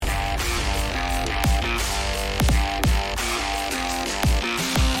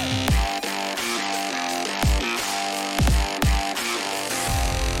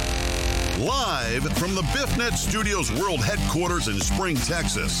Set Studios World Headquarters in Spring,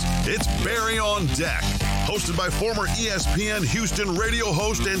 Texas, it's Barry on Deck, hosted by former ESPN Houston radio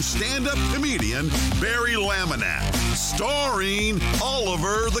host and stand-up comedian Barry Laminack, starring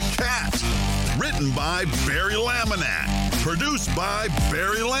Oliver the Cat. Written by Barry Laminack, produced by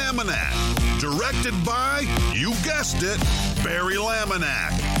Barry Laminack, directed by, you guessed it, Barry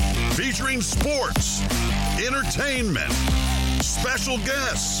Laminack, featuring sports, entertainment, special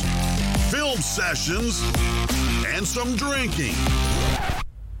guests, film sessions, and some drinking.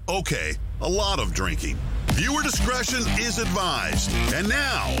 Okay, a lot of drinking. Viewer discretion is advised. And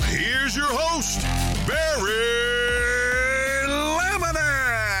now, here's your host, Barry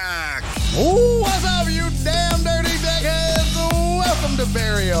Laminack. What's up, you damn dirty deckheads? Welcome to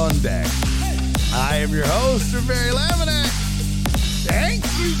Barry on Deck. I am your host, Barry Laminack. Thank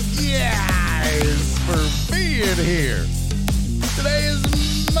you guys for being here. Today is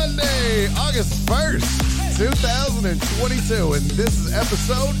Monday, August 1st, 2022, and this is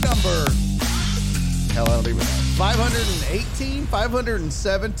episode number, hell, I don't even know, 518,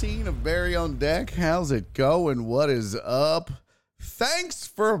 517 of Barry on Deck. How's it going? What is up? Thanks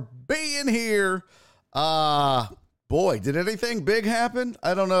for being here. Boy, did anything big happen?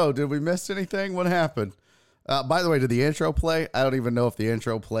 I don't know. Did we miss anything? What happened? By the way, did the intro play? I don't even know if the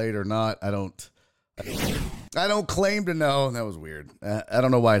intro played or not. I don't claim to know. That was weird. I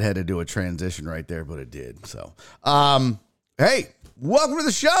don't know why it had to do a transition right there, but it did. So, hey, welcome to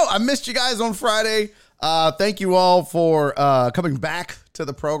the show. I missed you guys on Friday. Thank you all for coming back to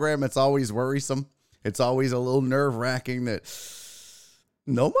the program. It's always worrisome. It's always a little nerve-wracking that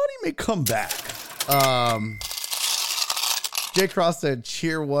nobody may come back. J. Cross said,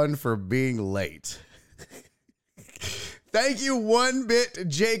 cheer one for being late. Thank you, one bit,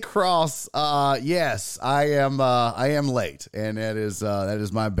 J. Cross. Yes, I am late, and that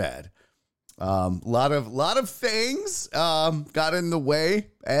is my bad. Lot of things got in the way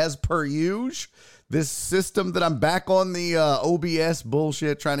as per usual. This system that I'm back on the OBS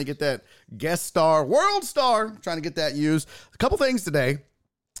bullshit, trying to get that guest star, world star, trying to get that used. A couple things today.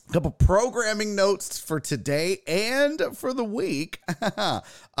 A couple programming notes for today and for the week.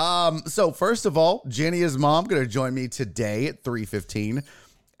 So first of all, Jenny, his mom, going to join me today at 3:15,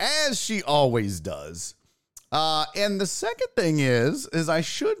 as she always does. And the second thing is I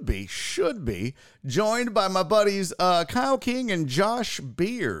should be joined by my buddies Kyle King and Josh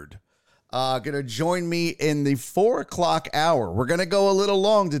Beard. Going to join me in the 4 o'clock hour. We're going to go a little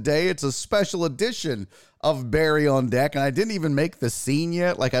long today. It's a special edition of Barry on Deck, and I didn't even make the scene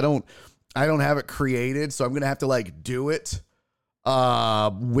yet. Like, I don't have it created, so I'm going to have to, like, do it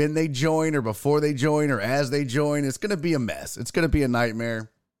when they join or before they join or as they join. It's going to be a mess. It's going to be a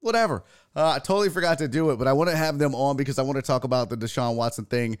nightmare. Whatever. I totally forgot to do it, but I want to have them on because I want to talk about the Deshaun Watson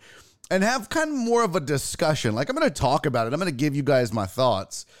thing and have kind of more of a discussion. Like, I'm going to talk about it. I'm going to give you guys my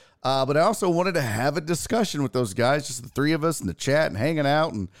thoughts. But I also wanted to have a discussion with those guys, just the three of us in the chat and hanging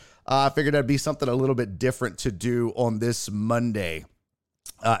out. And I figured that'd be something a little bit different to do on this Monday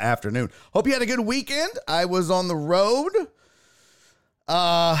afternoon. Hope you had a good weekend. I was on the road.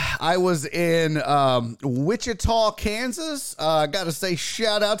 I was in Wichita, Kansas. I got to say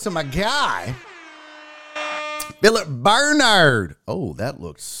shout out to my guy, Philip Bernard. Oh, that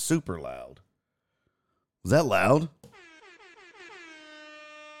looked super loud. Was that loud?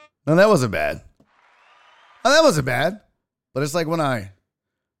 No, that wasn't bad. Oh, that wasn't bad. But it's like when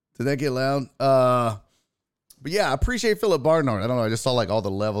did that get loud? But yeah, I appreciate Philip Barnard. I don't know. I just saw like all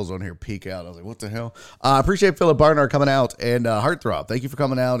the levels on here peak out. I was like, what the hell? I appreciate Philip Barnard coming out and Heartthrob. Thank you for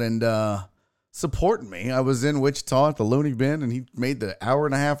coming out and supporting me. I was in Wichita at the Looney Bin, and he made the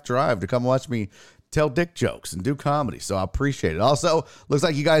 1.5-hour drive to come watch me tell dick jokes and do comedy. So I appreciate it. Also, looks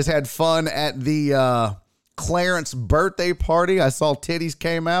like you guys had fun at the Clarence birthday party. I saw titties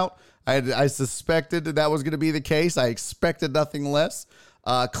came out. I suspected that was going to be the case. I expected nothing less.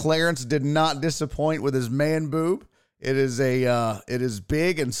 Clarence did not disappoint with his man boob. It is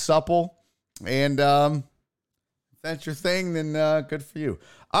big and supple. And if that's your thing, then good for you.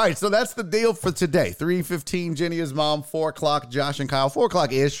 All right, so that's the deal for today. 3:15, Jenny, his mom. 4 o'clock, Josh and Kyle. 4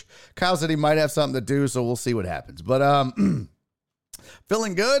 o'clock-ish. Kyle said he might have something to do, so we'll see what happens. But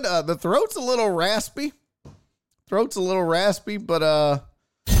feeling good. The throat's a little raspy. But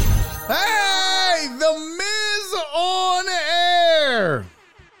hey, the Miz on air.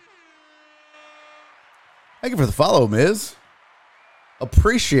 Thank you for the follow, Miz.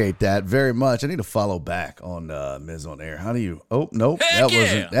 Appreciate that very much. I need to follow back on Miz on air. How do you? Oh, nope.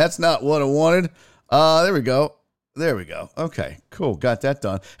 That's not what I wanted. There we go. Okay, cool. Got that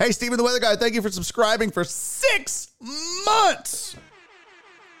done. Hey, Steven the Weather Guy, thank you for subscribing for 6 months.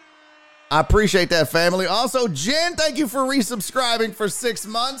 I appreciate that, family. Also, Jen, thank you for resubscribing for 6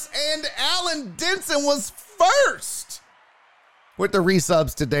 months. And Alan Denson was first with the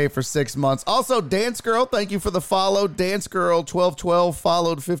resubs today for 6 months. Also, Dance Girl, thank you for the follow. Dance Girl 1212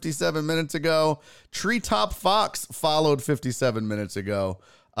 followed 57 minutes ago. Treetop Fox followed 57 minutes ago.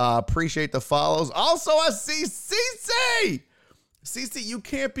 Appreciate the follows. Also, I see Cece. Cece, you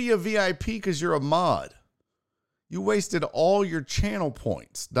can't be a VIP because you're a mod. You wasted all your channel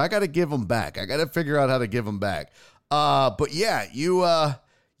points. I got to give them back. I got to figure out how to give them back. But yeah, you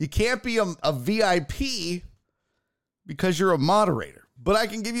can't be a VIP because you're a moderator. But I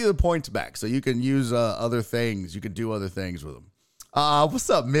can give you the points back so you can use other things. You can do other things with them. What's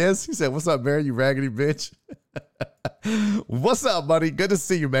up, Miz? He said, what's up, Mary, you raggedy bitch? What's up, buddy? Good to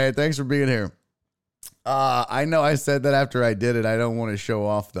see you, man. Thanks for being here. I know I said that after I did it. I don't want to show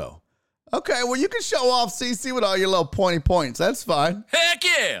off, though. Okay, well, you can show off CC with all your little pointy points. That's fine. Heck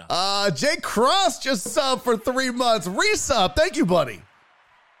yeah! Jay Cross just subbed for 3 months. Resub. Thank you, buddy.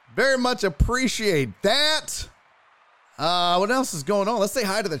 Very much appreciate that. What else is going on? Let's say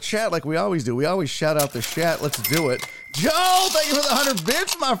hi to the chat like we always do. We always shout out the chat. Let's do it. Joe, thank you for the 100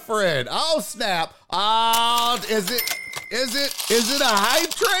 bits, my friend. Oh, snap. Is it a hype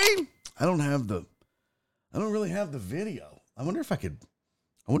train? I don't really have the video. I wonder if I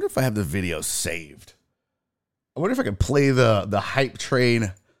have the video saved. I wonder if I could play the hype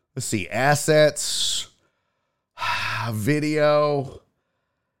train. Let's see. Assets. Video.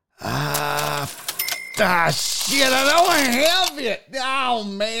 Shit. I don't have it. Oh,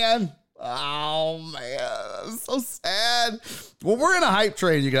 man. I'm so sad. Well, we're in a hype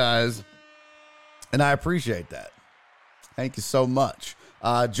train, you guys. And I appreciate that. Thank you so much.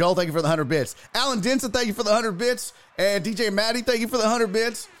 Joel, thank you for the 100 bits. Alan Denson, thank you for the 100 bits. And DJ Maddie, thank you for the 100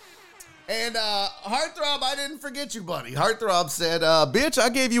 bits. And Heartthrob, I didn't forget you, buddy. Heartthrob said, bitch, I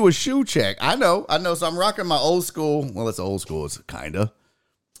gave you a shoe check. I know. So I'm rocking my old school. Well, it's old school. It's kind of.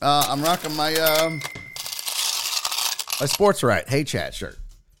 I'm rocking my Sports Right Hey Chat shirt.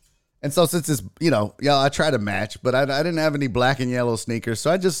 And so since it's, I try to match, but I didn't have any black and yellow sneakers.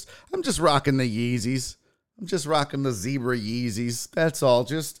 So I'm just rocking the Yeezys. I'm just rocking the zebra Yeezys. That's all.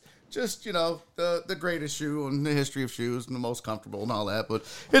 Just the greatest shoe in the history of shoes and the most comfortable and all that. But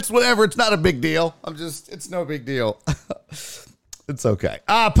it's whatever. It's not a big deal. It's no big deal. It's okay.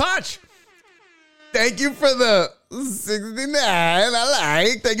 Potch, thank you for the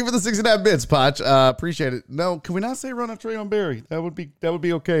 69. Thank you for the 69 bits, Potch. Appreciate it. No, can we not say run a tray on Barry? That would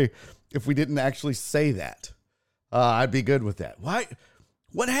be okay if we didn't actually say that. I'd be good with that. Why?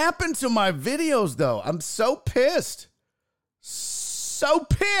 What happened to my videos, though? I'm so pissed. So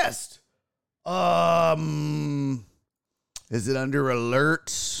pissed. Is it under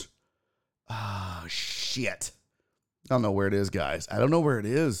alerts? Oh, shit. I don't know where it is, guys. I don't know where it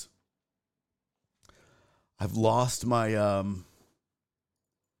is. I've lost my, I've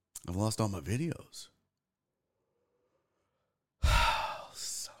lost all my videos.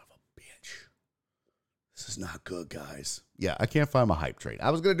 Son of a bitch. This is not good, guys. Yeah, I can't find my hype train. I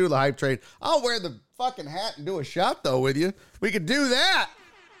was going to do the hype train. I'll wear the fucking hat and do a shot, though, with you. We could do that.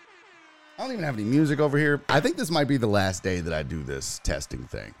 I don't even have any music over here. I think this might be the last day that I do this testing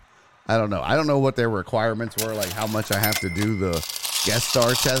thing. I don't know. I don't know what their requirements were, like how much I have to do the guest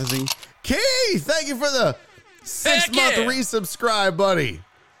star testing. Keith, thank you for the 6-month resubscribe, buddy.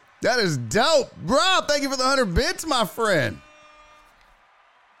 That is dope. Rob, thank you for the 100 bits, my friend.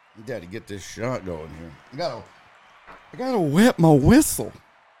 You got to get this shot going here. I gotta wet my whistle.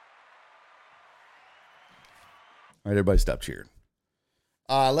 All right, everybody stop cheering.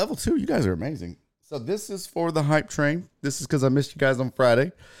 Level 2, you guys are amazing. So this is for the hype train. This is because I missed you guys on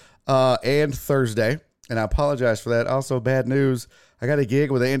Friday and Thursday, and I apologize for that. Also, bad news. I got a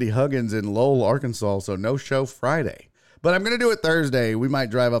gig with Andy Huggins in Lowell, Arkansas, so no show Friday. But I'm going to do it Thursday. We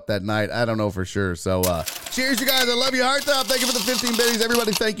might drive up that night. I don't know for sure. So cheers, you guys. I love you. Heartthrob. Thank you for the 15 biddies.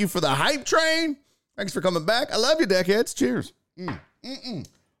 Everybody, thank you for the hype train. Thanks for coming back. I love you, deckheads. Cheers. All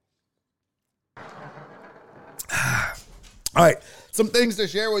right. Some things to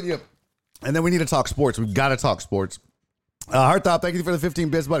share with you. And then we need to talk sports. We've got to talk sports. Heartthrob, thank you for the 15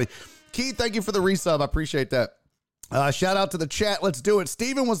 bits, buddy. Keith, thank you for the resub. I appreciate that. Shout out to the chat. Let's do it.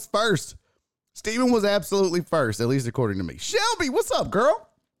 Steven was first. Steven was absolutely first, at least according to me. Shelby, what's up, girl?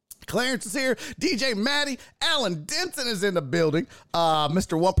 Clarence is here. DJ Maddie. Alan Denson is in the building.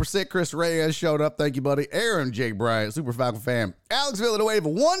 Mr. 1% Chris Reyes showed up. Thank you, buddy. Aaron J. Bryant, Super Falcon fan. Alex Villanueva,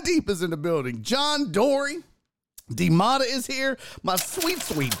 One Deep is in the building. John Dory. D-Mata is here. My sweet,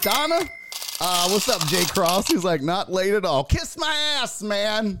 sweet Donna. What's up, Jay Cross? He's like, not late at all. Kiss my ass,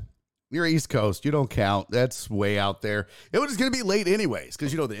 man. You're East Coast. You don't count. That's way out there. It was going to be late anyways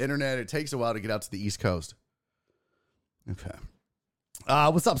because, the internet, it takes a while to get out to the East Coast. Okay.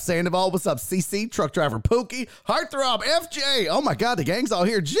 What's up, Sandoval? What's up, CC? Truck driver Pookie. Heartthrob FJ. Oh, my God. The gang's all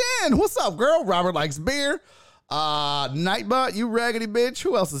here. Jen, what's up, girl? Robert likes beer. Nightbot, you raggedy bitch.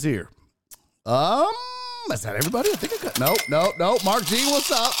 Who else is here? Is that everybody? I think I got... Nope. Mark G, what's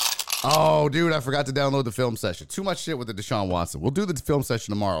up? Oh, dude, I forgot to download the film session. Too much shit with the Deshaun Watson. We'll do the film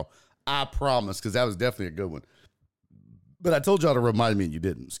session tomorrow. I promise, because that was definitely a good one. But I told y'all to remind me and you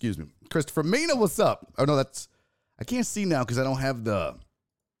didn't. Excuse me. Christopher Mina, what's up? Oh, no, that's... I can't see now because I don't have the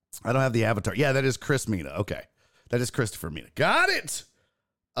avatar. Yeah, that is Chris Mina. Okay. That is Christopher Mina. Got it.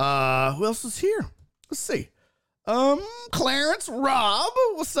 Who else is here? Let's see. Clarence, Rob,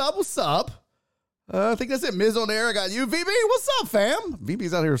 what's up? I think that's it. Miz on air. I got you. VB, what's up, fam?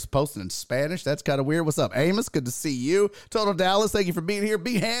 VB's out here posting in Spanish. That's kind of weird. What's up, Amos? Good to see you. Total Dallas, thank you for being here.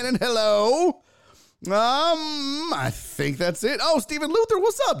 B. Hannon, hello. I think that's it. Oh, Stephen Luther,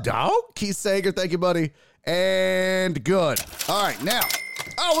 what's up, dog? Keith Sager, thank you, buddy. And good. All right, now.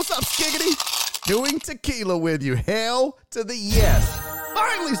 Oh, what's up, Skiggity? Doing tequila with you. Hell to the yes.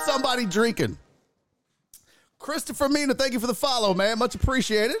 Finally, somebody drinking. Christopher Mina, thank you for the follow, man. Much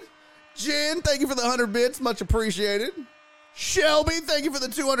appreciated. Jen, thank you for the 100 bits. Much appreciated. Shelby, thank you for the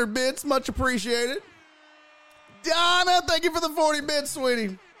 200 bits. Much appreciated. Donna, thank you for the 40 bits,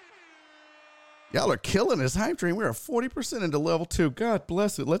 sweetie. Y'all are killing this hype train. We're at 40% into level 2. God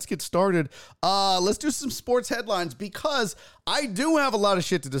bless it. Let's get started. Let's do some sports headlines because I do have a lot of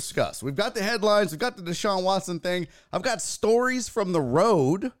shit to discuss. We've got the headlines. We've got the Deshaun Watson thing. I've got stories from the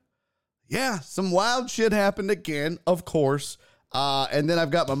road. Yeah, some wild shit happened again, of course. And then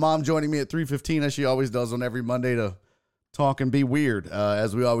I've got my mom joining me at 3:15, as she always does on every Monday, to talk and be weird,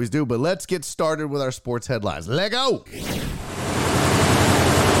 as we always do. But let's get started with our sports headlines. Let go.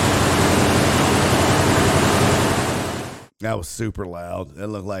 That was super loud. That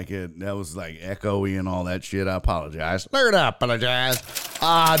looked like it. That was like echoey and all that shit. I apologize. Learn up, apologize.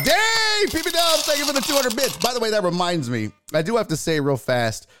 Dave, PB Dubs, thank you for the 200 bits. By the way, that reminds me, I do have to say real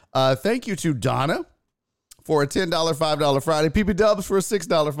fast, thank you to Donna for a $10 $5 Friday, PP Dubs for a $6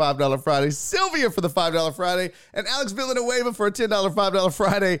 $5 Friday, Sylvia for the $5 Friday, and Alex Villanueva for a $10 $5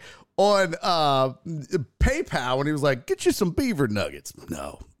 Friday on PayPal when he was like, get you some beaver nuggets.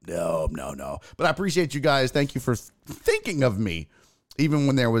 No. But I appreciate you guys. Thank you for thinking of me, even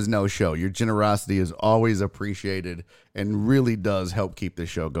when there was no show. Your generosity is always appreciated and really does help keep this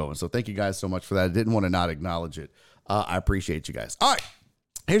show going. So thank you guys so much for that. I didn't want to not acknowledge it. I appreciate you guys. All right.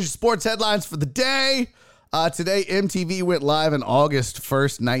 Here's your sports headlines for the day. Today, MTV went live on August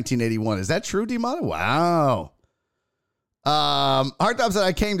 1st, 1981. Is that true, D-Mata? Wow. Hardtop said,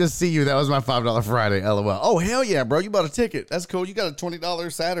 I came to see you. That was my $5 Friday. LOL. Oh, hell yeah, bro. You bought a ticket. That's cool. You got a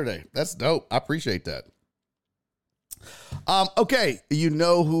 $20 Saturday. That's dope. I appreciate that. Okay. You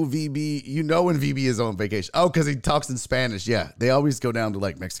know when VB is on vacation. Oh, because he talks in Spanish. Yeah. They always go down to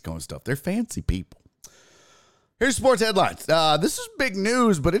like Mexico and stuff. They're fancy people. Here's sports headlines. This is big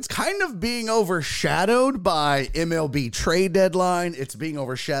news, but it's kind of being overshadowed by MLB trade deadline. It's being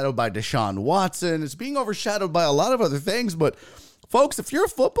overshadowed by Deshaun Watson. It's being overshadowed by a lot of other things. But, folks, if you're a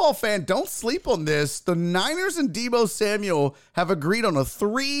football fan, don't sleep on this. The Niners and Deebo Samuel have agreed on a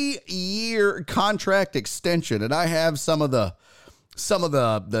 3-year contract extension, and I have some of the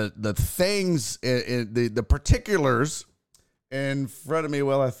things, the particulars in front of me.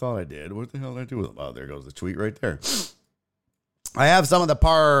 Well, I thought I did. What the hell did I do with them? Oh, there goes the tweet right there. I have some of the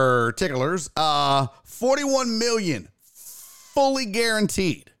particulars. $41 million fully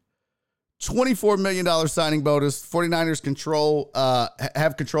guaranteed. $24 million signing bonus. 49ers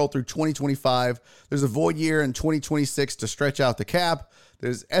have control through 2025. There's a void year in 2026 to stretch out the cap.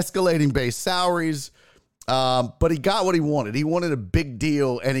 There's escalating base salaries. But he got what he wanted. He wanted a big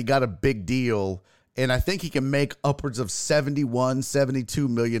deal, and he got a big deal. And I think he can make upwards of $71, $72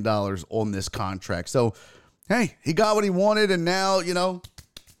 million on this contract. So, hey, he got what he wanted, and now,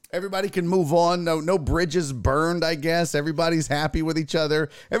 everybody can move on. No bridges burned, I guess. Everybody's happy with each other.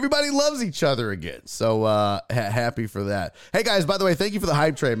 Everybody loves each other again. So, happy for that. Hey, guys, by the way, thank you for the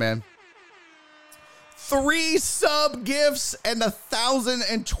hype train, man. 3 sub gifts and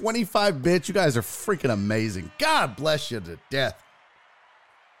 1,025 bits. You guys are freaking amazing. God bless you to death.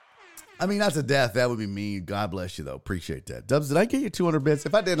 I mean, not to death. That would be mean. God bless you, though. Appreciate that. Dubs, did I get you 200 bits?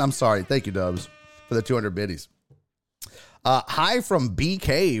 If I didn't, I'm sorry. Thank you, Dubs, for the 200 biddies. Hi from B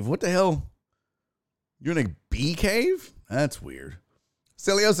Cave. What the hell? You're in a B Cave? That's weird.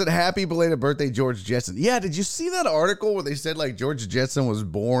 Celio said, happy belated birthday, George Jetson. Yeah, did you see that article where they said, like, George Jetson was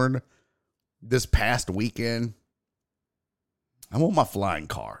born this past weekend? I want my flying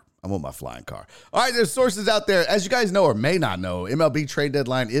car. I want my flying car. All right, there's sources out there. As you guys know or may not know, MLB trade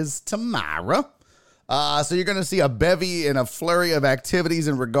deadline is tomorrow. So you're going to see a bevy and a flurry of activities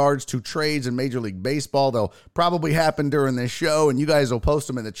in regards to trades in Major League Baseball. They'll probably happen during this show, and you guys will post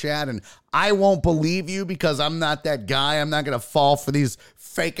them in the chat. And I won't believe you because I'm not that guy. I'm not going to fall for these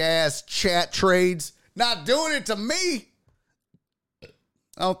fake-ass chat trades. Not doing it to me.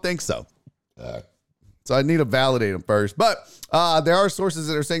 I don't think so. So I need to validate them first. But there are sources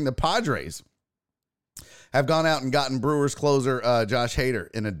that are saying the Padres have gone out and gotten Brewers closer Josh Hader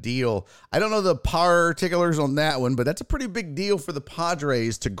in a deal. I don't know the particulars on that one, but that's a pretty big deal for the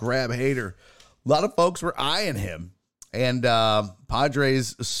Padres to grab Hader. A lot of folks were eyeing him. And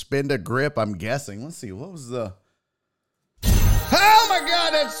Padres spend a grip, I'm guessing. Let's see, what was the... Oh, my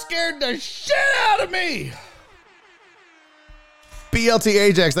God, that scared the shit out of me. BLT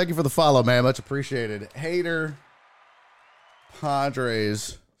Ajax, thank you for the follow, man. Much appreciated. Hader,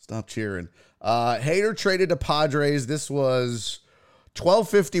 Padres, stop cheering. Hader traded to Padres. This was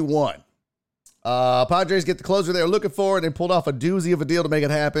 12:51. Padres get the closer they were looking for, and they pulled off a doozy of a deal to make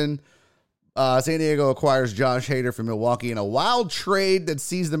it happen. San Diego acquires Josh Hader from Milwaukee in a wild trade that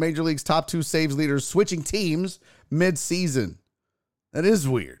sees the Major League's top two saves leaders switching teams mid-season. That is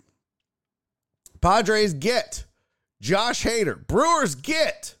weird. Padres get Josh Hader. Brewers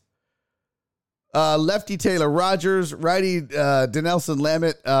get lefty Taylor Rogers, righty Dinelson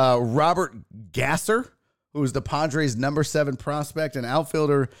Lamet, Robert Gasser, who is the Padres' number 7 prospect, and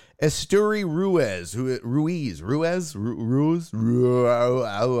outfielder Esteury Ruiz. It's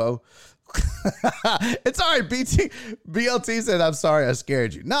all right, BLT said, I'm sorry I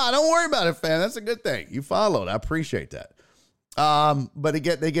scared you. No, don't worry about it, fam. That's a good thing. You followed. I appreciate that. But they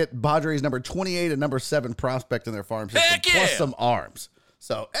get Padres number 28 and number 7 prospect in their farm system, plus some arms.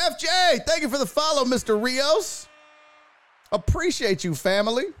 So, FJ, thank you for the follow, Mr. Rios. Appreciate you,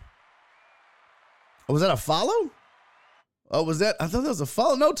 family. Oh, was that a follow? Oh, was that? I thought that was a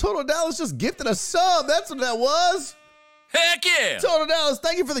follow. No, Total Dallas just gifted a sub. That's what that was. Heck yeah. Total Dallas,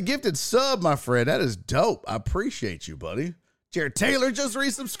 thank you for the gifted sub, my friend. That is dope. I appreciate you, buddy. Jared Taylor just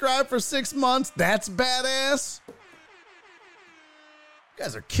resubscribed for 6 months. That's badass. You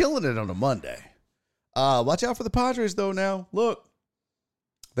guys are killing it on a Monday. Watch out for the Padres, though, now. Look.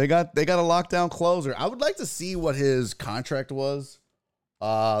 They got a lockdown closer. I would like to see what his contract was.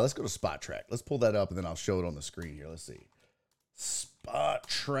 Let's go to Spot Track. Let's pull that up, and then I'll show it on the screen here. Let's see. Spot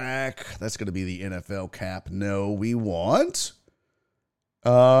Track. That's going to be the NFL cap. No, we want.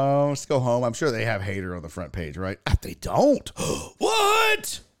 Let's go home. I'm sure they have Hader on the front page, right? They don't.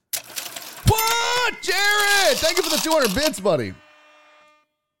 What? What? Jared, thank you for the 200 bits, buddy.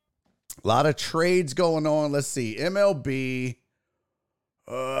 A lot of trades going on. Let's see. MLB.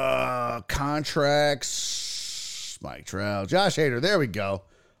 Contracts. Mike Trout. Josh Hader. There we go.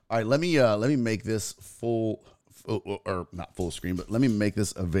 All right, let me make this full, or not full screen, but let me make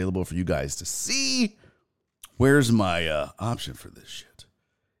this available for you guys to see. Where's my option for this shit?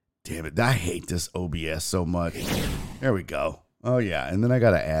 Damn it, I hate this OBS so much. There we go. Oh yeah, and then I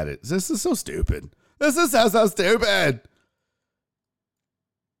gotta add it. This is so stupid. This is so stupid.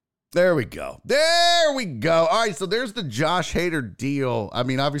 There we go. There we go. All right, so there's the Josh Hader deal. I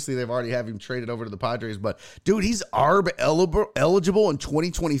mean, obviously, they've already have him traded over to the Padres, but, dude, he's ARB eligible in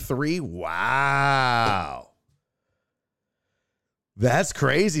 2023? Wow. That's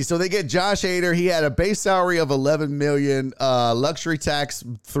crazy. So they get Josh Hader. He had a base salary of $11 million, luxury tax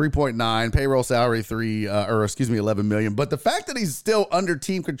 3.9, payroll salary $11 million. But the fact that he's still under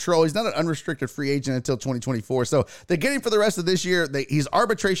team control, he's not an unrestricted free agent until 2024. So they get him for the rest of this year. He's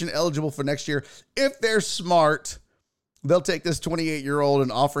arbitration eligible for next year. If they're smart, they'll take this 28-year-old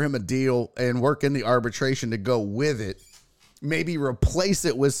and offer him a deal and work in the arbitration to go with it. Maybe replace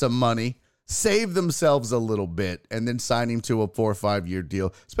it with some money. Save themselves a little bit and then sign him to a 4 or 5 year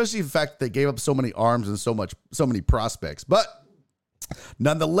deal, especially the fact that they gave up so many arms and so many prospects. But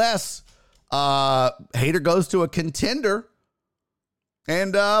nonetheless, Hader goes to a contender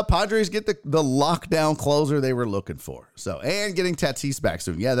and Padres get the lockdown closer they were looking for. So, and getting Tatis back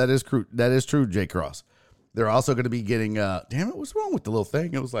soon. Yeah, that is true, Jay Cross. They're also going to be getting, damn it, what's wrong with the little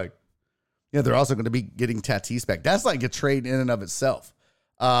thing? It was like, yeah, they're also going to be getting Tatis back. That's like a trade in and of itself.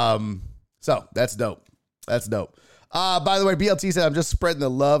 So that's dope. That's dope. By the way, BLT said, I'm just spreading the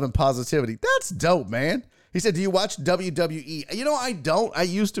love and positivity. That's dope, man. He said, do you watch WWE? You know, I don't. I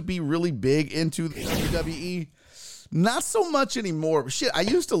used to be really big into the WWE. Not so much anymore. Shit, I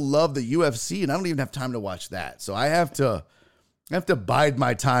used to love the UFC, and I don't even have time to watch that. So I have to bide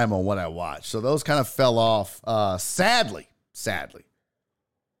my time on what I watch. So those kind of fell off, sadly.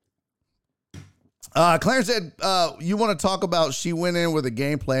 Clarence said, you want to talk about she went in with a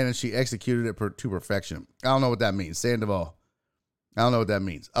game plan and she executed it to perfection. I don't know what that means. Sandoval. I don't know what that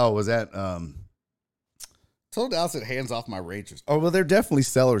means. Oh, was that, told Dallas it hands off my Rangers. Oh, well, they're definitely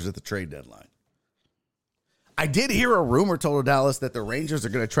sellers at the trade deadline. I did hear a rumor told Dallas that the Rangers are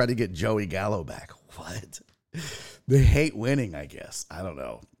going to try to get Joey Gallo back. What? They hate winning, I guess. I don't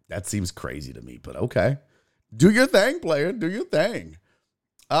know. That seems crazy to me, but okay. Do your thing, player. Do your thing.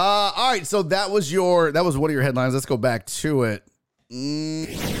 All right, so that was one of your headlines. Let's go back to it.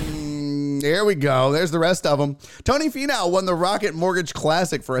 There we go. There's the rest of them. Tony Finau won the Rocket Mortgage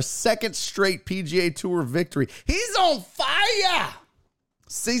Classic for a second straight PGA Tour victory. He's on fire.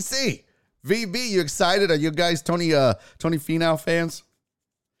 CC, VB, you excited? Are you guys Tony Finau fans?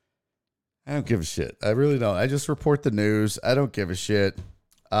 I don't give a shit. I really don't. I just report the news. I don't give a shit.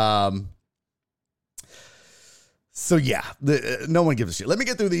 So yeah, no one gives a shit. Let me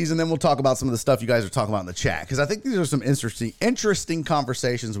get through these and then we'll talk about some of the stuff you guys are talking about in the chat, because I think these are some interesting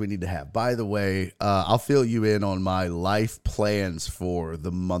conversations we need to have. By the way, I'll fill you in on my life plans for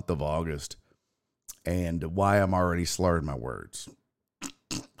the month of August and why I'm already slurring my words.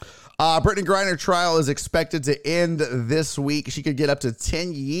 Brittany Griner trial is expected to end this week. She could get up to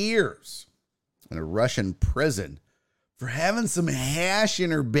 10 years in a Russian prison for having some hash in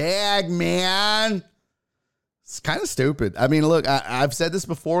her bag, man. It's kind of stupid. I mean, look, I've said this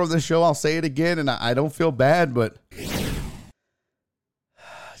before on the show. I'll say it again, and I don't feel bad, but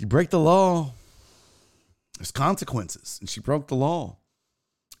you break the law, there's consequences, and she broke the law.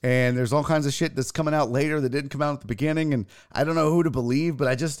 And there's all kinds of shit that's coming out later that didn't come out at the beginning, and I don't know who to believe,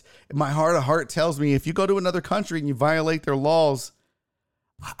 but my heart of heart tells me if you go to another country and you violate their laws,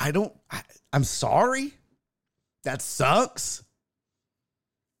 I'm sorry. That sucks.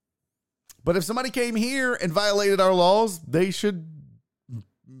 But if somebody came here and violated our laws, they should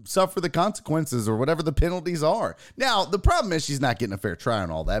suffer the consequences or whatever the penalties are. Now, the problem is she's not getting a fair trial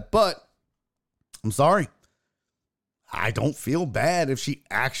and all that, but I'm sorry. I don't feel bad if she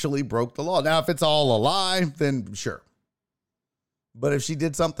actually broke the law. Now, if it's all a lie, then sure. But if she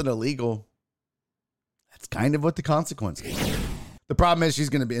did something illegal, that's kind of what the consequence is. The problem is she's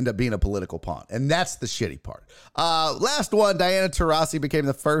going to end up being a political pawn, and that's the shitty part. Last one, Diana Taurasi became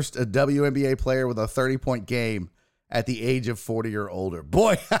the first WNBA player with a 30-point game at the age of 40 or older.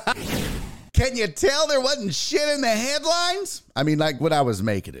 Boy, can you tell there wasn't shit in the headlines? I mean, like when I was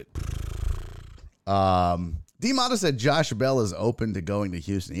making it. D-Mata said Josh Bell is open to going to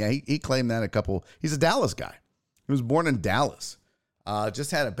Houston. Yeah, he claimed that he's a Dallas guy. He was born in Dallas.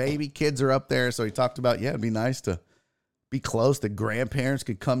 Just had a baby. Kids are up there, so he talked about, yeah, it'd be nice to be close. The grandparents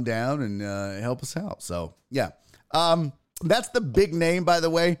could come down and help us out. So, yeah. That's the big name, by the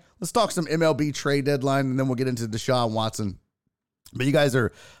way. Let's talk some MLB trade deadline, and then we'll get into Deshaun Watson. But you guys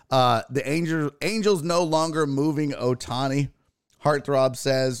are the Angels no longer moving Ohtani. Heartthrob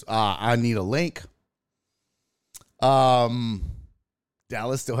says, I need a link. Dallas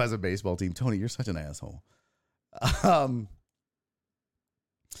still has a baseball team. Tony, you're such an asshole.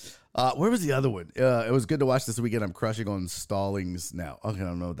 Where was the other one? It was good to watch this weekend. I'm crushing on Stallings now. Okay, I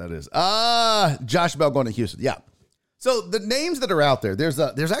don't know what that is. Josh Bell going to Houston. Yeah. So the names that are out there, there's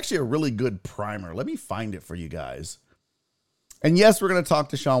actually a really good primer. Let me find it for you guys. And yes, we're going to talk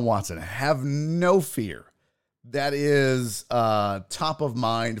to Deshaun Watson. Have no fear. That is top of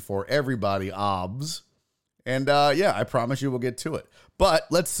mind for everybody, obs. And yeah, I promise you we'll get to it. But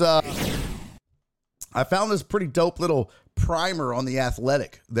let's I found this pretty dope little primer on The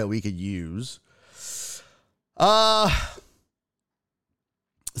Athletic that we could use.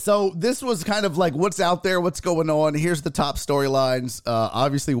 So this was kind of like what's out there, what's going on. Here's the top storylines.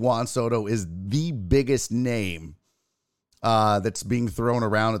 Obviously, Juan Soto is the biggest name that's being thrown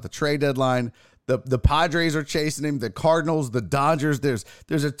around at the trade deadline. The Padres are chasing him. The Cardinals, the Dodgers. There's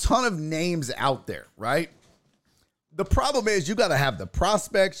a ton of names out there, right? The problem is you got to have the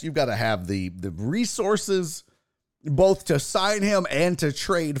prospects. You got to have the resources both to sign him and to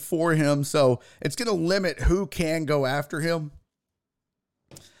trade for him. So it's going to limit who can go after him.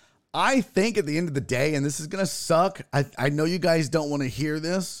 I think at the end of the day, and this is going to suck, I know you guys don't want to hear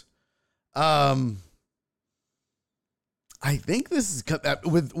this. I think this is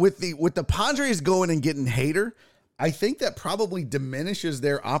with the Padres going and getting Hader. I think that probably diminishes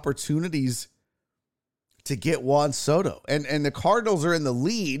their opportunities to get Juan Soto. And the Cardinals are in the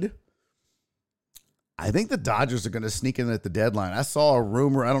lead. I think the Dodgers are going to sneak in at the deadline. I saw a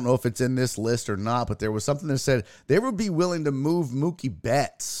rumor. I don't know if it's in this list or not, but there was something that said they would be willing to move Mookie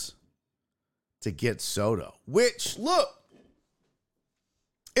Betts to get Soto. Which, look,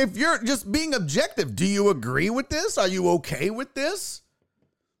 if you're just being objective, do you agree with this? Are you okay with this?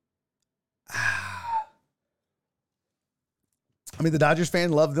 I mean, the Dodgers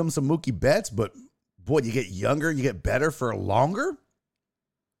fan love them some Mookie Betts, but boy, you get younger, you get better for longer.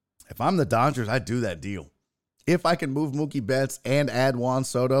 If I'm the Dodgers, I'd do that deal. If I can move Mookie Betts and add Juan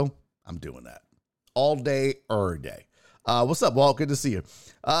Soto, I'm doing that all day, every day. What's up, Walt? Good to see you.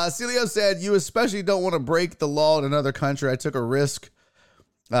 Celio said, you especially don't want to break the law in another country. I took a risk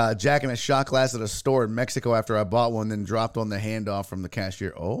jacking a shot glass at a store in Mexico after I bought one, then dropped on the handoff from the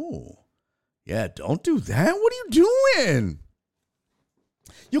cashier. Oh, yeah, don't do that. What are you doing?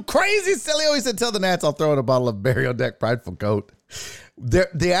 You crazy, Celio. He said, tell the Nats I'll throw in a bottle of Barry on Deck Prideful Goat. The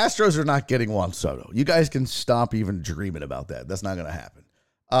Astros are not getting Juan Soto. You guys can stop even dreaming about that. That's not going to happen.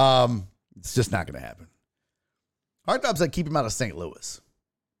 It's just not going to happen. Hardtop said keep him out of St. Louis.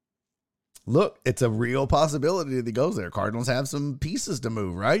 Look, it's a real possibility that he goes there. Cardinals have some pieces to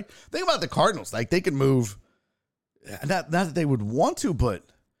move, right? Think about the Cardinals. Like, they can move, not that they would want to, but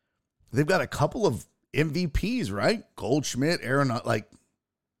they've got a couple of MVPs, right? Goldschmidt, Aaron, like,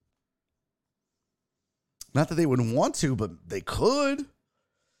 not that they would want to, but they could. You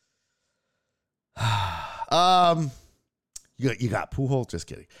got Pujols, just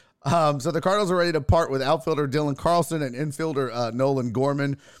kidding. So the Cardinals are ready to part with outfielder Dylan Carlson and infielder Nolan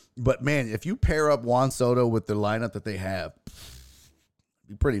Gorman. But, man, if you pair up Juan Soto with the lineup that they have, it'd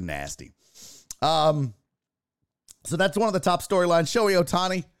be pretty nasty. So that's one of the top storylines. Shohei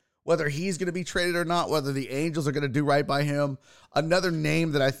Ohtani, whether he's going to be traded or not, whether the Angels are going to do right by him. Another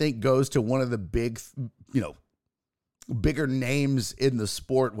name that I think goes to one of the bigger names in the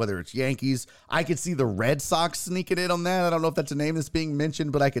sport, whether it's Yankees. I could see the Red Sox sneaking in on that. I don't know if that's a name that's being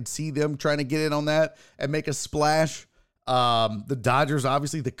mentioned, but I could see them trying to get in on that and make a splash. The Dodgers,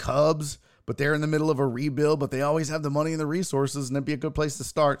 obviously the Cubs, but they're in the middle of a rebuild, but they always have the money and the resources, and it'd be a good place to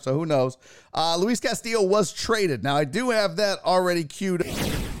start. So who knows? Luis Castillo was traded. Now I do have that already queued.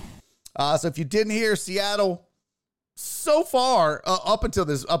 So if you didn't hear, Seattle so far, up until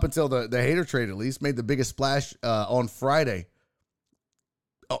the Hader trade at least, made the biggest splash on Friday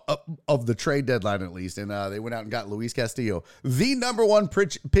of the trade deadline at least, and they went out and got Luis Castillo, the number one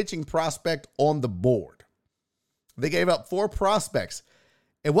pitching prospect on the board. They gave up 4 prospects.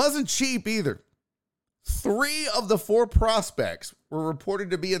 It wasn't cheap either. 3 of the 4 prospects were reported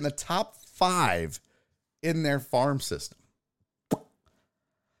to be in the top 5 in their farm system.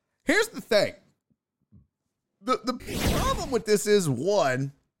 Here's the thing. The problem with this is,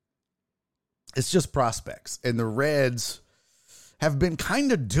 one, it's just prospects. And the Reds have been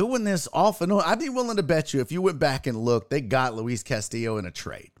kind of doing this off and on. I'd be willing to bet you if you went back and looked, they got Luis Castillo in a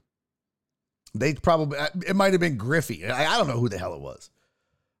trade. It might have been Griffey. I don't know who the hell it was.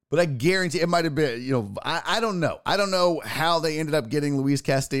 But I guarantee it might have been, I don't know. I don't know how they ended up getting Luis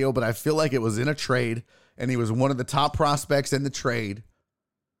Castillo, but I feel like it was in a trade, and he was one of the top prospects in the trade.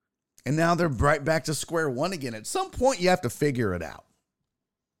 And now they're right back to square one again. At some point, you have to figure it out.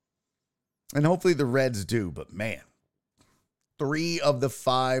 And hopefully the Reds do. But, man, 3 of the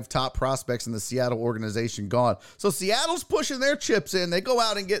 5 top prospects in the Seattle organization gone. So Seattle's pushing their chips in. They go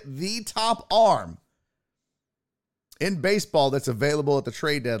out and get the top arm in baseball that's available at the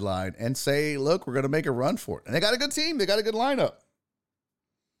trade deadline and say, look, we're going to make a run for it. And they got a good team. They got a good lineup.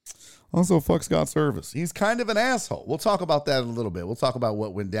 Also, fuck Scott Service. He's kind of an asshole. We'll talk about that in a little bit. We'll talk about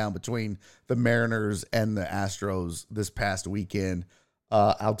what went down between the Mariners and the Astros this past weekend.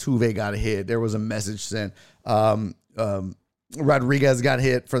 Altuve got hit. There was a message sent. Rodriguez got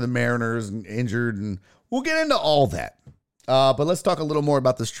hit for the Mariners and injured, and we'll get into all that. But let's talk a little more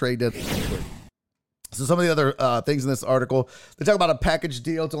about this trade deadline. So some of the other things in this article, they talk about a package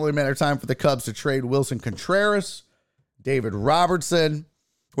deal. It's only a matter of time for the Cubs to trade Wilson Contreras, David Robertson.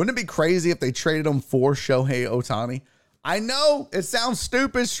 Wouldn't it be crazy if they traded him for Shohei Ohtani? I know it sounds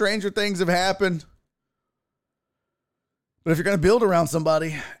stupid. Stranger things have happened. But if you're going to build around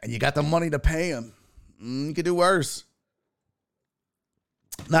somebody and you got the money to pay him, you could do worse.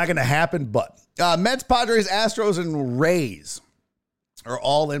 Not going to happen, but Mets, Padres, Astros, and Rays are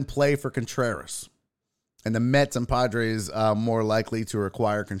all in play for Contreras. And the Mets and Padres more likely to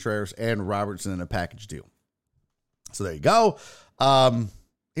acquire Contreras and Robertson in a package deal. So there you go.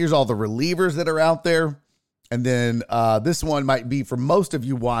 Here's all the relievers that are out there. And then this one might be for most of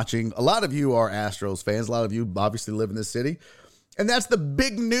you watching. A lot of you are Astros fans. A lot of you obviously live in this city. And that's the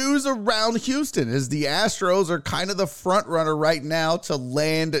big news around Houston is the Astros are kind of the front runner right now to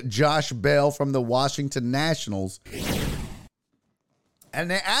land Josh Bell from the Washington Nationals. And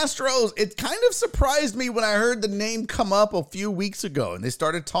the Astros, it kind of surprised me when I heard the name come up a few weeks ago and they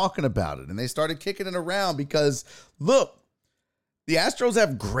started talking about it and they started kicking it around because, look, the Astros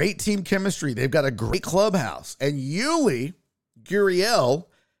have great team chemistry. They've got a great clubhouse. And Yuli Gurriel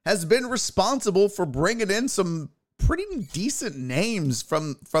has been responsible for bringing in some pretty decent names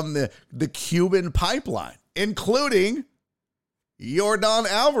from the Cuban pipeline, including Yordan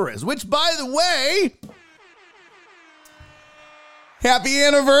Alvarez, which, by the way, happy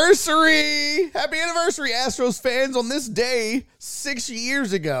anniversary! Happy anniversary, Astros fans. On this day, 6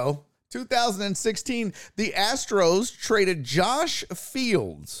 years ago, 2016, the Astros traded Josh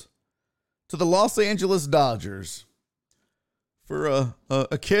Fields to the Los Angeles Dodgers for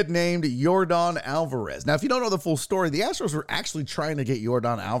a kid named Yordan Alvarez. Now, if you don't know the full story, the Astros were actually trying to get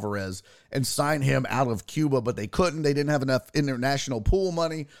Yordan Alvarez and sign him out of Cuba, but they couldn't. They didn't have enough international pool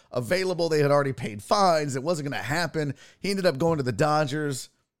money available. They had already paid fines. It wasn't going to happen. He ended up going to the Dodgers,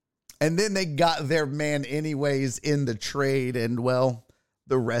 and then they got their man anyways in the trade, and, well,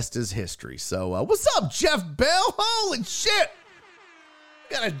 the rest is history. So, what's up, Jeff Bell? Holy shit!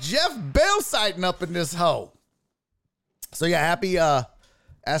 We got a Jeff Bell sighting up in this hole. So, yeah, happy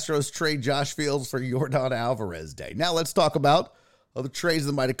Astros trade Josh Fields for Yordan Alvarez Day. Now, let's talk about other trades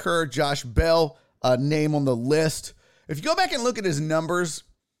that might occur. Josh Bell, name on the list. If you go back and look at his numbers,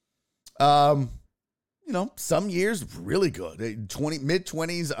 some years really good.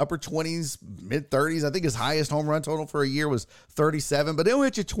 Mid-20s, upper 20s, mid-30s. I think his highest home run total for a year was 37, but he'll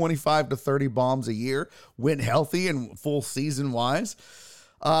hit you 25 to 30 bombs a year when healthy and full season-wise.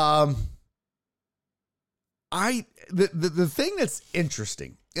 The thing that's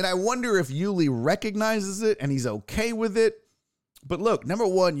interesting, and I wonder if Yuli recognizes it and he's okay with it. But look, number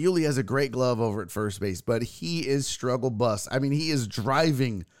one, Yuli has a great glove over at first base, but he is struggle bus. I mean, he is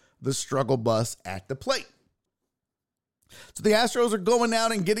driving the struggle bus at the plate. So the Astros are going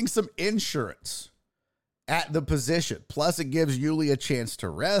out and getting some insurance at the position. Plus, it gives Yuli a chance to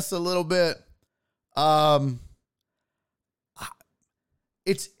rest a little bit.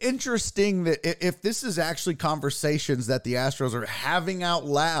 It's interesting that if this is actually conversations that the Astros are having out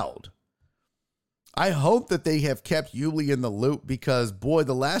loud, I hope that they have kept Yuli in the loop, because, boy,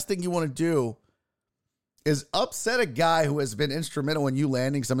 the last thing you want to do is upset a guy who has been instrumental in you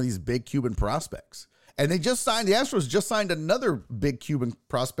landing some of these big Cuban prospects. And the Astros just signed another big Cuban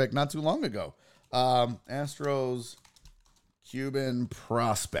prospect not too long ago. Astros Cuban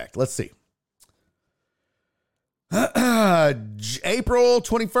prospect. Let's see. April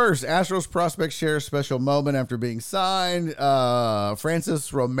 21st, Astros prospect shares special moment after being signed.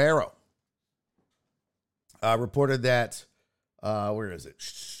 Francis Romero reported that, where is it?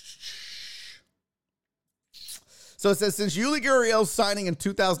 So it says, since Yuli Gurriel's signing in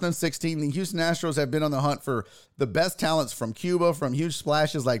 2016, the Houston Astros have been on the hunt for the best talents from Cuba, from huge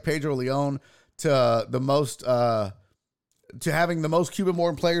splashes like Pedro Leon to the most, to having the most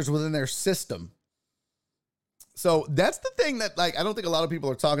Cuban-born players within their system. So that's the thing that, like, I don't think a lot of people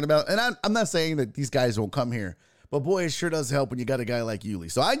are talking about. And I'm not saying that these guys won't come here, but boy, it sure does help when you got a guy like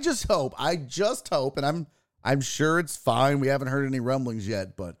Yuli. So I just hope, and I'm sure it's fine. We haven't heard any rumblings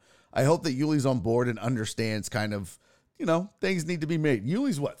yet, but I hope that Yuli's on board and understands kind of, things need to be made.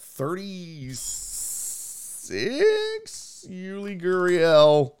 Yuli's what, 36? Yuli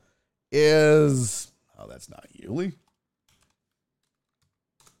Gurriel is, that's not Yuli.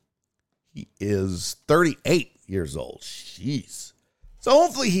 He is 38 years old. Jeez. So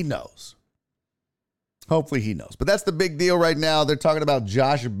hopefully he knows. But that's the big deal right now. They're talking about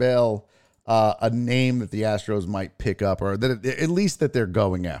Josh Bell, a name that the Astros might pick up, or that at least that they're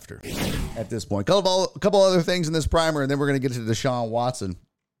going after at this point. A couple other things in this primer, and then we're going to get to Deshaun Watson.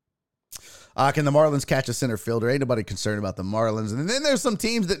 Can the Marlins catch a center fielder? Ain't nobody concerned about the Marlins. And then there's some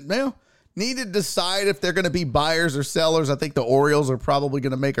teams that need to decide if they're going to be buyers or sellers. I think the Orioles are probably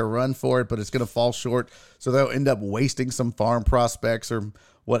going to make a run for it, but it's going to fall short. So they'll end up wasting some farm prospects or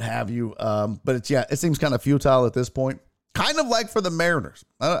what have you. But it seems kind of futile at this point. Kind of like for the Mariners.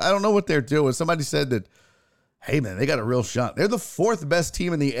 I don't know what they're doing. Somebody said that, hey, man, they got a real shot. They're the fourth best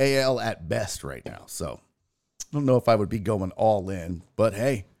team in the AL at best right now. So I don't know if I would be going all in, but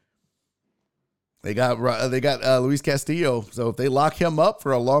hey, they got Luis Castillo. So if they lock him up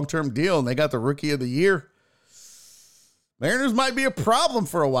for a long-term deal and they got the rookie of the year, Mariners might be a problem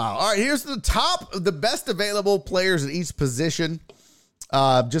for a while. All right, here's the top of the best available players at each position.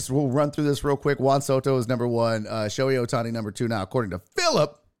 We'll run through this real quick. Juan Soto is number one. Shohei Ohtani number two. Now, according to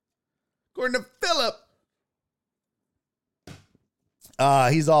Philip,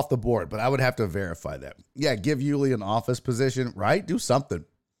 he's off the board, but I would have to verify that. Yeah, give Yuli an office position, right? Do something.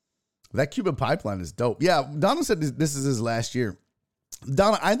 That Cuban pipeline is dope. Yeah, Donald said this is his last year.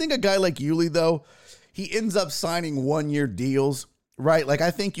 Donald, I think a guy like Yuli, though, he ends up signing one-year deals, right? Like,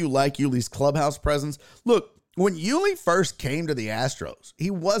 I think you like Yuli's clubhouse presence. Look, when Yuli first came to the Astros,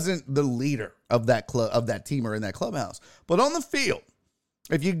 he wasn't the leader of that team or in that clubhouse. But on the field,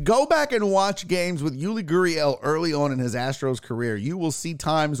 If you go back and watch games with Yuli Gurriel early on in his Astros career, you will see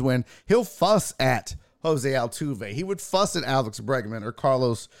times when he'll fuss at Jose Altuve. He would fuss at Alex Bregman or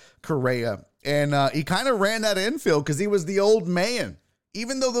Carlos Correa. And he kind of ran that infield because he was the old man.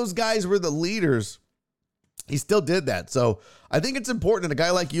 Even though those guys were the leaders, he still did that. So I think it's important that a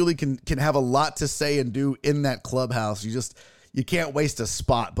guy like Yuli can have a lot to say and do in that clubhouse. You can't waste a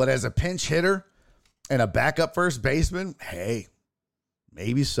spot. But as a pinch hitter and a backup first baseman, hey,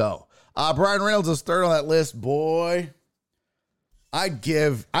 maybe so. Brian Reynolds is third on that list. Boy, I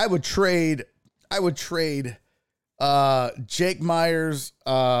would trade Jake Myers,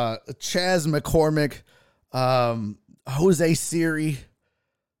 Chas McCormick, Jose Siri,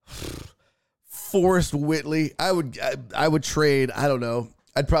 Forrest Whitley. I would trade, I don't know.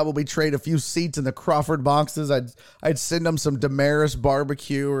 I'd probably trade a few seats in the Crawford boxes. I'd send them some Damaris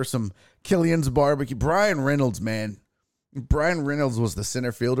barbecue or some Killian's barbecue. Brian Reynolds, man. Brian Reynolds was the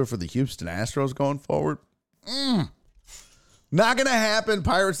center fielder for the Houston Astros going forward. Not going to happen.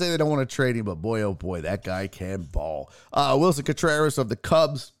 Pirates say they don't want to trade him, but boy, oh boy, that guy can ball. Wilson Contreras of the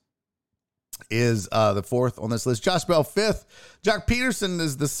Cubs is the fourth on this list. Josh Bell, fifth. Jock Peterson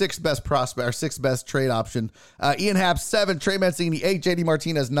is the sixth best prospect, or sixth best trade option. Ian Happ, 7. Trey Mancini, 8. JD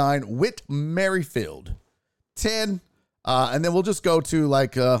Martinez, 9. Whit Merrifield, 10. And then we'll just go to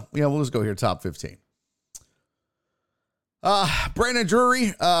we'll just go here, top 15. Brandon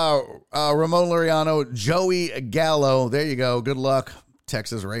Drury, Ramon Laureano, Joey Gallo. There you go. Good luck,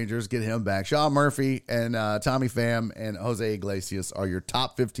 Texas Rangers. Get him back. Sean Murphy and Tommy Pham and Jose Iglesias are your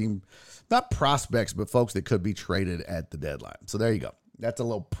top 15, not prospects, but folks that could be traded at the deadline. So there you go. That's a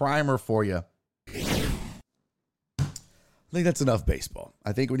little primer for you. I think that's enough baseball.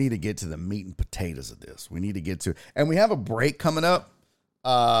 I think we need to get to the meat and potatoes of this. We need to get to, and we have a break coming up.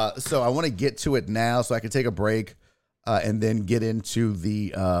 So I want to get to it now so I can take a break. And then get into the,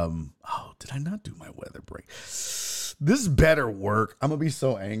 did I not do my weather break? This better work. I'm going to be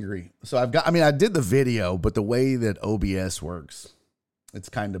so angry. So I did the video, but the way that OBS works, it's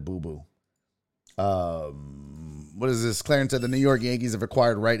kind of boo-boo. What is this? Clarence said the New York Yankees have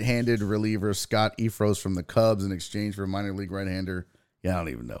acquired right-handed reliever Scott Efros from the Cubs in exchange for a minor league right-hander. Yeah, I don't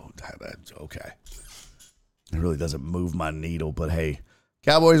even know how that's okay. It really doesn't move my needle, but hey.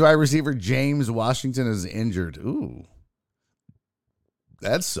 Cowboys wide receiver James Washington is injured. Ooh.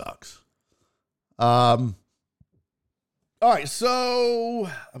 That sucks. All right, so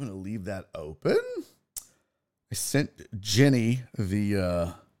I'm going to leave that open. I sent Jenny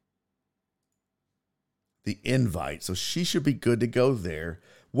the invite, so she should be good to go there.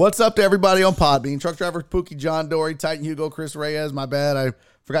 What's up to everybody on Podbean? Truck driver Pookie, John Dory, Titan Hugo, Chris Reyes. My bad, I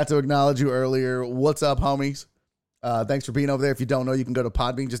forgot to acknowledge you earlier. What's up, homies? Thanks for being over there. If you don't know, you can go to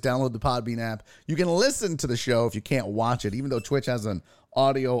Podbean. Just download the Podbean app. You can listen to the show if you can't watch it. Even though Twitch has an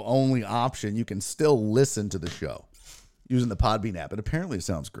audio-only option, you can still listen to the show using the Podbean app. And apparently it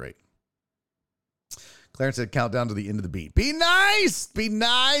sounds great. Clarence said, countdown to the end of the beat. Be nice! Be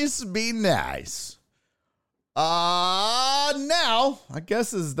nice! Be nice! Now, I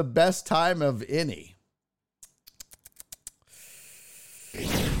guess is the best time of any.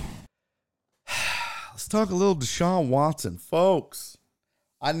 Let's talk a little Deshaun Watson, folks.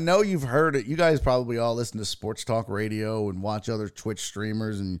 I know you've heard it. You guys probably all listen to sports talk radio and watch other Twitch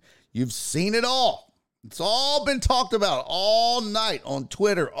streamers, and you've seen it all. It's all been talked about all night on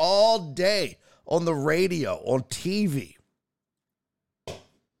Twitter, all day, on the radio, on TV.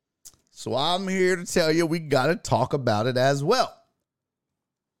 So I'm here to tell you we got to talk about it as well.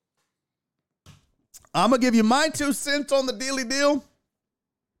 I'm going to give you my 2 cents on the dealy deal.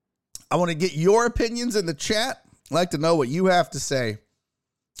 I want to get your opinions in the chat. I'd like to know what you have to say.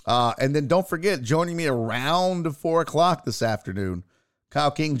 And then don't forget, joining me around 4 o'clock this afternoon,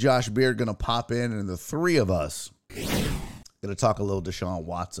 Kyle King, Josh Beard going to pop in, and the three of us going to talk a little Deshaun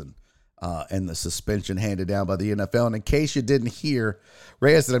Watson and the suspension handed down by the NFL. And in case you didn't hear,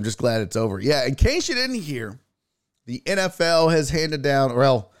 Reyes said, I'm just glad it's over. Yeah, in case you didn't hear, the NFL has handed down,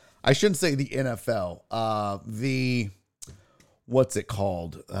 well, I shouldn't say the NFL, what's it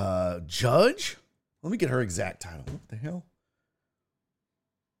called? Judge? Let me get her exact title. What the hell?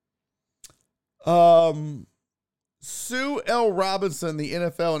 Sue L. Robinson, the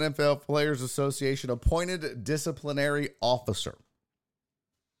NFL and NFL Players Association appointed disciplinary officer,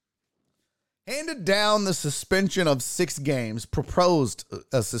 handed down the suspension of 6 games, proposed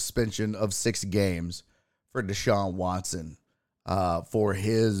a suspension of 6 games for Deshaun Watson for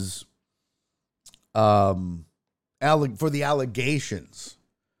his for the allegations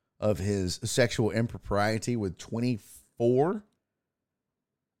of his sexual impropriety with 24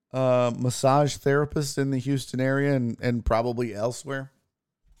 massage therapists in the Houston area and probably elsewhere.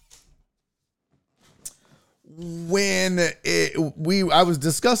 when I was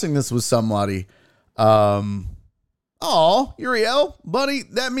discussing this with somebody. Uriel, buddy,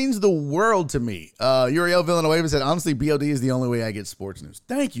 that means the world to me. Uriel Villanueva said, honestly, BOD is the only way I get sports news.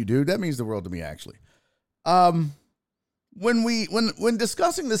 Thank you, dude. That means the world to me, actually. When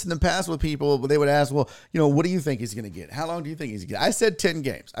discussing this in the past with people, they would ask, well, what do you think he's going to get? How long do you think he's going to get? I said 10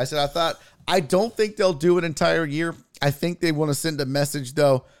 games. I don't think they'll do an entire year. I think they want to send a message,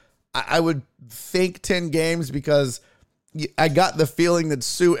 though. I would think 10 games because I got the feeling that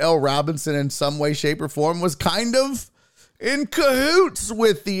Sue L. Robinson in some way, shape, or form was kind of in cahoots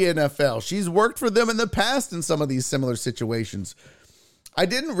with the NFL. She's worked for them in the past in some of these similar situations. I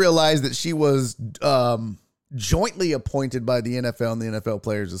didn't realize that she was jointly appointed by the NFL and the NFL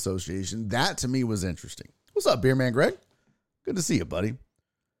Players Association. That to me was interesting. What's up, Beer Man Greg? Good to see you, buddy.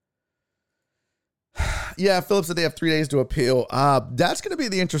 Yeah, Phillips said they have 3 days to appeal. That's going to be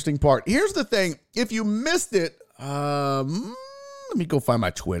the interesting part. Here's the thing. If you missed it, let me go find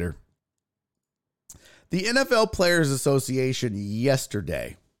my Twitter. The NFL Players Association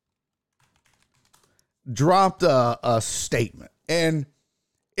yesterday dropped a statement, and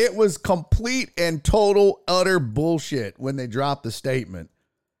it was complete and total utter bullshit when they dropped the statement.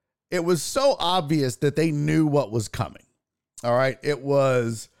 It was so obvious that they knew what was coming. All right. It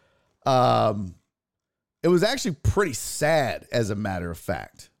was actually pretty sad, as a matter of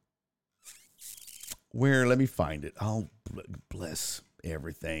fact. Let me find it. Oh, bless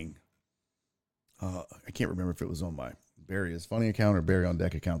everything. I can't remember if it was on my Barry is Funny account or Barry on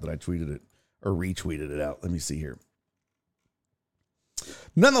Deck account that I tweeted it or retweeted it out. Let me see here.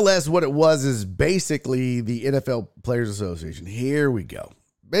 Nonetheless, what it was is basically the NFL Players Association. Here we go.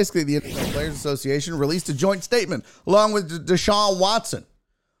 Basically, the NFL Players Association released a joint statement along with Deshaun Watson.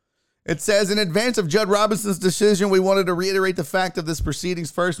 It says, in advance of Judd Robinson's decision, we wanted to reiterate the fact of this proceedings.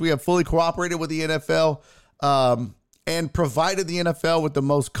 First, we have fully cooperated with the NFL and provided the NFL with the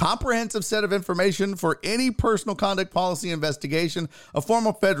most comprehensive set of information for any personal conduct policy investigation. A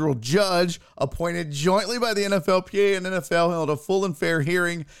former federal judge appointed jointly by the NFLPA and NFL held a full and fair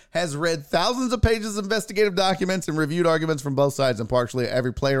hearing, has read thousands of pages of investigative documents and reviewed arguments from both sides. Impartially,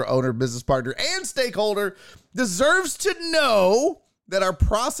 every player, owner, business partner, and stakeholder deserves to know that our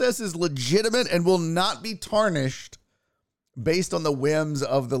process is legitimate and will not be tarnished based on the whims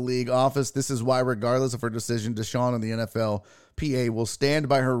of the league office. This is why, regardless of her decision, Deshaun and the NFLPA will stand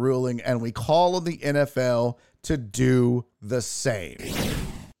by her ruling, and we call on the NFL to do the same.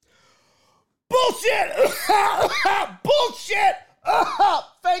 Bullshit! Bullshit!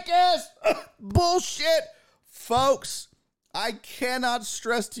 Fake ass! Bullshit! Folks, I cannot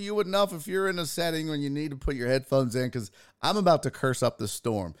stress to you enough if you're in a setting when you need to put your headphones in, because I'm about to curse up the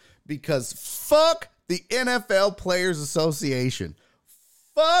storm. Because fuck the NFL Players Association.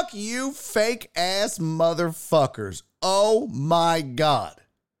 Fuck you fake ass motherfuckers. Oh my God.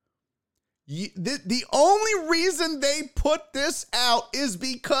 The only reason they put this out is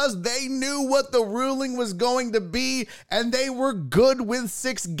because they knew what the ruling was going to be and they were good with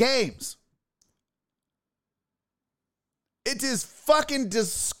 6 games. It is fucking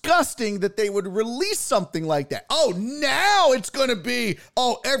disgusting that they would release something like that. Oh, now it's going to be,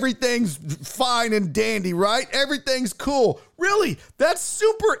 everything's fine and dandy, right? Everything's cool. Really? That's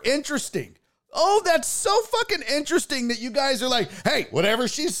super interesting. Oh, that's so fucking interesting that you guys are like, hey, whatever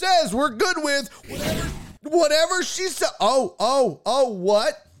she says, we're good with. Whatever she said.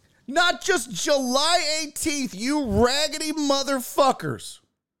 What? Not just July 18th, you raggedy motherfuckers.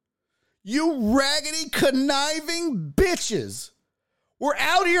 You raggedy, conniving bitches were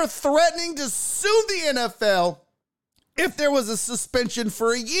out here threatening to sue the NFL if there was a suspension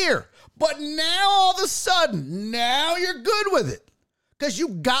for a year. But now, all of a sudden, now you're good with it because you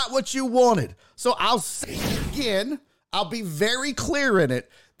got what you wanted. So I'll say it again. I'll be very clear in it.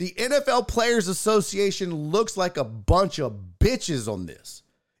 The NFL Players Association looks like a bunch of bitches on this.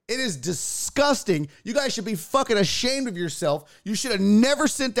 It is disgusting. You guys should be fucking ashamed of yourself. You should have never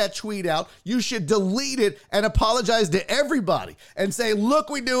sent that tweet out. You should delete it and apologize to everybody and say, look,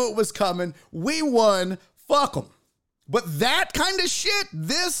 we knew it was coming. We won. Fuck them. But that kind of shit,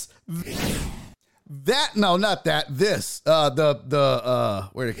 this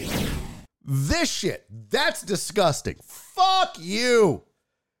shit, that's disgusting. Fuck you.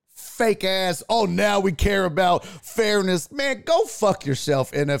 Fake ass, now we care about fairness. Man, go fuck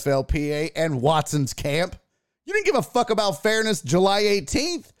yourself, NFLPA and Watson's camp. You didn't give a fuck about fairness July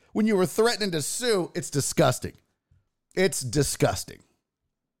 18th when you were threatening to sue. It's disgusting. It's disgusting.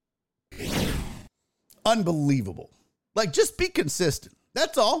 Unbelievable. Like, just be consistent.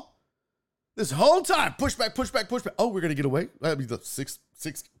 That's all. This whole time, pushback. Oh, we're going to get away? That'd be the six.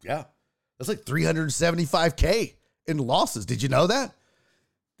 Yeah. That's like $375K in losses. Did you know that?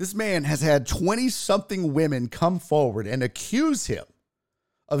 This man has had 20-something women come forward and accuse him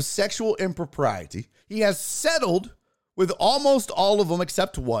of sexual impropriety. He has settled with almost all of them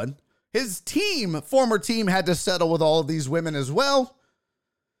except one. His former team, had to settle with all of these women as well.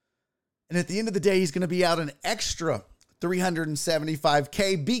 And at the end of the day, he's going to be out an extra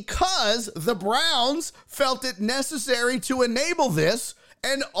 $375K because the Browns felt it necessary to enable this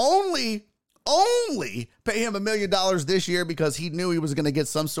and only pay him $1 million this year because he knew he was going to get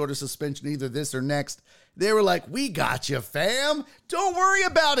some sort of suspension, either this or next. They were like, we got you, fam. Don't worry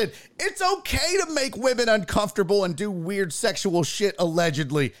about it. It's okay to make women uncomfortable and do weird sexual shit,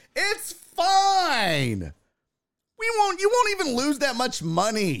 allegedly. It's fine. You won't even lose that much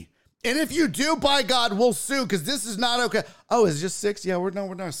money. And if you do, by God, we'll sue because this is not okay. Oh, it's just 6? Yeah, we're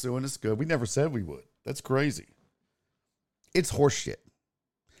not suing. It's good. We never said we would. That's crazy. It's horseshit.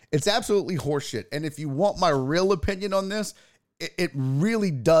 It's absolutely horseshit. And if you want my real opinion on this, it really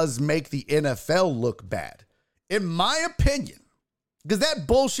does make the NFL look bad. In my opinion, because that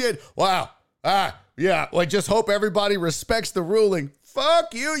bullshit, I just hope everybody respects the ruling.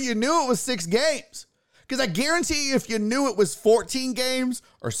 Fuck you. You knew it was 6 games. Because I guarantee you, if you knew it was 14 games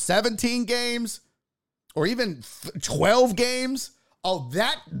or 17 games or even 12 games,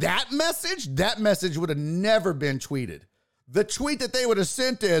 that message would have never been tweeted. The tweet that they would have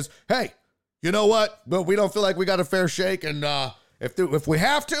sent is, hey, you know what? But we don't feel like we got a fair shake. And if we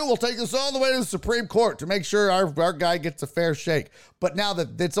have to, we'll take this all the way to the Supreme Court to make sure our guy gets a fair shake. But now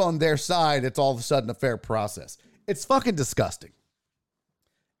that it's on their side, it's all of a sudden a fair process. It's fucking disgusting.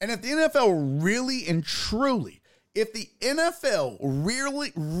 And if the NFL really and truly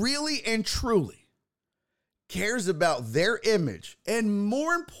cares about their image, and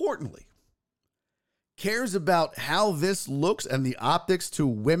more importantly, cares about how this looks and the optics to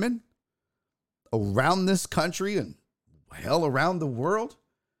women around this country and hell around the world,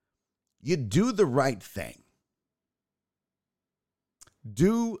 you do the right thing.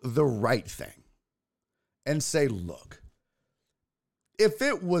 Do the right thing and say, look, if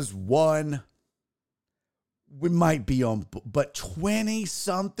it was 1, we might be on, but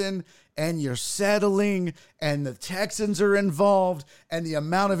 20-something and you're settling and the Texans are involved and the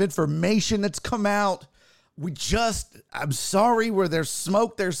amount of information that's come out, I'm sorry, where there's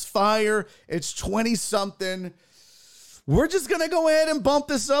smoke, there's fire. It's 20-something. We're just going to go ahead and bump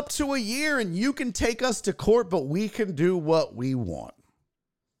this up to a year and you can take us to court, but we can do what we want.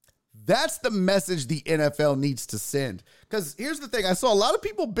 That's the message the NFL needs to send. Because here's the thing. I saw a lot of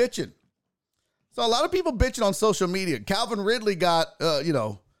people bitching. On social media. Calvin Ridley got,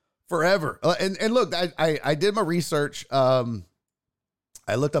 forever. And look, I did my research.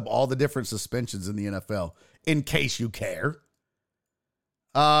 I looked up all the different suspensions in the NFL in case you care.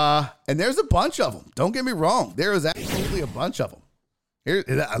 And there's a bunch of them. Don't get me wrong. There is absolutely a bunch of them. Here,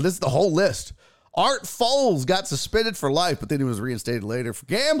 this is the whole list. Art Foles got suspended for life, but then he was reinstated later for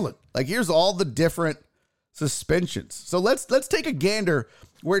gambling. Like, here's all the different suspensions. So let's take a gander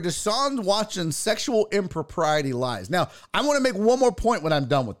where Deshaun Watson's sexual impropriety lies. Now, I want to make one more point when I'm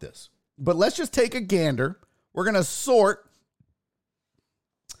done with this, but let's just take a gander. We're going to sort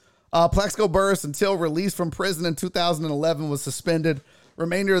Plaxico Burress, until released from prison in 2011, was suspended.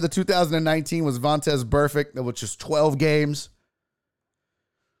 Remainder of the 2019 was Vontaze Burfict, which is 12 games.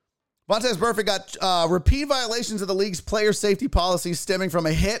 Vontaze Burfict got repeat violations of the league's player safety policy stemming from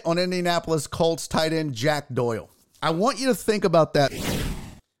a hit on Indianapolis Colts tight end Jack Doyle. I want you to think about that.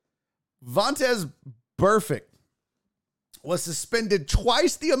 Vontaze Burfict was suspended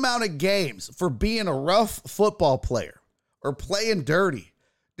twice the amount of games for being a rough football player or playing dirty.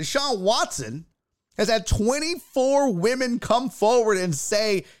 Deshaun Watson has had 24 women come forward and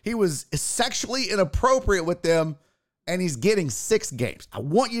say he was sexually inappropriate with them, and he's getting 6 games. I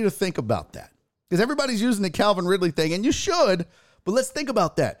want you to think about that because everybody's using the Calvin Ridley thing, and you should, but let's think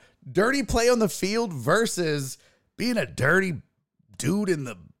about that. Dirty play on the field versus being a dirty dude in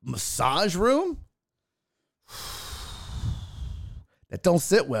the massage room. That don't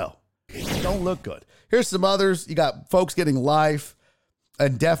sit well. It don't look good. Here's some others. You got folks getting life,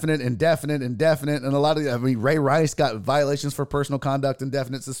 indefinite. And a lot of, Ray Rice got violations for personal conduct,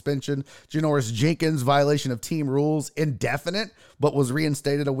 indefinite suspension. Janoris Jenkins, violation of team rules, indefinite, but was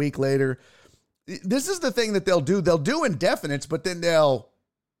reinstated a week later. This is the thing that they'll do. They'll do indefinites, but then they'll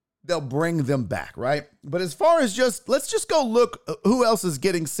bring them back, right? But as far as let's just go look who else is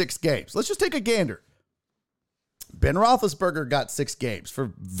getting 6 games. Let's just take a gander. Ben Roethlisberger got 6 games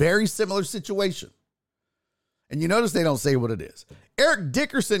for very similar situation. And you notice they don't say what it is. Eric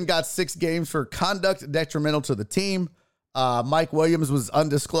Dickerson got 6 games for conduct detrimental to the team. Mike Williams was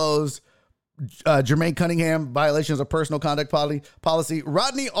undisclosed. Jermaine Cunningham, violations of personal conduct policy.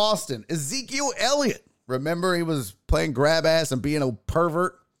 Rodney Austin, Ezekiel Elliott. Remember, he was playing grab ass and being a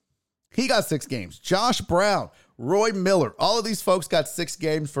pervert. He got 6 games. Josh Brown, Roy Miller, all of these folks got 6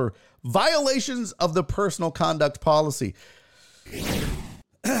 games for violations of the personal conduct policy.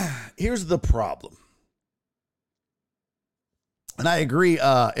 Here's the problem. And I agree,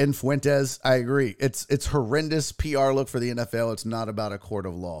 in Fuentes, I agree. It's horrendous PR look for the NFL. It's not about a court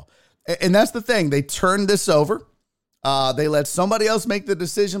of law. And that's the thing. They turned this over. They let somebody else make the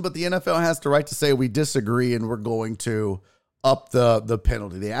decision, but the NFL has the right to say we disagree and we're going to up the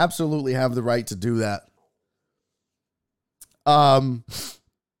penalty. They absolutely have the right to do that.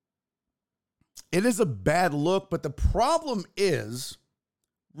 It is a bad look, but the problem is,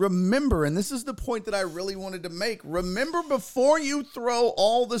 remember, and this is the point that I really wanted to make, remember before you throw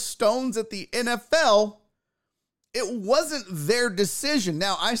all the stones at the NFL, it wasn't their decision.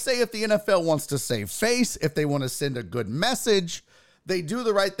 Now, I say if the NFL wants to save face, if they want to send a good message, they do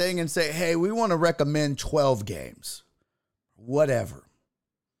the right thing and say, hey, we want to recommend 12 games. Whatever.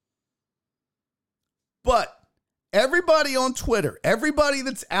 But everybody on Twitter, everybody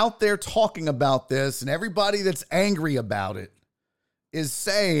that's out there talking about this and everybody that's angry about it is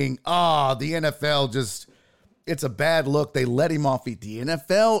saying, the NFL just, it's a bad look. They let him off. The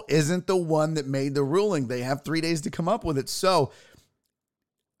NFL isn't the one that made the ruling. They have 3 days to come up with it. So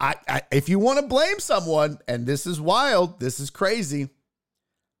if you want to blame someone, and this is wild, this is crazy,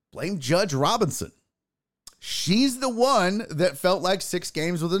 blame Judge Robinson. She's the one that felt like 6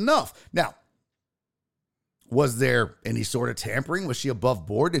 games was enough. Now, was there any sort of tampering? Was she above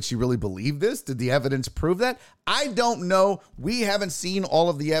board? Did she really believe this? Did the evidence prove that? I don't know. We haven't seen all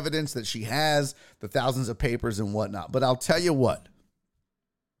of the evidence that she has, the thousands of papers and whatnot. But I'll tell you what,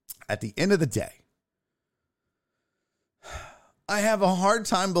 at the end of the day, I have a hard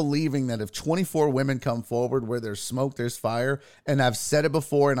time believing that if 24 women come forward where there's smoke, there's fire. And I've said it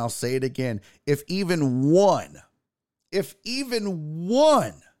before and I'll say it again. If even one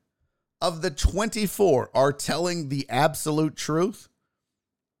of the 24 are telling the absolute truth,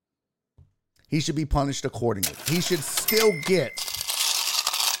 he should be punished accordingly. He should still get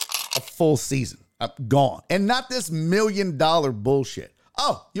a full season. Gone. And not this $1 million bullshit.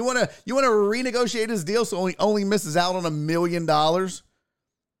 Oh, you want to renegotiate his deal so he only misses out on $1 million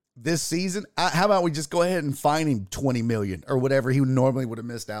this season? How about we just go ahead and fine him $20 million or whatever he normally would have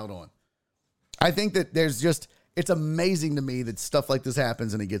missed out on? I think that there's just, it's amazing to me that stuff like this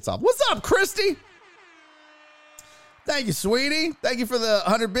happens and he gets off. What's up, Christy? Thank you, sweetie. Thank you for the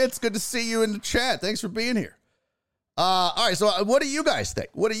 100 bits. Good to see you in the chat. Thanks for being here. All right, so what do you guys think?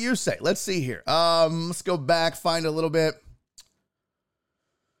 What do you say? Let's see here. Let's go back, find a little bit.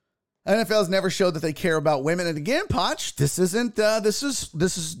 NFL's never showed that they care about women. And again, Potch, this isn't, this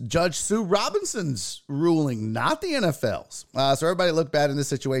is Judge Sue Robinson's ruling, not the NFL's. So everybody look bad in this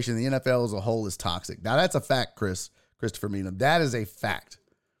situation. The NFL as a whole is toxic. Now that's a fact, Christopher Meanham. That is a fact.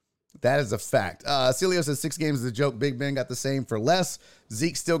 That is a fact. Celio says 6 games is a joke. Big Ben got the same for less.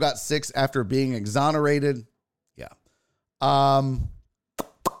 Zeke still got 6 after being exonerated. Yeah.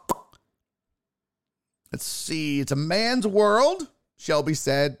 Let's see. It's a man's world, Shelby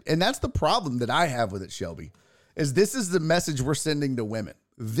said. And that's the problem that I have with it, Shelby, is this is the message we're sending to women.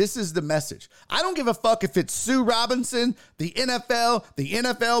 This is the message. I don't give a fuck if it's Sue Robinson, the NFL, the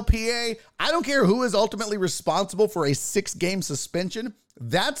NFLPA. I don't care who is ultimately responsible for a 6-game suspension.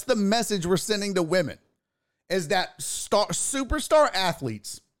 That's the message we're sending to women, is that superstar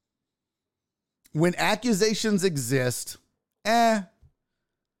athletes, when accusations exist,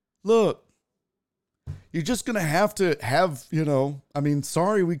 look, you're just going to have,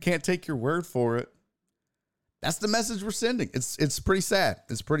 sorry, we can't take your word for it. That's the message we're sending. It's pretty sad.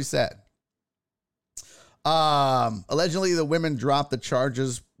 It's pretty sad. Allegedly, the women dropped the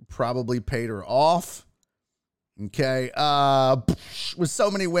charges, probably paid her off. Okay. With so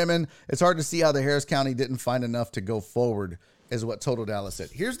many women, it's hard to see how the Harris County didn't find enough to go forward, is what Total Dallas said.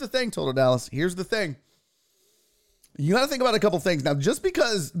 Here's the thing, Total Dallas. Here's the thing. You got to think about a couple things. Now, just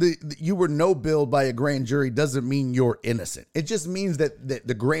because you were no-billed by a grand jury doesn't mean you're innocent. It just means that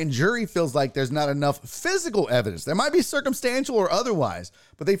the grand jury feels like there's not enough physical evidence. There might be circumstantial or otherwise,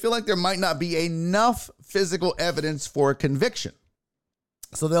 but they feel like there might not be enough physical evidence for a conviction.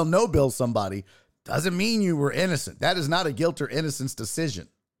 So they'll no-bill somebody. Doesn't mean you were innocent. That is not a guilt or innocence decision.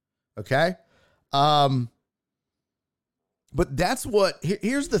 Okay? But that's what,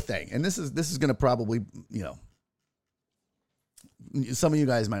 here's the thing, and this is going to probably, some of you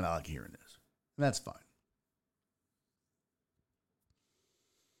guys might not like hearing this. And that's fine.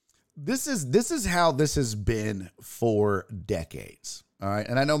 This is how this has been for decades. All right.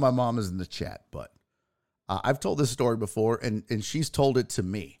 And I know my mom is in the chat, but I've told this story before, and she's told it to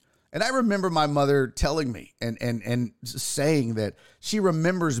me. And I remember my mother telling me and saying that she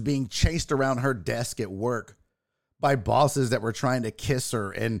remembers being chased around her desk at work by bosses that were trying to kiss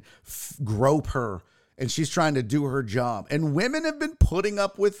her and grope her, and she's trying to do her job. And women have been putting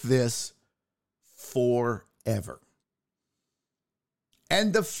up with this forever.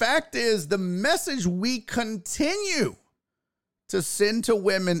 And the fact is, the message we continue to send to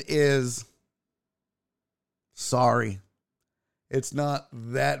women is, sorry, it's not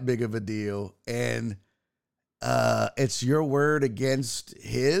that big of a deal. And it's your word against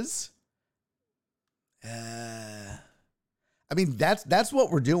his. I mean, that's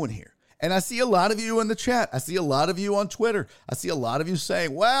what we're doing here. And I see a lot of you in the chat. I see a lot of you on Twitter. I see a lot of you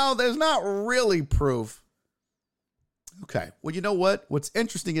saying, well, there's not really proof. Okay. Well, you know what? What's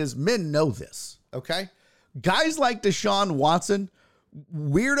interesting is men know this. Okay. Guys like Deshaun Watson,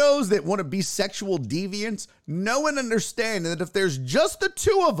 weirdos that want to be sexual deviants, know and understand that if there's just the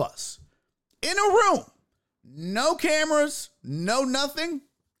two of us in a room, no cameras, no nothing,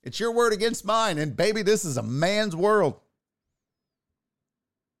 it's your word against mine. And baby, this is a man's world.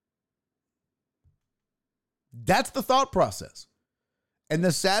 That's the thought process. And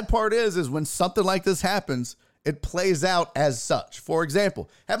the sad part is when something like this happens, it plays out as such. For example,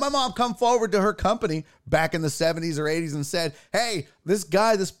 had my mom come forward to her company back in the 70s or 80s and said, hey, this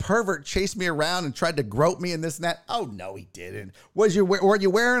guy, this pervert chased me around and tried to grope me and this and that. Oh, no, he didn't. Were you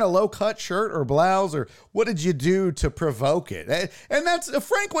wearing a low-cut shirt or blouse, or what did you do to provoke it? And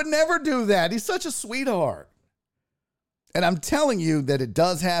Frank would never do that. He's such a sweetheart. And I'm telling you that it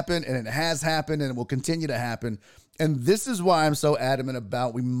does happen, and it has happened, and it will continue to happen. And this is why I'm so adamant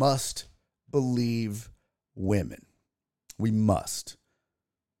about we must believe women. We must.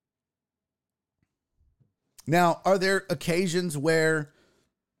 Now, are there occasions where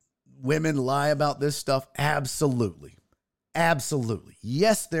women lie about this stuff? Absolutely. Absolutely.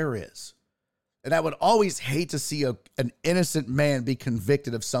 Yes, there is. And I would always hate to see an innocent man be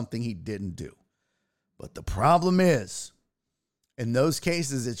convicted of something he didn't do. But the problem is, in those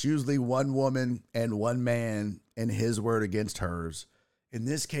cases, it's usually one woman and one man and his word against hers. In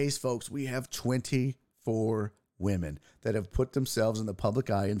this case, folks, we have 24 women that have put themselves in the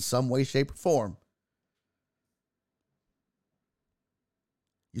public eye in some way, shape, or form.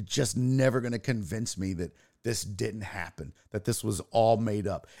 You're just never going to convince me that this didn't happen, that this was all made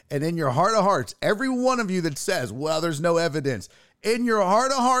up. And in your heart of hearts, every one of you that says, well, there's no evidence, in your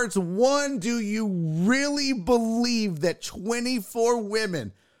heart of hearts, one, do you really believe that 24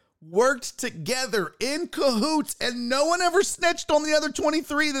 women worked together in cahoots and no one ever snitched on the other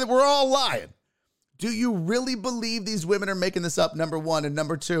 23 that were all lying? Do you really believe these women are making this up, number one? And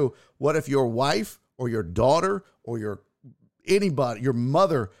number two, what if your wife or your daughter or anybody, your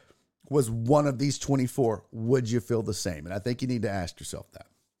mother was one of these 24? Would you feel the same? And I think you need to ask yourself that.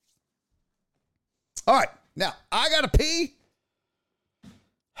 All right. Now, I got to pee.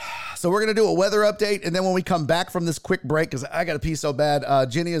 So we're going to do a weather update. And then when we come back from this quick break, because I got to pee so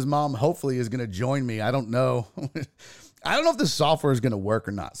bad, Jenny's mom hopefully is going to join me. I don't know. I don't know if the software is going to work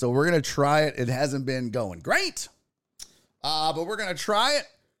or not. So we're going to try it. It hasn't been going great, but we're going to try it.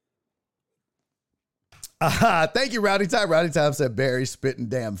 Thank you, Rowdy Time. Rowdy Time said, Barry spitting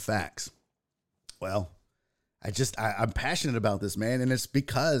damn facts. Well, I'm passionate about this, man. And it's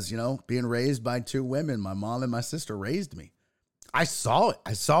because, being raised by two women, my mom and my sister raised me. I saw it.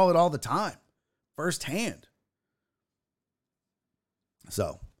 I saw it all the time, firsthand.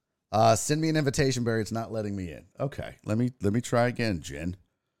 So, send me an invitation, Barry. It's not letting me in. Okay, let me try again, Jen.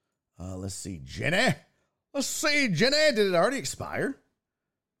 Let's see, Jenny. Let's see, Jenny. Did it already expire?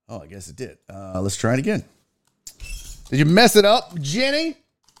 Oh, I guess it did. Let's try it again. Did you mess it up, Jenny?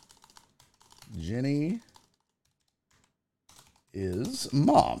 Jenny is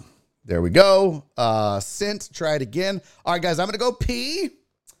mom. There we go. Sent. Try it again. All right, guys, I'm going to go pee.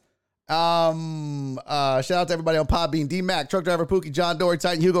 Shout out to everybody on Podbean, D-Mac, Truck Driver, Pookie, John Dory,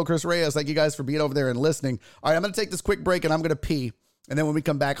 Titan, Hugo, Chris Reyes. Thank you guys for being over there and listening. All right, I'm going to take this quick break, and I'm going to pee. And then when we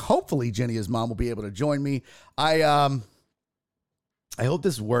come back, hopefully Jenny, his mom, will be able to join me. I hope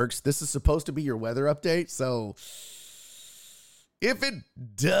this works. This is supposed to be your weather update, so if it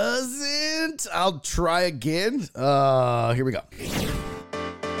doesn't, I'll try again. Here we go.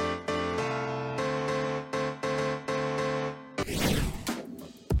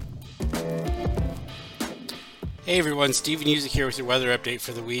 Hey everyone, Steven Music here with your weather update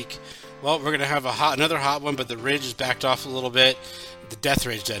for the week. Well, we're going to have another hot one, but the ridge is backed off a little bit. The death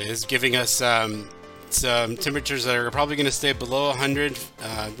ridge, that is, giving us temperatures that are probably going to stay below 100.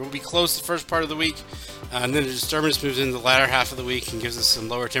 We'll be close the first part of the week, and then the disturbance moves into the latter half of the week and gives us some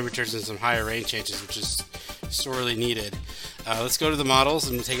lower temperatures and some higher rain changes, which is sorely needed. Let's go to the models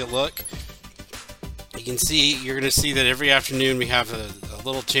and take a look. You're going to see that every afternoon we have a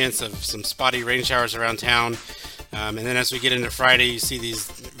little chance of some spotty rain showers around town. And then as we get into Friday, you see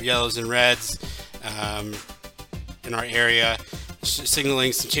these yellows and reds in our area,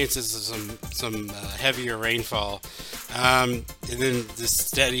 signaling some chances of some heavier rainfall. And then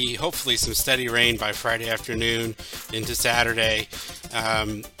hopefully some steady rain by Friday afternoon into Saturday.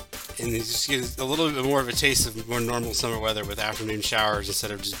 And you just get a little bit more of a taste of more normal summer weather with afternoon showers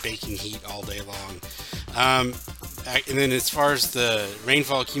instead of just baking heat all day long. And then as far as the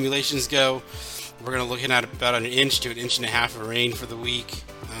rainfall accumulations go, we're going to look at about an inch to an inch and a half of rain for the week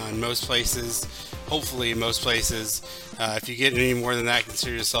in most places. Hopefully in most places. If you get any more than that,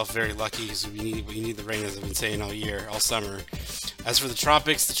 consider yourself very lucky, because we need the rain, as I've been saying all summer. As for the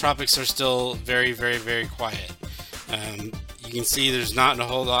tropics are still very, very, very quiet. You can see there's not a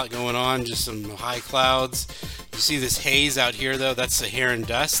whole lot going on, just some high clouds. You see this haze out here, though, that's Saharan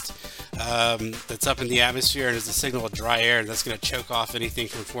dust. That's up in the atmosphere and is a signal of dry air, and that's going to choke off anything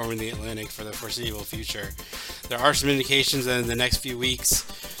from forming the Atlantic for the foreseeable future. There are some indications that in the next few weeks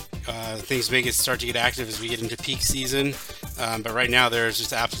things may start to get active as we get into peak season, but right now there's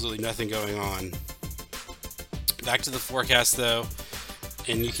just absolutely nothing going on. Back to the forecast, though,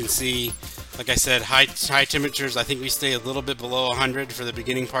 and you can see, like I said, high temperatures. I think we stay a little bit below 100 for the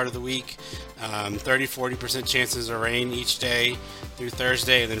beginning part of the week. 30-40% chances of rain each day through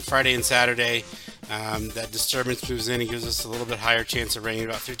Thursday, and then Friday and Saturday, that disturbance moves in and gives us a little bit higher chance of rain,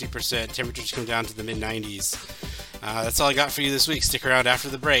 about 50%. Temperatures come down to the mid-90s. That's all I got for you this week. Stick around after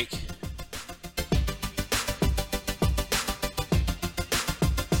the break.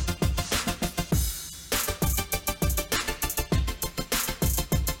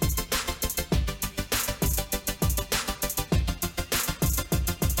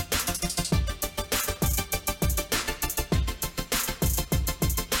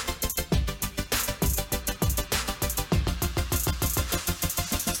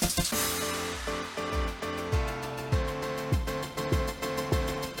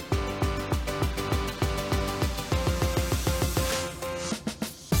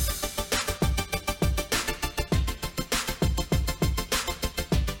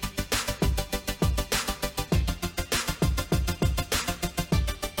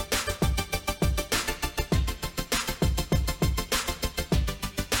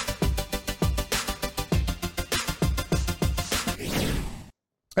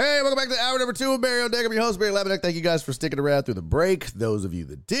 Hey, welcome back to hour number 2 of Barry on Deck. I'm your host, Barry Laminack. Thank you guys for sticking around through the break. Those of you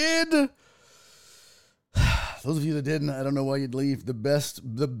that did, those of you that didn't, I don't know why you'd leave. The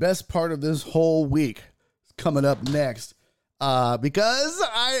best part of this whole week is coming up next, because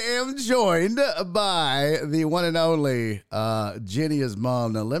I am joined by the one and only Jenny's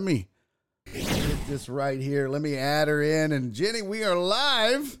mom. Now, let me get this right here. Let me add her in. And Jenny, we are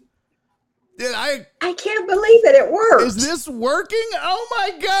live. I can't believe that it worked. Is this working? Oh my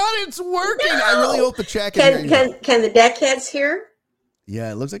God, it's working! No. I really hope the chat can the deckheads hear?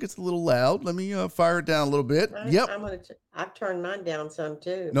 Yeah, it looks like it's a little loud. Let me fire it down a little bit. Yep, I've turned mine down some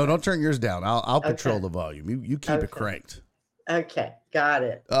too. No, don't turn yours down. I'll control the volume. You keep it cranked. Okay, got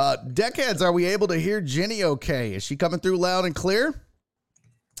it. Deckheads, are we able to hear Jenny? Okay, is she coming through loud and clear?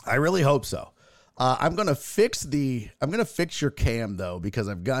 I really hope so. I'm gonna fix your cam though, because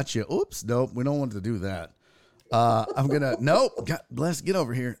I've got you. Oops, nope, we don't want to do that. Nope. God bless, get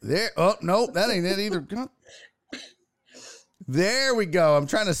over here. There. Oh, nope, that ain't it either. There we go. I'm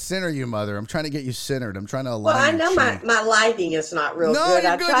trying to center you, mother. I'm trying to get you centered. I'm trying to align. Well, I know my lighting is not real good.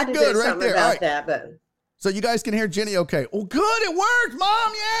 I tried to do something about that, but so you guys can hear Jenny okay. Oh, good, it worked,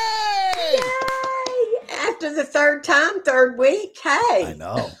 Mom. Yay! Yay! After the third week. Hey. I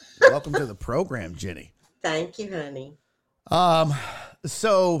know. Welcome to the program, Jenny. Thank you, honey.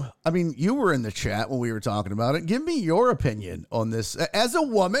 So, I mean, you were in the chat when we were talking about it. Give me your opinion on this. As a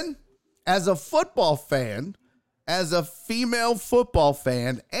woman, as a football fan, as a female football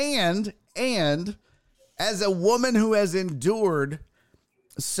fan, and as a woman who has endured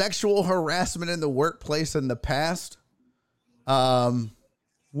sexual harassment in the workplace in the past,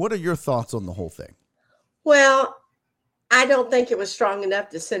 what are your thoughts on the whole thing? Well, I don't think it was strong enough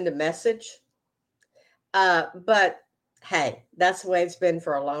to send a message. But hey, that's the way it's been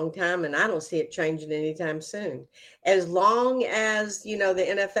for a long time, and I don't see it changing anytime soon. As long as, the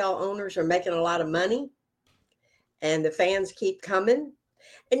NFL owners are making a lot of money and the fans keep coming.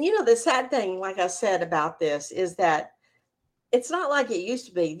 And, the sad thing, like I said about this, is that it's not like it used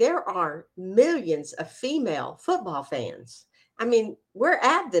to be. There are millions of female football fans. I mean, we're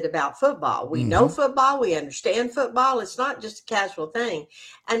avid about football. We know football. We understand football. It's not just a casual thing.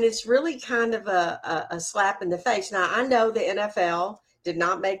 And it's really kind of a slap in the face. Now, I know the NFL did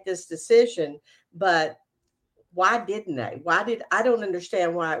not make this decision, but why didn't they? I don't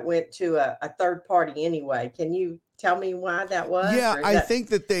understand why it went to a third party anyway. Can you tell me why that was? Yeah, I think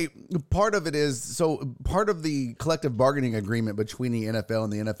that part of it is, so part of the collective bargaining agreement between the NFL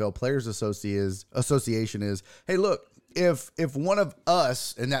and the NFL Players Association is, hey, look, if one of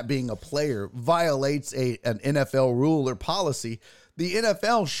us, and that being a player, violates an NFL rule or policy, the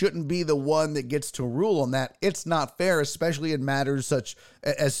NFL shouldn't be the one that gets to rule on that. It's not fair, especially in matters such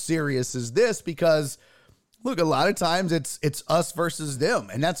as serious as this, because look, a lot of times it's us versus them,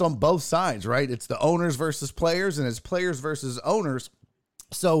 and that's on both sides, right? It's the owners versus players, and it's players versus owners.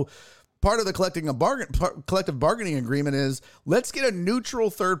 So part of the collective bargaining agreement is, let's get a neutral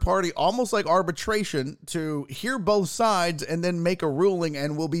third party, almost like arbitration, to hear both sides and then make a ruling,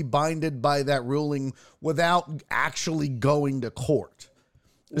 and we'll be binded by that ruling without actually going to court.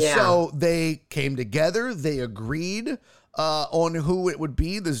 Yeah. So they came together, they agreed on who it would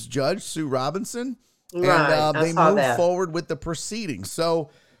be, this judge, Sue Robinson. Right, and they moved forward with the proceedings.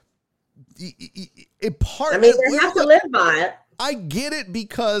 So, they have to live by it. I get it,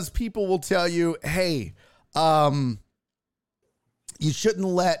 because people will tell you, hey, you shouldn't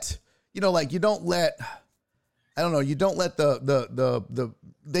let, you don't let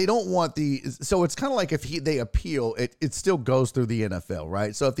they don't want so it's kind of like if they appeal, it still goes through the NFL,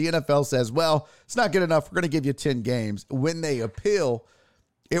 right? So if the NFL says, well, it's not good enough, we're going to give you 10 games. When they appeal,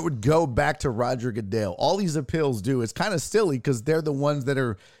 it would go back to Roger Goodell. All these appeals do is kind of silly, because they're the ones that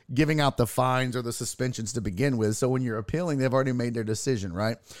are giving out the fines or the suspensions to begin with. So when you're appealing, they've already made their decision,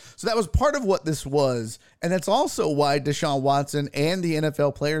 right? So that was part of what this was. And that's also why Deshaun Watson and the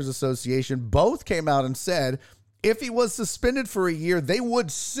NFL Players Association both came out and said, if he was suspended for a year, they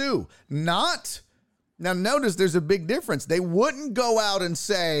would sue. Now notice there's a big difference. They wouldn't go out and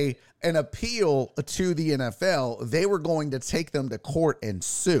say an appeal to the NFL. They were going to take them to court and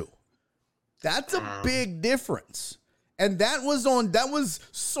sue. That's a big difference. And that was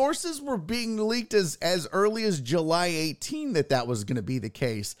sources were being leaked as early as July 18 that was going to be the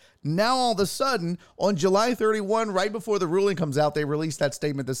case. Now, all of a sudden, on July 31, right before the ruling comes out, they released that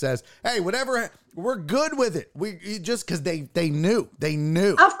statement that says, hey, whatever, we're good with it. Just because they knew.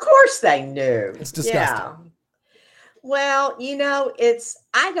 Of course they knew. It's disgusting. Yeah. Well,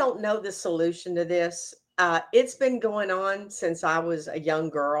 I don't know the solution to this. It's been going on since I was a young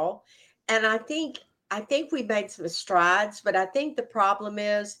girl. And I think we made some strides, but I think the problem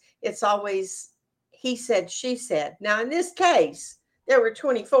is it's always he said, she said. Now, in this case, there were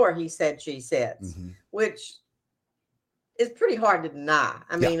 24 he said, she said, which is pretty hard to deny.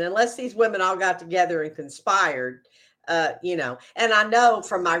 I mean, unless these women all got together and conspired, and I know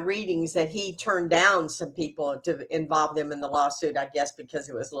from my readings that he turned down some people to involve them in the lawsuit, I guess, because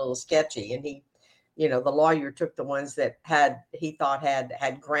it was a little sketchy. And he, the lawyer took the ones that he thought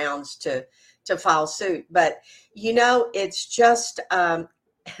had grounds to file suit. But, it's just,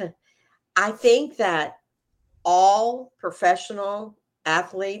 I think that all professional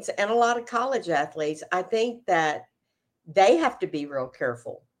athletes and a lot of college athletes, I think that they have to be real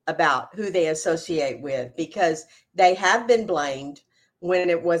careful about who they associate with, because they have been blamed when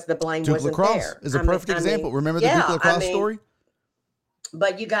the blame Duke wasn't lacrosse there. is a perfect example. Remember the Duke lacrosse story?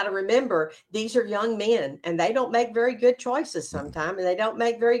 But you got to remember, these are young men, and they don't make very good choices sometimes, and they don't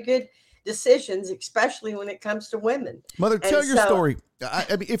make very good decisions, especially when it comes to women. Mother, tell your story.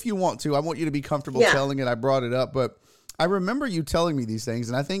 I mean, if you want to, I want you to be comfortable telling it. I brought it up, but I remember you telling me these things,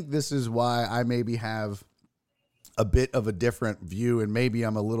 and I think this is why I maybe have a bit of a different view, and maybe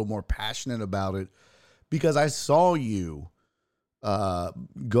I'm a little more passionate about it, because I saw you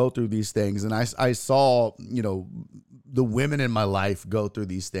go through these things, and I saw, the women in my life go through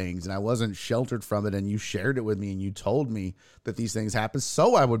these things, and I wasn't sheltered from it, and you shared it with me, and you told me that these things happen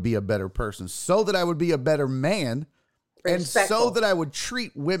so I would be a better person, so that I would be a better man, and so that I would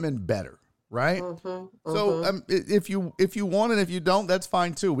treat women better. Right. So if you want, and if you don't, that's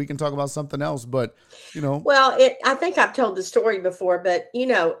fine too. We can talk about something else, but well, I think I've told the story before, but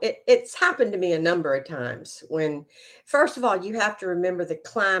it's happened to me a number of times. When, first of all, you have to remember the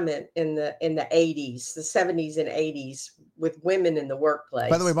climate in the 80s, the 70s and 80s with women in the workplace.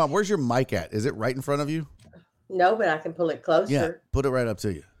 By the way, Mom, where's your mic at? Is it right in front of you? No, but I can pull it closer. Yeah, put it right up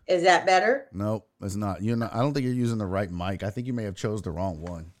to you. Is that better? No, it's not. I don't think you're using the right mic. I think you may have chose the wrong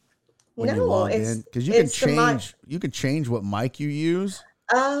one. When you No, log in, because you can change what mic you use.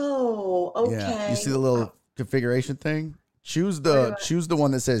 Oh, okay. Yeah, you see the little configuration thing? Choose Where do the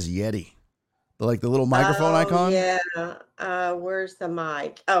one that says Yeti. Like the little microphone icon. Yeah. Where's the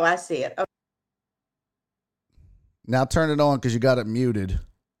mic? Oh, I see it. Okay. Now turn it on because you got it muted.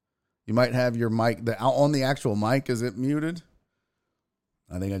 You might have your mic on the actual mic. Is it muted?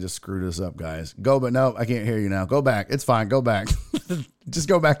 I think I just screwed this up, guys. But no, I can't hear you now. Go back. It's fine. Go back. Just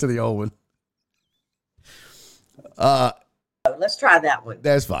go back to the old one. Let's try that one.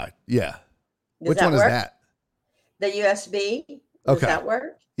 That's fine. Yeah. Which one is that? The USB. Does that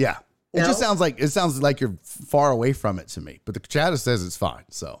work? Yeah. No? It sounds like you're far away from it to me, but the chat says it's fine.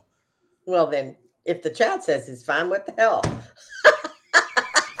 So, well, then if the chat says it's fine, what the hell?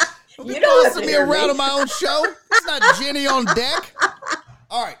 You don't have to me around on my own show. It's not Jenny on deck.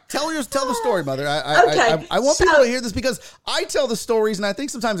 All right, tell the story, Mother. I want people to hear this because I tell the stories, and I think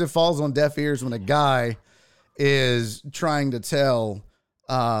sometimes it falls on deaf ears when a guy is trying to tell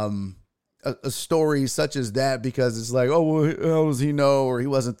a story such as that, because it's like, oh, well, how does he know, or he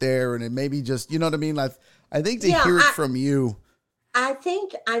wasn't there, and it maybe just, you know what I mean? Like, I think to hear it from you. I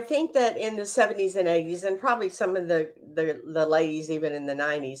think that in the 70s and 80s, and probably some of the ladies even in the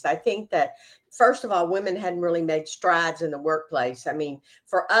 90s, I think that first of all, women hadn't really made strides in the workplace. I mean,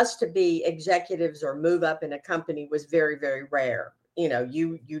 for us to be executives or move up in a company was very, very rare. You know,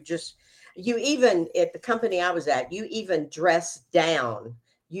 you even at the company I was at, you even dressed down.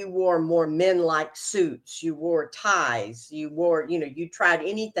 You wore more men-like suits. You wore ties. You tried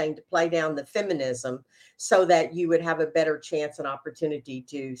anything to play down the feminism so that you would have a better chance and opportunity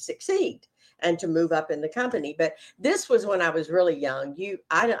to succeed and to move up in the company. But this was when I was really young.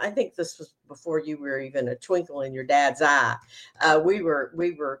 I think this was before you were even a twinkle in your dad's eye. We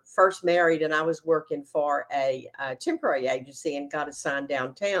were first married, and I was working for a temporary agency and got assigned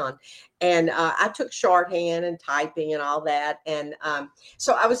downtown. And I took shorthand and typing and all that. And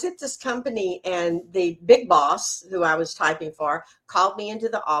so I was at this company, and the big boss who I was typing for called me into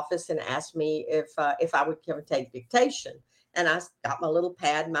the office and asked me if I would come and take dictation. And I got my little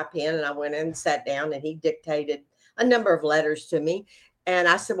pad and my pen, and I went in and sat down, and he dictated a number of letters to me. And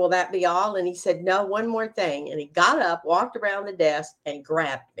I said, will that be all? And he said, no, one more thing. And he got up, walked around the desk, and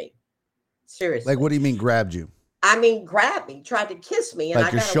grabbed me. Seriously. Like, what do you mean grabbed you? I mean, grabbed me, tried to kiss me, and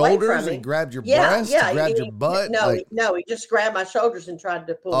like I got your away shoulders, from him. and he grabbed your breast, he grabbed your butt. No, he just grabbed my shoulders and tried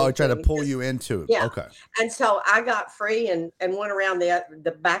to pull. Oh, he tried to pull you into it. Yeah. Okay. And so I got free and went around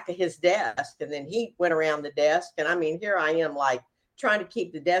the back of his desk, and then he went around the desk, and I mean, here I am, like trying to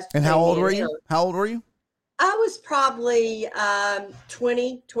keep the desk. And how old were you? How old were you? I was probably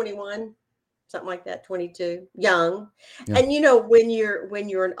 20, 21. Something like that, 22, young. Yeah. And you know, when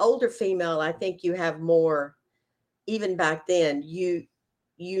you're an older female, I think you have more. Even back then, you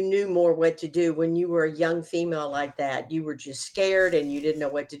knew more what to do. When you were a young female like that, you were just scared and you didn't know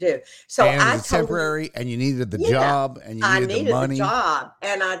what to do. So and I temporary, and you needed the job, and you needed the money. The job,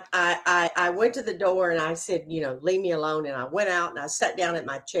 and I went to the door and I said, you know, leave me alone. And I went out and I sat down at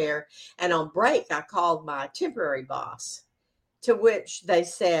my chair. And on break, I called my temporary boss, to which they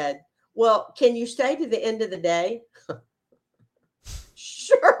said, well, can you stay to the end of the day?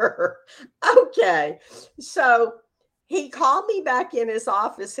 Sure. Okay. So he called me back in his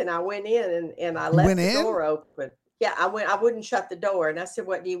office, and I went in and I left the door open. Yeah, I went. I wouldn't shut the door. And I said,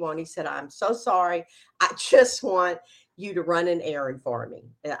 what do you want? He said, I'm so sorry. I just want you to run an errand for me.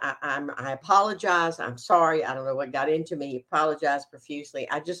 I apologize. I'm sorry. I don't know what got into me. He apologized profusely.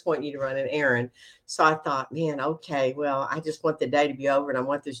 I just want you to run an errand. So I thought, man, okay, well, I just want the day to be over, and I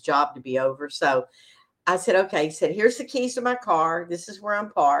want this job to be over. So I said, okay. He said, here's the keys to my car. This is where I'm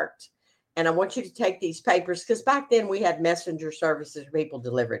parked. And I want you to take these papers, because back then we had messenger services where people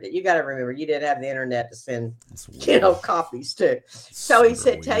delivered it. You got to remember, you didn't have the internet to send, copies to. So he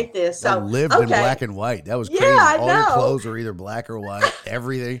said, take this. So I lived in black and white. That was crazy. Yeah, all your clothes were either black or white.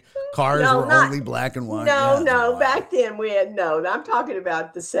 Everything. Cars were only black and white. No. Back then we had I'm talking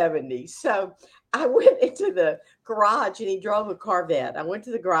about the 70s. So I went into the garage, and he drove a Corvette. I went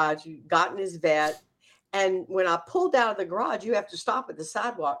to the garage, got in his vet. And when I pulled out of the garage, you have to stop at the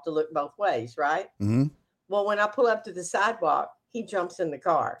sidewalk to look both ways, right? Mm-hmm. Well, when I pull up to the sidewalk, he jumps in the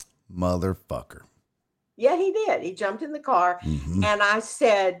car. Motherfucker. Yeah, he did. He jumped in the car. Mm-hmm. And I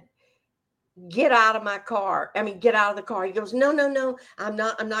said, get out of my car. I mean, get out of the car. He goes, no. I'm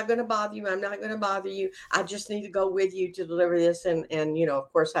not going to bother you. I'm not going to bother you. I just need to go with you to deliver this. And you know,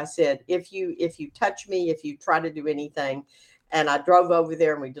 of course I said, if you touch me, if you try to do anything. And I drove over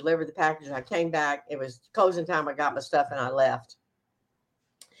there, and we delivered the package. And I came back. It was closing time. I got my stuff and I left.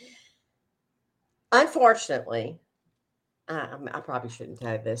 Unfortunately, I probably shouldn't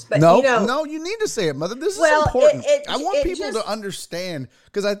tell you this, but no, you know, no, you need to say it, mother. This well, is important. it I want people just, to understand,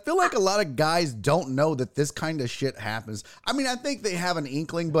 because I feel like a lot of guys don't know that this kind of shit happens. I mean, I think they have an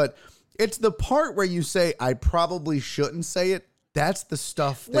inkling, but it's the part where you say, I probably shouldn't say it. That's the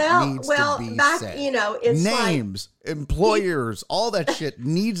stuff that needs to be said. You know, it's names, employers, all that shit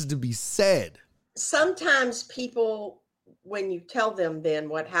needs to be said. Sometimes people, when you tell them then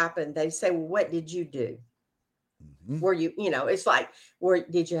what happened, they say, well, what did you do? Mm-hmm. Were you, you know, it's like,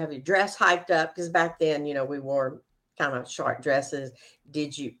 did you have your dress hiked up? Because back then, you know, we wore kind of short dresses.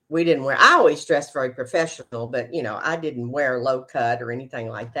 We didn't wear, I always dressed very professional, but, you know, I didn't wear low cut or anything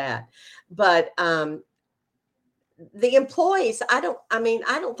like that. But the employees, I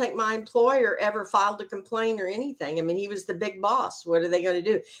don't think my employer ever filed a complaint or anything. I mean, he was the big boss. What are they going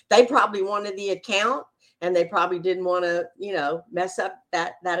to do? They probably wanted the account, and they probably didn't want to, you know, mess up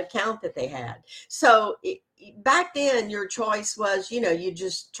that account that they had. So back then, your choice was, you know, you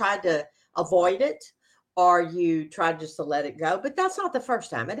just tried to avoid it, or you tried just to let it go. But that's not the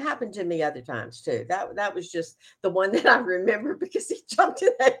first time. It happened to me other times too. That was just the one that I remember, because he jumped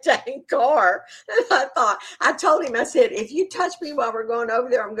in that dang car. And I told him, I said, if you touch me while we're going over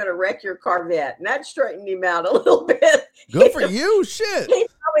there, I'm going to wreck your Corvette. And that straightened him out a little bit. Good for you. Shit. He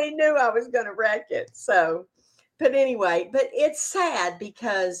probably knew I was going to wreck it. So, but anyway, but it's sad,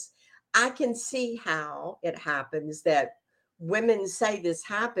 because I can see how it happens that women say this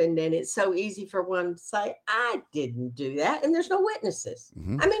happened, and it's so easy for one to say, I didn't do that. And there's no witnesses.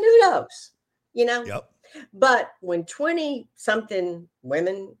 Mm-hmm. I mean, who knows, you know? Yep. But when 20 something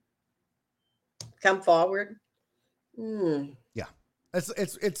women come forward, yeah, it's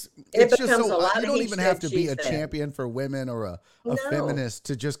just so, a lot you don't even have to be a said. champion for women or a feminist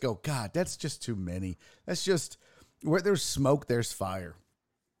to just go, God, that's just too many. That's just, where there's smoke, there's fire.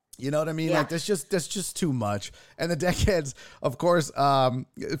 You know what I mean? Yeah. Like, that's just too much. And the deckheads, of course,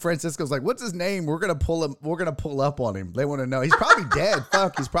 Francisco's like, what's his name? We're gonna pull up on him. They want to know. He's probably dead.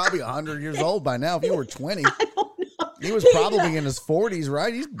 Fuck, he's probably 100 years old by now. If you were 20, I don't know. He was probably in his 40s,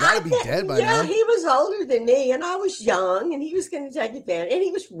 right? He's got to be dead by now. Yeah, he was older than me, and I was young, and he was going to take advantage. And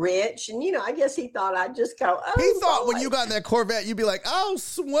he was rich, and you know, I guess he thought I'd just go. Oh, he thought boy. when you got in that Corvette, you'd be like, "Oh,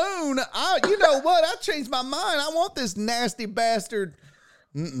 swoon! You know what? I changed my mind. I want this nasty bastard."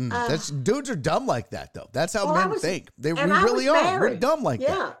 Dudes are dumb like that, though. That's how men think. We really are. We're dumb like that.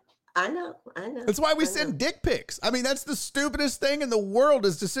 Yeah, I know. That's why we send dick pics. I mean, that's the stupidest thing in the world,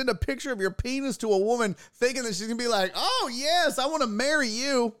 is to send a picture of your penis to a woman thinking that she's going to be like, oh, yes, I want to marry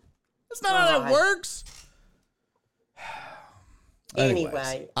you. That's not how that works.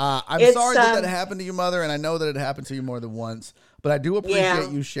 Anyway. I'm sorry that happened to your mother, and I know that it happened to you more than once, but I do appreciate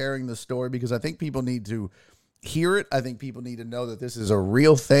you sharing the story, because I think people need to hear it. I think people need to know that this is a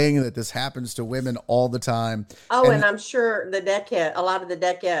real thing, that this happens to women all the time. Oh, and I'm sure a lot of the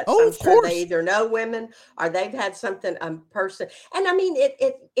decades, I'm sure they either know women or they've had something, person. And I mean,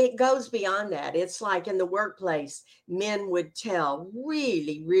 it goes beyond that. It's like in the workplace, men would tell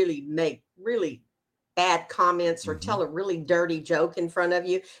make really bad comments or tell a really dirty joke in front of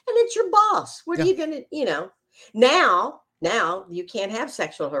you. And it's your boss. What are you going to, Now you can't have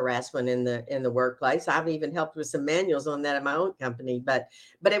sexual harassment in the workplace. I've even helped with some manuals on that in my own company, but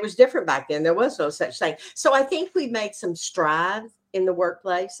it was different back then. There was no such thing. So I think we made some strides in the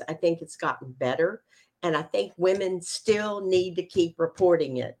workplace. I think it's gotten better, and I think women still need to keep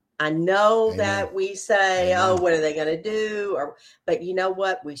reporting it. I know that we say, oh, what are they going to do? But you know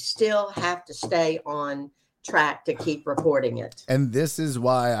what? We still have to stay on track to keep reporting it. And this is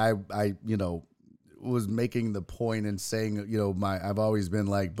why I was making the point and saying, I've always been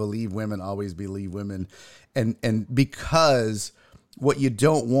like, believe women, always believe women. And because what you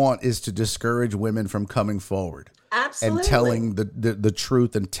don't want is to discourage women from coming forward. Absolutely. And telling the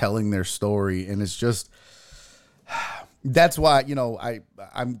truth and telling their story. And it's just, that's why,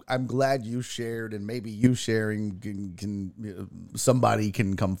 I'm glad you shared, and maybe you sharing can somebody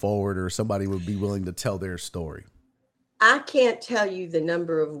can come forward, or somebody would be willing to tell their story. I can't tell you the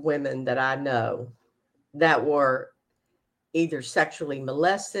number of women that I know that were either sexually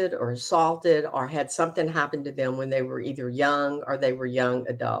molested or assaulted or had something happen to them when they were either young or they were young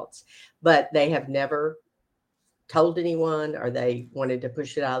adults, but they have never told anyone, or they wanted to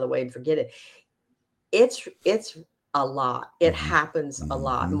push it out of the way and forget it. It's a lot. It happens a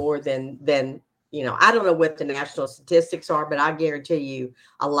lot more than I don't know what the national statistics are, but I guarantee you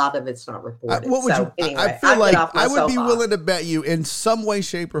a lot of it's not reported. Anyway, I feel like I would be willing to bet you in some way,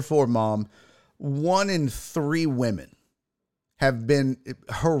 shape, or form, Mom, 1 in 3 women have been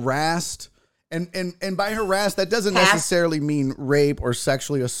harassed. And by harassed, that doesn't necessarily mean rape or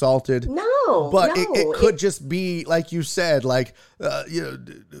sexually assaulted. No. but it could just be like you said, like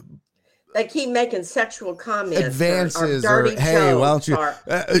they keep making sexual comments, advances, or dirty hey, why don't you,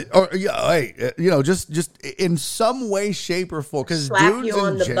 or just in some way, shape, or form, because slap dudes you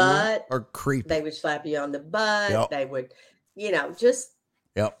on in the general butt. are creepy. They would slap you on the butt. Yep. They would, just.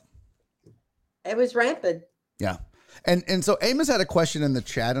 Yep. It was rampant. Yeah. And so Amos had a question in the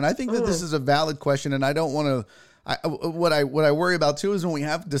chat, and I think that this is a valid question, and I don't want to. What I worry about too is when we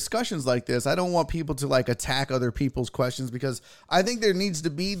have discussions like this, I don't want people to like attack other people's questions, because I think there needs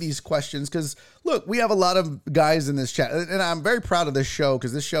to be these questions, because look, we have a lot of guys in this chat, and I'm very proud of this show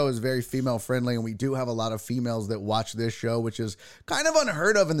because this show is very female friendly, and we do have a lot of females that watch this show, which is kind of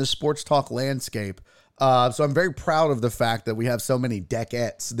unheard of in the sports talk landscape. So I'm very proud of the fact that we have so many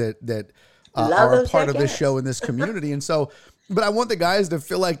deckets that are a part of this show in this community. And so, but I want the guys to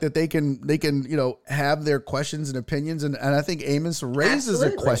feel like that they can, have their questions and opinions. And I think Amos raises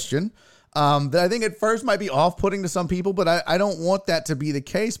a question that I think at first might be off-putting to some people, but I don't want that to be the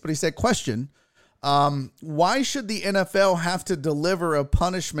case. But he said, question, why should the NFL have to deliver a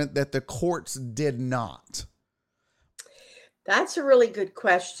punishment that the courts did not? That's a really good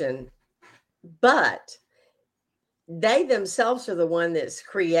question. But they themselves are the one that's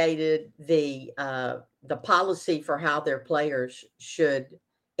created the policy for how their players should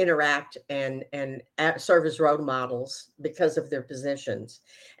interact and serve as role models because of their positions.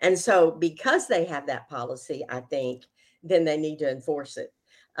 And so because they have that policy, I think, then they need to enforce it.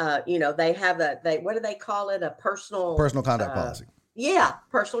 They have what do they call it? A personal conduct policy. Yeah,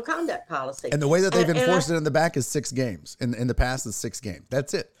 personal conduct policy. And the way that they've enforced it in the back is 6 games. In the past is 6 games.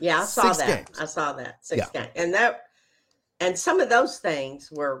 That's it. Yeah, I saw 6 that. games. I saw that. 6 games. And some of those things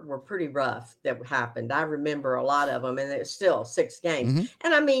were pretty rough that happened. I remember a lot of them, and it's still 6 games. Mm-hmm.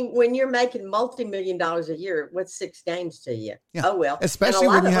 And I mean, when you're making multi-million-dollars a year, what's 6 games to you? Yeah. Oh, well. Especially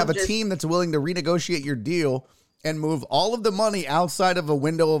when you have a team that's willing to renegotiate your deal and move all of the money outside of a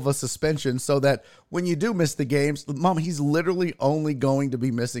window of a suspension, so that when you do miss the games, Mom, he's literally only going to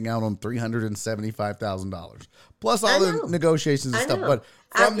be missing out on $375,000 plus all the negotiations and stuff. But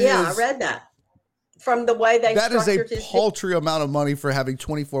I read that. From the way they that is a paltry amount of money for having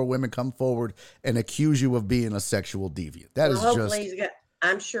 24 women come forward and accuse you of being a sexual deviant. That is just.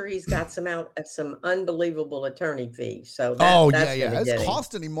 I'm sure he's got some unbelievable attorney fees. So it's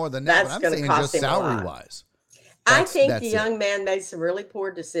costing him more than that. But I'm saying just salary wise. I think the young man made some really poor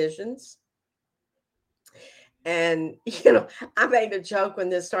decisions. And, I made a joke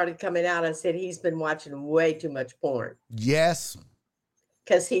when this started coming out. I said, he's been watching way too much porn. Yes.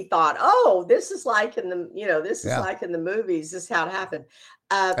 Because he thought, this is like in the, like in the movies. This is how it happened.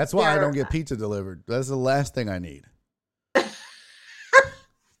 That's why I don't get pizza delivered. That's the last thing I need.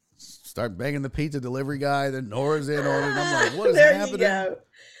 Start banging the pizza delivery guy. Then Nora's in on it. And I'm like, what is happening? You go.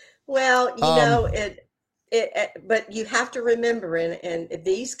 Well, but you have to remember, and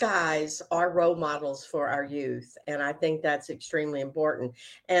these guys are role models for our youth, and I think that's extremely important.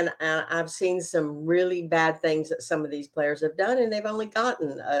 And I've seen some really bad things that some of these players have done, and they've only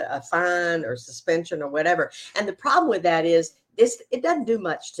gotten a fine or suspension or whatever. And the problem with that is it doesn't do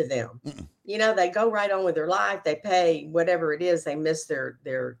much to them. Mm-mm. They go right on with their life. They pay whatever it is. They miss their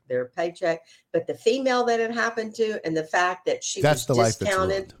paycheck. But the female that it happened to, and the fact that she was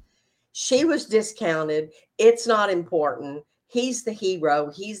discounted. She was discounted. It's not important. He's the hero.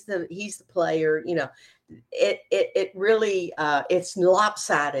 He's the player. It really it's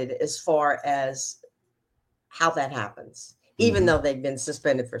lopsided as far as how that happens, even though they've been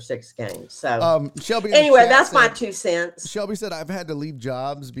suspended for 6 games. So Shelby. Anyway, that's my 2 cents. Shelby said, I've had to leave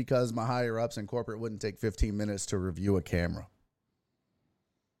jobs because my higher ups in corporate wouldn't take 15 minutes to review a camera.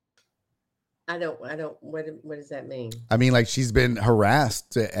 I don't, what does that mean? I mean, like, she's been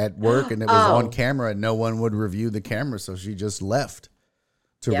harassed at work and it was on camera and no one would review the camera. So she just left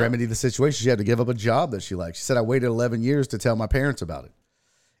to remedy the situation. She had to give up a job that she liked. She said, I waited 11 years to tell my parents about it.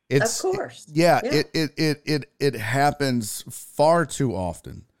 Of course. It happens far too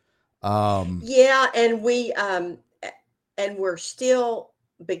often. And we're still,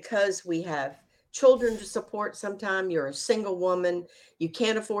 because we have children to support. Sometimes you're a single woman. You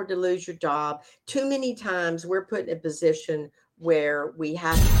can't afford to lose your job. Too many times we're put in a position where we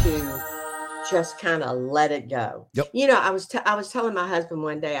have to just kind of let it go. Yep. I was telling my husband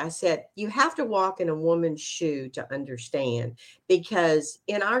one day, I said, you have to walk in a woman's shoe to understand, because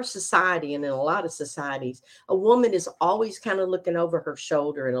in our society and in a lot of societies, a woman is always kind of looking over her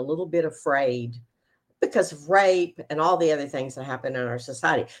shoulder and a little bit afraid because of rape and all the other things that happen in our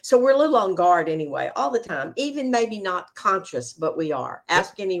society. So we're a little on guard anyway, all the time, even maybe not conscious, but we are.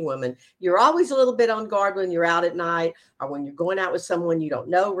 Ask any woman. You're always a little bit on guard when you're out at night or when you're going out with someone you don't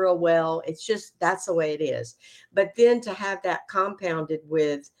know real well. It's just, that's the way it is. But then to have that compounded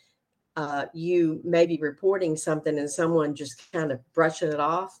with you maybe reporting something and someone just kind of brushing it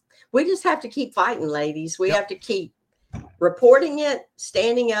off. We just have to keep fighting, ladies. We have to keep reporting it,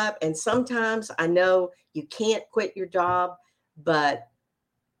 standing up. And sometimes I know you can't quit your job, but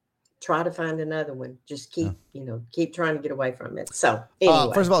try to find another one. Just keep, keep trying to get away from it. So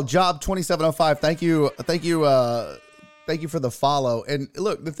anyway. First of all, Job 2705, thank you for the follow. And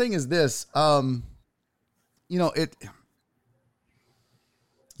look, the thing is this,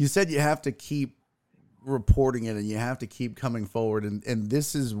 you said you have to keep reporting it and you have to keep coming forward. And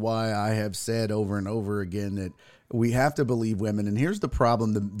this is why I have said over and over again that we have to believe women. And here's the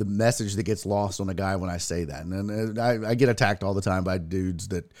problem, the message that gets lost on a guy when I say that. And I get attacked all the time by dudes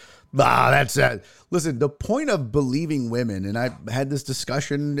that, that's it. Listen, the point of believing women, and I had this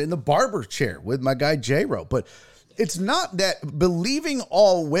discussion in the barber chair with my guy J-Ro, but it's not that believing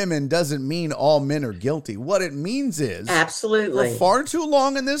all women doesn't mean all men are guilty. What it means is, absolutely, for far too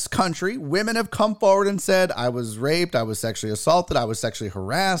long in this country, women have come forward and said, I was raped, I was sexually assaulted, I was sexually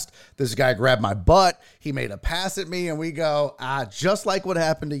harassed. This guy grabbed my butt, he made a pass at me, and we go, just like what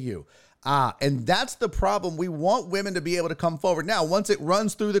happened to you. And that's the problem. We want women to be able to come forward. Now, once it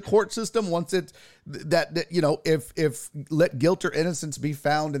runs through the court system, once it's if let guilt or innocence be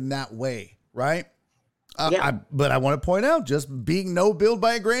found in that way, right? But I want to point out, just being no-billed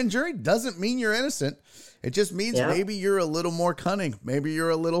by a grand jury doesn't mean you're innocent. It just means maybe you're a little more cunning. Maybe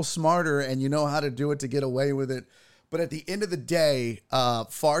you're a little smarter and you know how to do it to get away with it. But at the end of the day,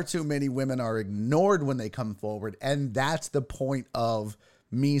 far too many women are ignored when they come forward. And that's the point of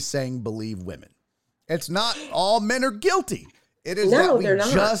me saying believe women. It's not all men are guilty. It is that we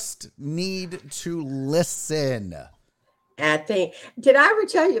just need to listen. I think, did I ever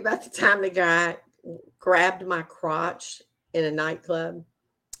tell you about the time the guy grabbed my crotch in a nightclub?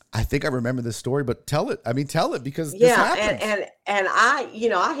 I think I remember this story, but tell it. I mean, tell it, because this happens. And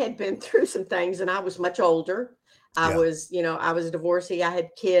I had been through some things, and I was much older. I was a divorcee. I had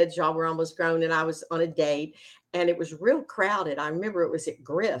kids. Y'all were almost grown, and I was on a date, and it was real crowded. I remember it was at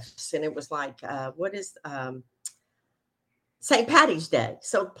Griff's, and it was like, St. Patty's Day.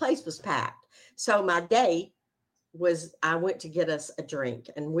 So the place was packed. So my date I went to get us a drink,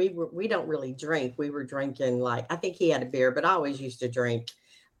 and we don't really drink. We were drinking, I think he had a beer, but I always used to drink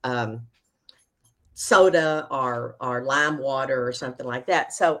soda or lime water or something like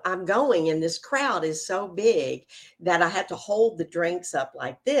that. So I'm going, and this crowd is so big that I had to hold the drinks up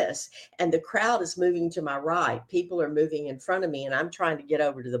like this. And the crowd is moving to my right. People are moving in front of me, and I'm trying to get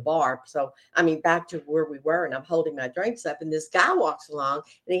over to the bar. So, back to where we were, and I'm holding my drinks up, and this guy walks along,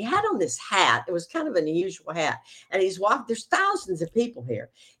 and he had on this hat. It was kind of an unusual hat. And he's walking, there's thousands of people here.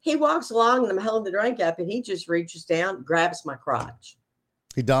 He walks along, and I'm holding the drink up, and he just reaches down, grabs my crotch.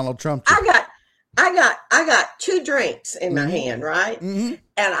 He Donald Trump. I got two drinks in my hand, right? Mm-hmm.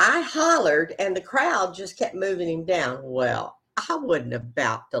 And I hollered, and the crowd just kept moving him down. Well, I wasn't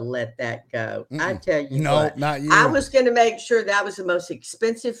about to let that go. I tell you what, not you. I was going to make sure that was the most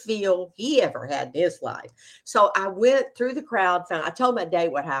expensive feel he ever had in his life. So I went through the crowd, I told my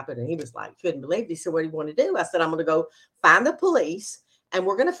dad what happened, and he was like, couldn't believe it. He said, what do you want to do? I said, I'm going to go find the police, and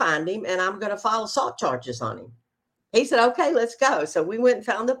we're going to find him, and I'm going to file assault charges on him. He said, okay, let's go. So we went and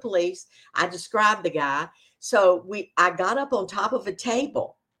found the police. I described the guy. So I got up on top of a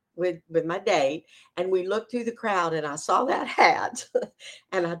table with my date, and we looked through the crowd, and I saw that hat.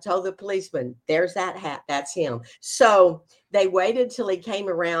 And I told the policeman, there's that hat. That's him. So they waited till he came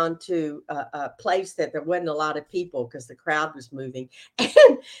around to a place that there wasn't a lot of people because the crowd was moving.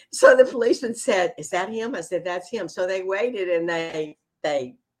 And so the policeman said, is that him? I said, that's him. So they waited, and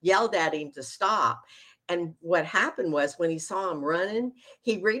they yelled at him to stop. And what happened was, when he saw him running,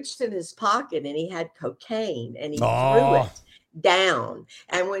 he reached in his pocket, and he had cocaine, and he threw it down.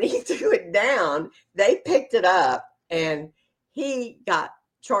 And when he threw it down, they picked it up, and he got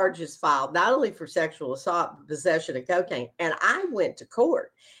charges filed, not only for sexual assault, but possession of cocaine. And I went to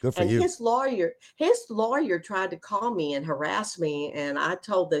court. Good for and you. His lawyer tried to call me and harass me. And I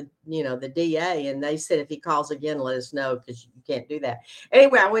told the DA, and they said, if he calls again, let us know, because you can't do that.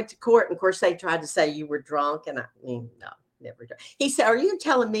 Anyway, I went to court, and of course they tried to say you were drunk. And no, never drunk. He said, are you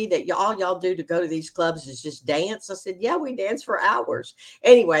telling me that all y'all do to go to these clubs is just dance? I said, yeah, we dance for hours.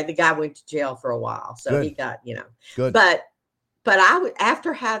 Anyway, the guy went to jail for a while. So Good. He got, Good. But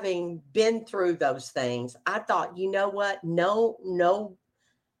after having been through those things, I thought, you know what? No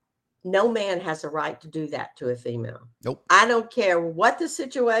No man has a right to do that to a female. Nope. I don't care what the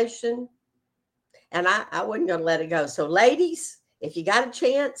situation, and I wasn't going to let it go. So, ladies, if you got a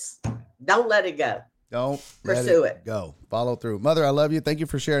chance, don't let it go. Don't pursue let it go. Follow through. Mother, I love you. Thank you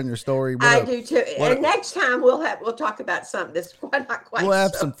for sharing your story. I do too. And next time we'll talk about something that's not quite. We'll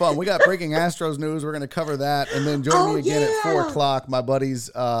have some fun. We got breaking Astros news. We're going to cover that, and then join me again at 4:00. My buddies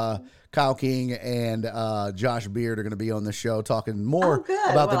Kyle King and Josh Beard are going to be on the show talking more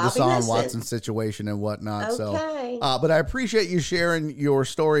about the Deshaun Watson situation and whatnot. Okay. So, but I appreciate you sharing your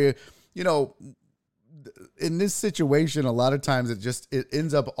story. You know, in this situation, a lot of times it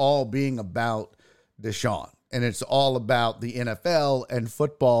ends up all being about Deshaun, and it's all about the NFL and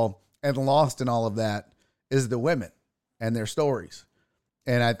football, and lost in all of that is the women and their stories.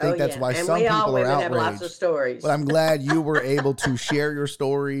 And I think that's why some people are outraged. Have lots of stories. But I'm glad you were able to share your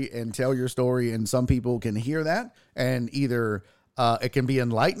story and tell your story, and some people can hear that, and either it can be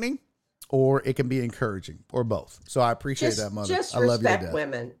enlightening or it can be encouraging, or both. So I appreciate that, Mother. Just I love respect you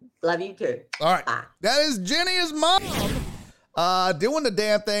women. Love you too. All right. Bye. That is Jenny's mom doing the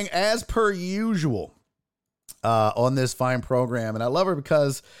damn thing as per usual on this fine program. And I love her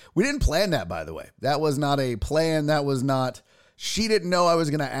because we didn't plan that, by the way. That was not a plan. That was not, she didn't know I was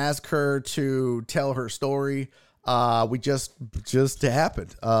going to ask her to tell her story. We just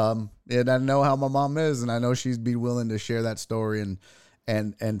happened. And I know how my mom is, and I know she'd be willing to share that story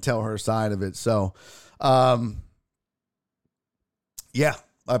and tell her side of it. So, yeah,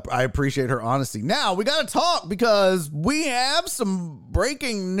 I appreciate her honesty. Now we got to talk because we have some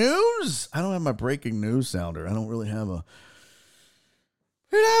breaking news. I don't have my breaking news sounder. I don't really have a,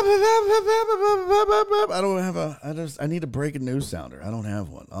 I need a breaking news sounder. I don't have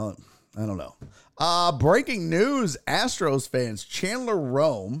one. I don't know. Breaking news, Astros fans, Chandler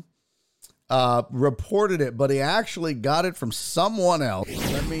Rome reported it, but he actually got it from someone else.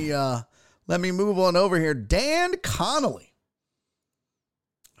 Let me move on over here. Dan Connolly,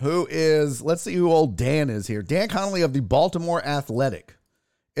 who is, let's see who old Dan is here. Dan Connolly of the Baltimore Athletic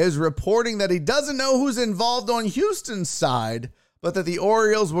is reporting that he doesn't know who's involved on Houston's side, but that the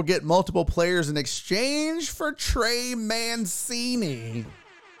Orioles will get multiple players in exchange for Trey Mancini.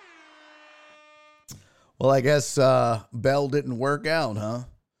 Well, I guess Bell didn't work out, huh?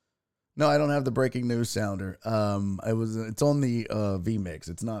 No, I don't have the breaking news sounder. It's on the VMix.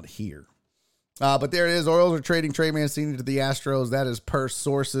 It's not here. But there it is. Orioles are trading Trey Mancini to the Astros. That is per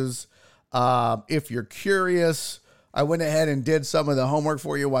sources. If you're curious, I went ahead and did some of the homework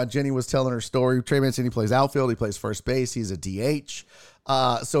for you while Jenny was telling her story. Trey Mancini plays outfield. He plays first base. He's a DH.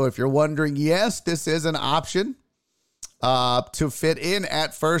 So if you're wondering, yes, this is an option to fit in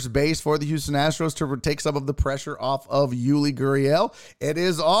at first base for the Houston Astros to take some of the pressure off of Yuli Gurriel. It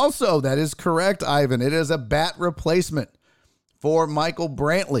is also, that is correct, Ivan, it is a bat replacement for Michael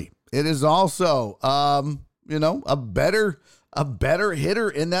Brantley. It is also, a better hitter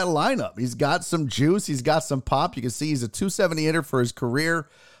in that lineup. He's got some juice. He's got some pop. You can see he's a 270 hitter for his career.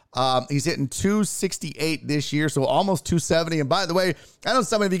 He's hitting 268 this year, so almost 270. And by the way, I know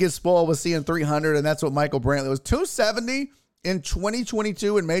some of you get spoiled with seeing 300, and that's what Michael Brantley was. 270 in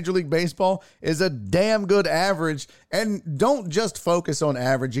 2022 in Major League Baseball is a damn good average. And don't just focus on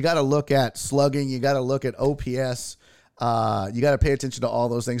average. You got to look at slugging. You got to look at OPS. You got to pay attention to all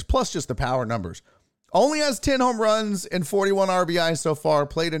those things, plus just the power numbers. Only has 10 home runs and 41 RBIs so far,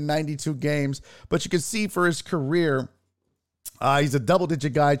 played in 92 games. But you can see for his career, he's a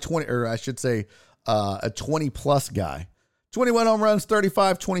double-digit guy, a 20-plus guy. 21 home runs,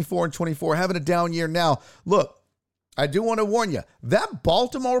 35, 24, and 24, having a down year. Now, look, I do want to warn you, that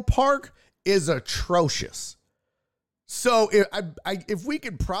Baltimore park is atrocious. So if we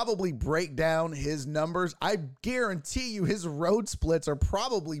could probably break down his numbers, I guarantee you his road splits are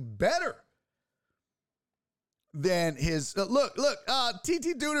probably better than his. Look,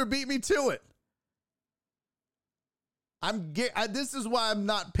 TT Duder beat me to it. This is why I'm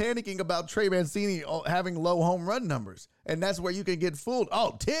not panicking about Trey Mancini having low home run numbers. And that's where you can get fooled.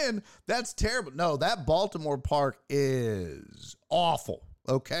 Oh, 10, that's terrible. No, that Baltimore park is awful.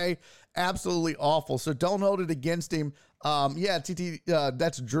 Okay? Absolutely awful. So don't hold it against him.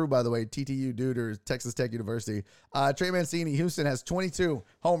 That's Drew, by the way. TTU Duder, Texas Tech University. Trey Mancini, Houston has 22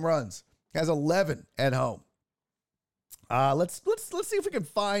 home runs. Has 11 at home. Let's see if we can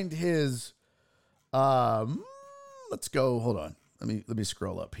find his. Let's go. Hold on. Let me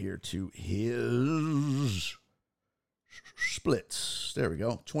scroll up here to his splits. There we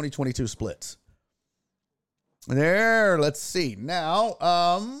go. 2022 splits. There. Let's see. Now,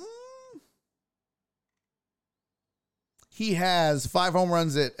 he has 5 home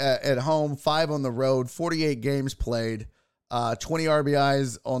runs at home, 5 on the road, 48 games played. 20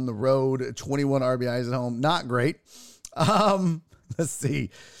 RBIs on the road, 21 RBIs at home. Not great. Let's see.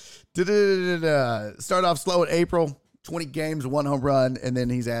 Start off slow in April, 20 games, 1 home run, and then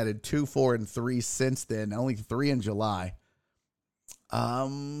he's added 2, 4, and 3 since then. Only 3 in July.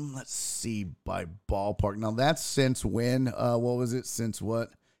 Let's see by ballpark. Now that's since when? What was it? Since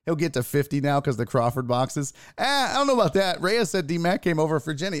what? He'll get to 50 now because the Crawford boxes. I don't know about that. Reyes said D-Mac came over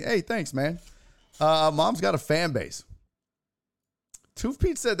for Jenny. Hey, thanks, man. Mom's got a fan base. Tooth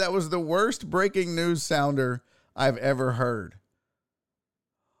Pete said that was the worst breaking news sounder I've ever heard.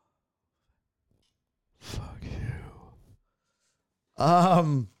 Fuck you.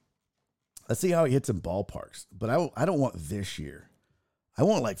 Let's see how he hits in ballparks. But I don't want this year. I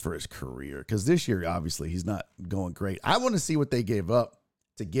want like for his career, because this year obviously he's not going great. I want to see what they gave up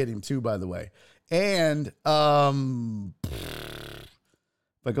to get him too, by the way. And if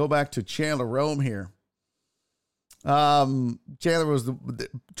I go back to Chandler Rome here, Chandler was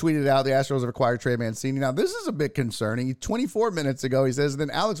tweeted out the Astros have acquired Trey Mancini. Now this is a bit concerning. 24 minutes ago he says then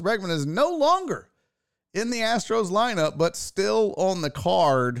Alex Bregman is no longer in the Astros lineup, but still on the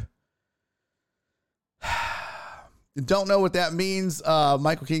card. Don't know what that means.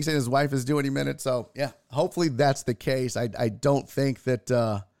 Michael King said his wife is due any minute. So, yeah, hopefully that's the case. I don't think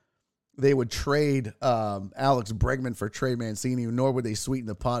that they would trade Alex Bregman for Trey Mancini, nor would they sweeten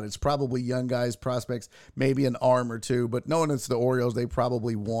the pot. It's probably young guys, prospects, maybe an arm or two. But knowing it's the Orioles, they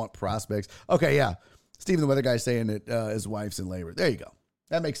probably want prospects. Okay, yeah. Stephen the Weather Guy saying that his wife's in labor. There you go.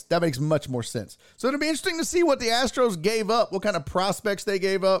 That makes much more sense. So it'll be interesting to see what the Astros gave up, what kind of prospects they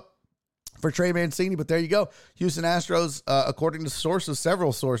gave up for Trey Mancini, but there you go. Houston Astros, according to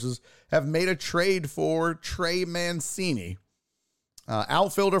several sources, have made a trade for Trey Mancini,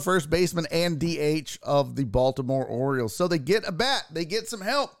 outfielder, first baseman, and DH of the Baltimore Orioles. So they get a bat. They get some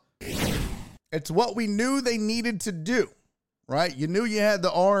help. It's what we knew they needed to do, right? You knew you had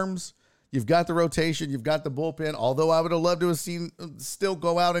the arms. You've got the rotation. You've got the bullpen. Although I would have loved to have seen still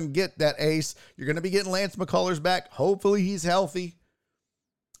go out and get that ace. You're going to be getting Lance McCullers back. Hopefully he's healthy.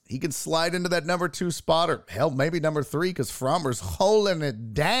 He can slide into that number 2 spot, or hell, maybe number 3, because Frommer's holding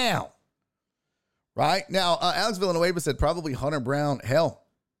it down. Right? Now, Alex Villanueva said probably Hunter Brown. Hell,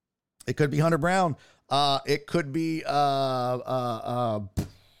 it could be Hunter Brown. It could be Pedro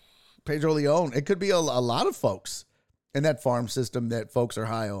Leon. It could be a lot of folks in that farm system that folks are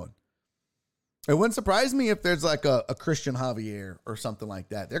high on. It wouldn't surprise me if there's like a Christian Javier or something like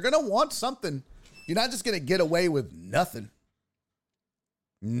that. They're going to want something. You're not just going to get away with nothing.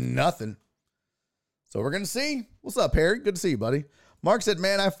 Nothing. So we're going to see. What's up, Harry? Good to see you, buddy. Mark said,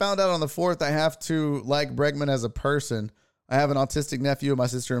 man, I found out on the 4th I have to like Bregman as a person. I have an autistic nephew, and my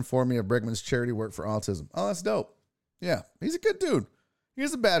sister informed me of Bregman's charity work for autism. Oh, that's dope. Yeah, he's a good dude. He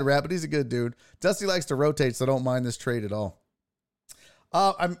has a bad rap, but he's a good dude. Dusty likes to rotate, so don't mind this trade at all.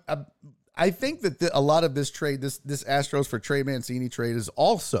 I think that a lot of this trade, this Astros for Trey Mancini trade it's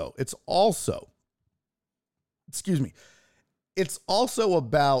also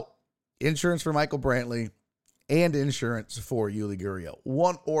about insurance for Michael Brantley and insurance for Yuli Gurriel.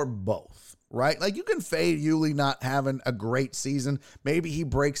 One or both, right? Like you can fade Yuli not having a great season. Maybe he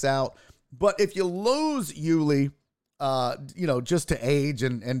breaks out. But if you lose Yuli, just to age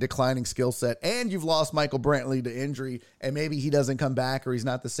and declining skill set, and you've lost Michael Brantley to injury, and maybe he doesn't come back or he's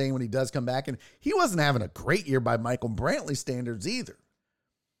not the same when he does come back. And he wasn't having a great year by Michael Brantley standards either.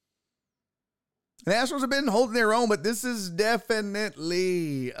 The Astros have been holding their own, but this is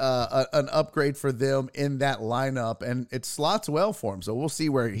definitely an upgrade for them in that lineup, and it slots well for him. So we'll see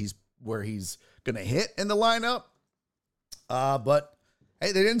where he's going to hit in the lineup. But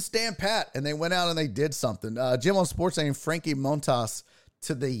hey, they didn't stand pat, and they went out and they did something. Jim on Sports saying Frankie Montas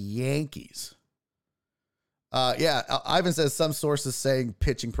to the Yankees. Ivan says some sources saying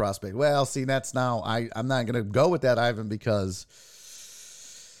pitching prospect. Well, see, that's now I'm not going to go with that, Ivan, because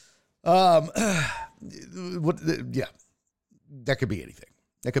that could be anything.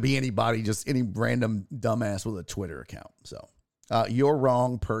 That could be anybody, just any random dumbass with a Twitter account. So you're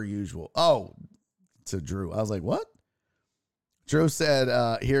wrong per usual. Oh, to Drew. I was like, what? Drew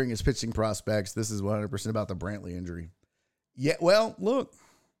said, hearing his pitching prospects, this is 100% about the Brantley injury. Yeah, well, look,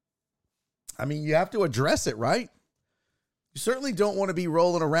 I mean, you have to address it, right? You certainly don't want to be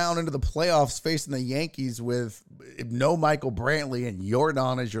rolling around into the playoffs facing the Yankees with no Michael Brantley and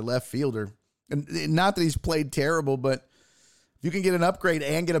Jordan as your left fielder. And not that he's played terrible, but if you can get an upgrade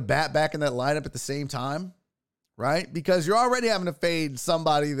and get a bat back in that lineup at the same time, right? Because you're already having to fade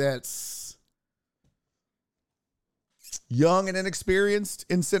somebody that's young and inexperienced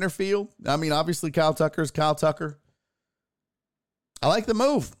in center field. I mean, obviously Kyle Tucker is Kyle Tucker. I like the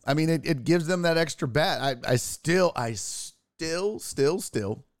move. I mean, it gives them that extra bat. I still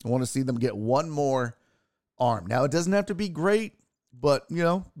still want to see them get one more arm. Now, it doesn't have to be great, but,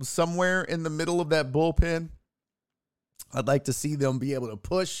 somewhere in the middle of that bullpen, I'd like to see them be able to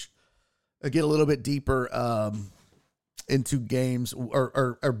push, get a little bit deeper into games,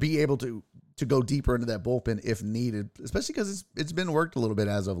 or be able to go deeper into that bullpen if needed, especially because it's been worked a little bit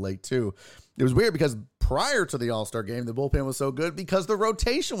as of late too. It was weird because prior to the All-Star game, the bullpen was so good because the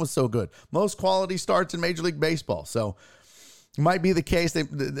rotation was so good. Most quality starts in Major League Baseball. So it might be the case.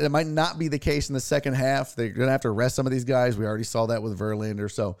 It might not be the case in the second half. They're going to have to rest some of these guys. We already saw that with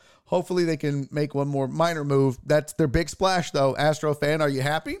Verlander. So hopefully they can make one more minor move. That's their big splash though. Astro fan, are you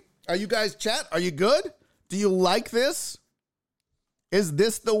happy? Are you guys, chat? Are you good? Do you like this? Is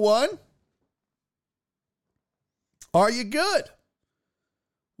this the one? Are you good?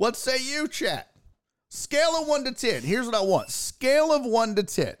 What say you, chat? Scale of 1 to 10. Here's what I want. Scale of 1 to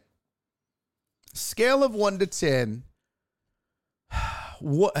 10. Scale of 1 to 10.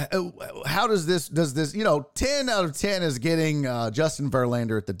 How does this, 10 out of 10 is getting Justin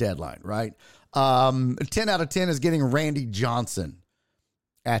Verlander at the deadline, right? 10 out of 10 is getting Randy Johnson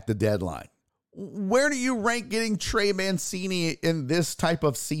at the deadline. Where do you rank getting Trey Mancini in this type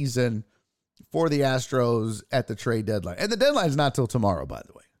of season for the Astros at the trade deadline? And the deadline is not till tomorrow, by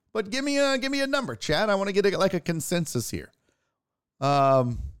the way. But give me a number, Chad. I want to get a consensus here.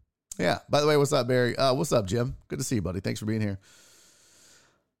 Yeah. By the way, what's up, Barry? What's up, Jim? Good to see you, buddy. Thanks for being here.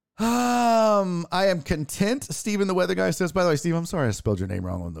 I am content. Steven, the weather guy, says, by the way, Steve, I'm sorry I spelled your name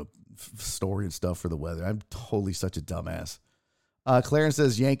wrong on the story and stuff for the weather. I'm totally such a dumbass. Clarence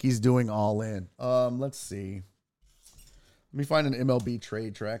says Yankees doing all in. Let's see. Let me find an MLB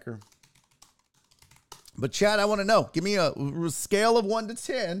trade tracker. But Chad, I want to know. Give me a scale of 1 to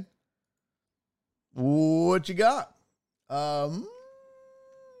 10. What you got?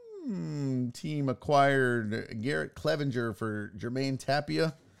 Team acquired Garrett Clevenger for Jermaine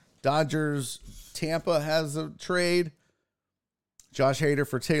Tapia. Dodgers, Tampa has a trade. Josh Hader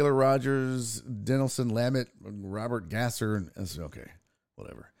for Taylor Rogers, Dinelson Lamet, Robert Gasser, and okay,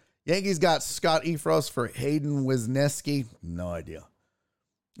 whatever. Yankees got Scott Efros for Hayden Wisniewski. No idea.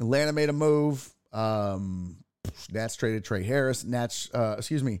 Atlanta made a move. Nats traded Trey Harris.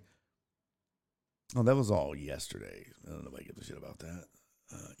 Excuse me. Oh, that was all yesterday. I don't know if I give a shit about that.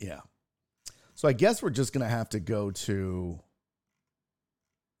 Yeah. So I guess we're just going to have to go to,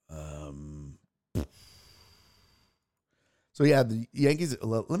 so yeah, the Yankees,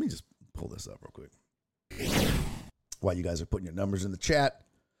 let me just pull this up real quick while you guys are putting your numbers in the chat.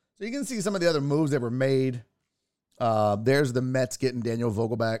 So you can see some of the other moves that were made. There's the Mets getting Daniel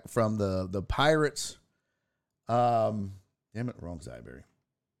Vogelbach from the Pirates. Damn it, wrong side, Barry.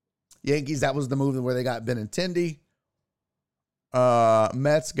 Yankees, that was the move where they got Benintendi.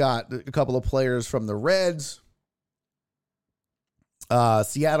 Mets got a couple of players from the Reds.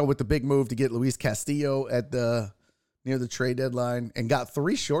 Seattle with the big move to get Luis Castillo at near the trade deadline, and got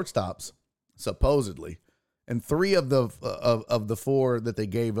 3 shortstops supposedly, and 3 of the 4 that they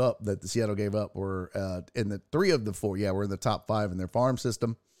gave up, that the Seattle gave up, were in the 3 of the 4. Yeah, were in the top 5 in their farm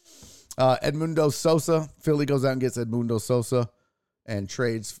system. Edmundo Sosa, Philly goes out and gets Edmundo Sosa and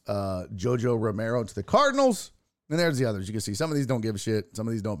trades Jojo Romero to the Cardinals. And there's the others. You can see some of these don't give a shit. Some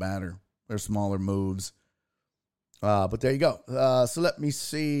of these don't matter. They're smaller moves. But there you go. So let me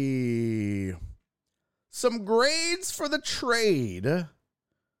see. Some grades for the trade.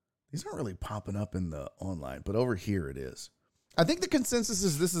 These aren't really popping up in the online, but over here it is. I think the consensus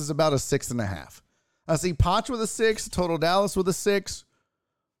is this is about a 6.5. I see Potch with a 6, Total Dallas with a 6,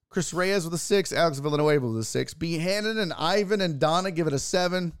 Chris Reyes with a 6, Alex Villanueva with a 6, B. Hannon and Ivan and Donna give it a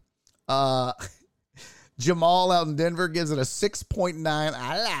 7. Jamal out in Denver gives it a 6.9.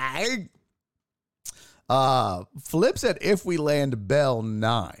 I like. Flip said if we land Bell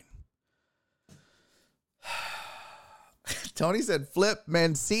 9. Tony said flip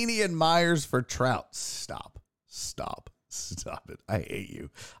Mancini and Myers for Trout. Stop it. I hate you.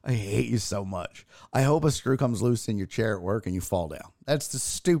 I hate you so much. I hope a screw comes loose in your chair at work and you fall down. That's the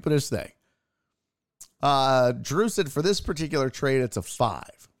stupidest thing. Drew said for this particular trade, it's a 5.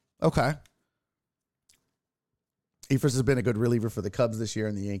 Okay. Efers has been a good reliever for the Cubs this year,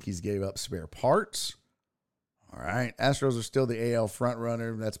 and the Yankees gave up spare parts. All right. Astros are still the AL front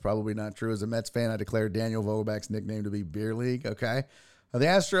runner. That's probably not true. As a Mets fan, I declared Daniel Vogelbach's nickname to be Beer League. Okay. The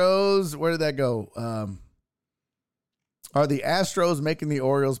Astros, where did that go? Are the Astros making the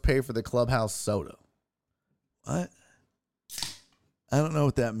Orioles pay for the clubhouse soda? What? I don't know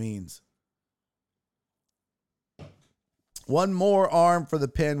what that means. One more arm for the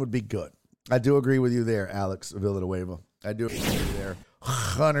pen would be good. I do agree with you there, Alex Villanueva. I do agree with you there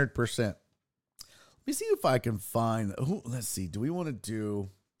 100%. me see if I can find. Let's see. Do we want to do?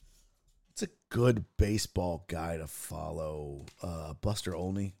 It's a good baseball guy to follow. Buster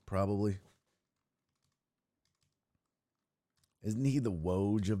Olney, probably. Isn't he the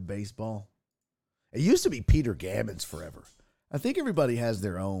Woj of baseball? It used to be Peter Gammons forever. I think everybody has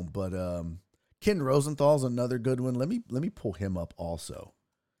their own, but Ken Rosenthal's another good one. Let me pull him up also.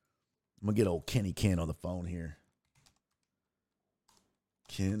 I'm gonna get old Kenny Ken on the phone here.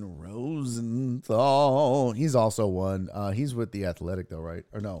 Ken Rosenthal. He's also one. He's with the Athletic though, right?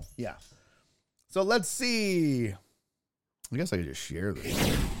 Or no? Yeah. So let's see. I guess I could just share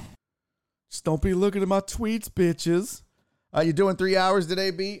this. Just don't be looking at my tweets, bitches. You doing 3 hours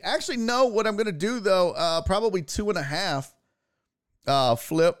today, B? Actually, no. What I'm going to do, though, probably 2.5.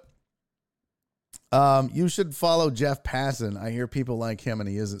 Flip. You should follow Jeff Passan. I hear people like him, and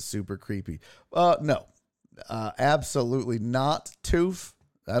he isn't super creepy. No. Absolutely not, Toof.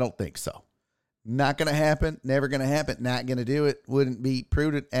 I don't think so. Not going to happen. Never going to happen. Not going to do it. Wouldn't be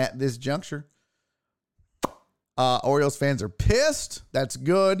prudent at this juncture. Orioles fans are pissed. That's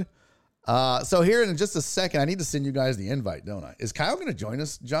good. So here in just a second, I need to send you guys the invite, don't I? Is Kyle going to join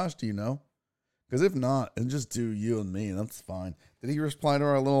us, Josh? Do you know? Because if not, then just do you and me. That's fine. Did he reply to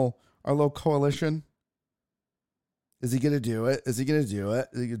our little coalition? Is he going to do it? Is he going to do it?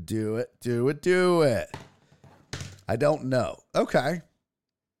 Is he going to do it? Do it. I don't know. Okay.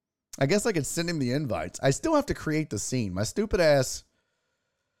 I guess I could send him the invites. I still have to create the scene. My stupid ass.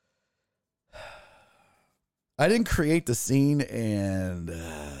 I didn't create the scene and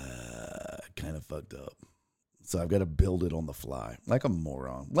kind of fucked up. So I've got to build it on the fly. Like a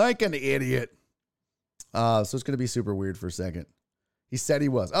moron. Like an idiot. So it's going to be super weird for a second. He said he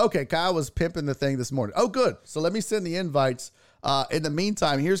was. Okay, Kyle was pimping the thing this morning. Oh, good. So let me send the invites. In the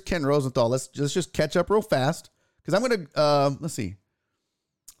meantime, here's Ken Rosenthal. Let's just catch up real fast. Because I'm going to, let's see.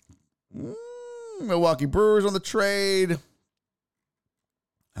 Milwaukee Brewers on the trade.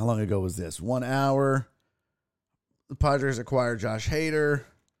 How long ago was this? 1 hour. The Padres acquired Josh Hader.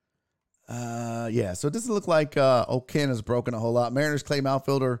 Yeah, so it doesn't look like Ken has broken a whole lot. Mariners claim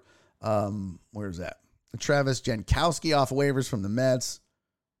outfielder. Where's that? Travis Jankowski off waivers from the Mets.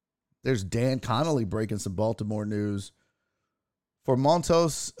 There's Dan Connolly breaking some Baltimore news. For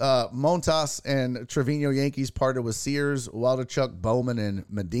Montas and Trevino Yankees parted with Sears, Waldichuk, Bowman, and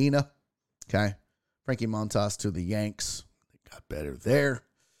Medina. Okay. Frankie Montas to the Yanks. They got better there.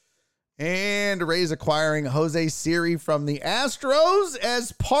 And Rays acquiring Jose Siri from the Astros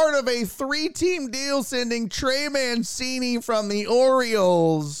as part of a 3-team deal, sending Trey Mancini from the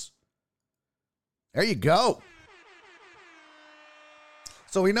Orioles. There you go.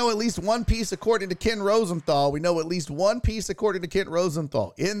 So we know at least one piece, according to Ken Rosenthal. We know at least one piece, according to Ken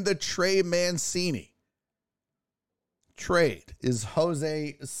Rosenthal, in the Trey Mancini trade is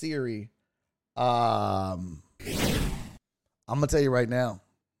Jose Siri. I'm going to tell you right now.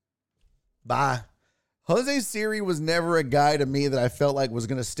 Bye. Jose Siri was never a guy to me that I felt like was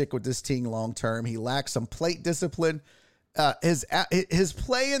going to stick with this team long term. He lacked some plate discipline. His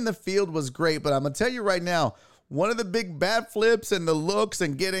play in the field was great, but I'm going to tell you right now, one of the big bat flips and the looks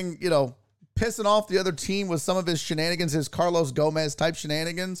and getting, pissing off the other team with some of his shenanigans, his Carlos Gomez type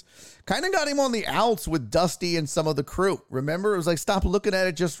shenanigans, kind of got him on the outs with Dusty and some of the crew. Remember? It was like, stop looking at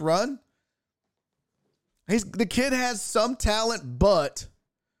it, just run. The kid has some talent, but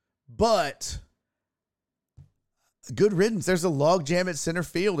good riddance. There's a log jam at center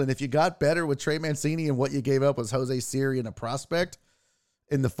field, and if you got better with Trey Mancini and what you gave up was Jose Siri and a prospect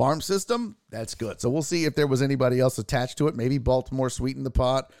in the farm system, that's good. So we'll see if there was anybody else attached to it. Maybe Baltimore sweetened the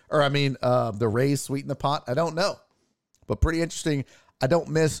pot, the Rays sweetened the pot. I don't know, but pretty interesting. I don't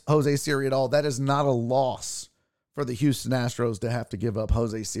miss Jose Siri at all. That is not a loss for the Houston Astros to have to give up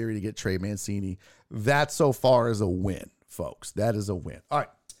Jose Siri to get Trey Mancini. That so far is a win, folks. That is a win. All right.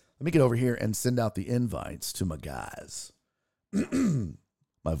 Let me get over here and send out the invites to my guys.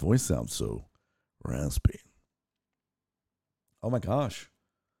 My voice sounds so raspy. Oh my gosh.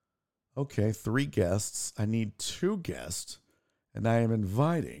 Okay, 3 guests. I need 2 guests. And I am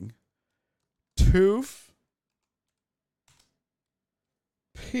inviting Toof,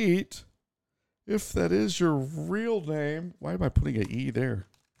 Pete, if that is your real name. Why am I putting an E there?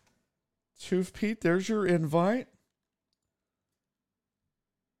 Toof, Pete, there's your invite.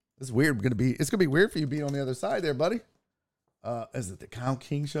 It's weird. It's gonna be weird for you being on the other side there, buddy. Is it the Kyle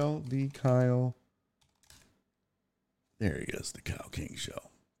King Show? The Kyle. There he is, the Kyle King Show.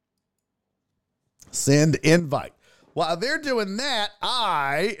 Send invite. While they're doing that,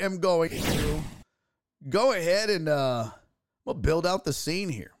 I am going to go ahead and we'll build out the scene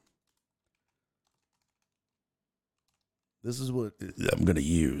here. This is what I'm going to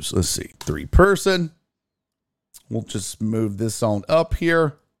use. Let's see. 3-person. We'll just move this on up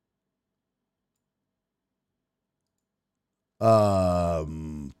here. Yeah,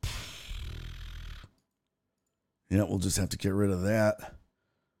 we'll just have to get rid of that.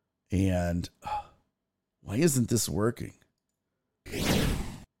 And why isn't this working?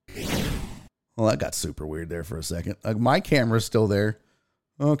 Well, that got super weird there for a second. My camera's still there.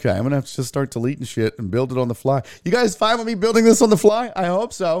 Okay, I'm going to have to just start deleting shit and build it on the fly. You guys fine with me building this on the fly? I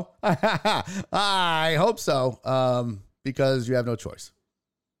hope so. I hope so. Because you have no choice.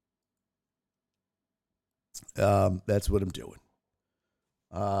 That's what I'm doing.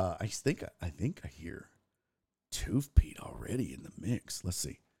 I think I hear Tooth Pete already in the mix. Let's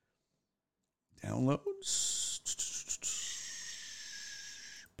see. Downloads.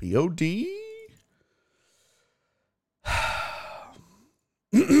 POD.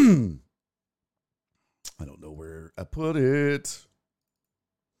 I don't know where I put it.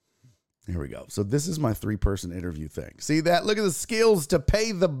 Here we go. So this is my 3-person interview thing. See that? Look at the skills to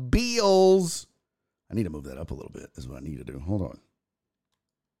pay the bills. I need to move that up a little bit is what I need to do. Hold on.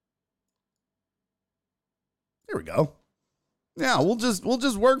 There we go. Yeah, we'll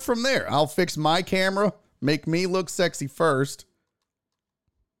just work from there. I'll fix my camera, make me look sexy first.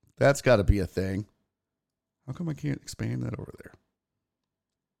 That's got to be a thing. How come I can't expand that over there?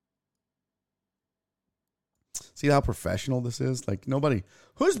 See how professional this is? Like nobody,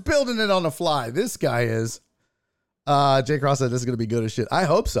 who's building it on the fly? This guy is. Jay Cross said this is going to be good as shit. I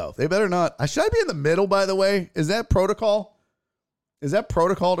hope so. They better not. Should I be in the middle, by the way? Is that protocol? Is that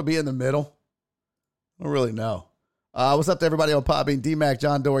protocol to be in the middle? I don't really know. What's up to everybody on Podbean? D-Mac,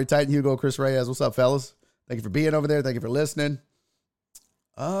 John Dory, Titan Hugo, Chris Reyes. What's up, fellas? Thank you for being over there. Thank you for listening.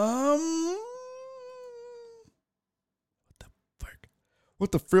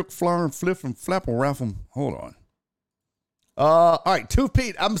 What the frick, flower and flip and flap and raffle? Hold on. All right, Tooth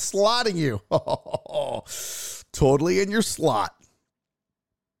Pete, I'm slotting you. Totally in your slot.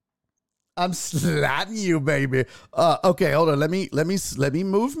 I'm slotting you, baby. Okay, hold on. Let me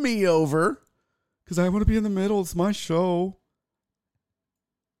move me over because I want to be in the middle. It's my show.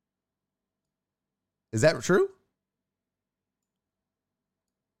 Is that true?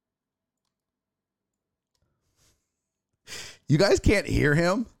 You guys can't hear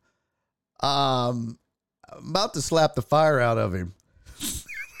him. I'm about to slap the fire out of him.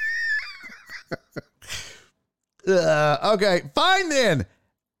 Okay, fine then.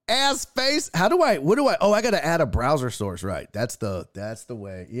 Ass face. Oh, I got to add a browser source, right? That's the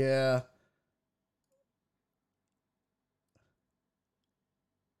way. Yeah.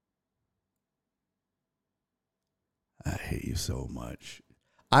 I hate you so much.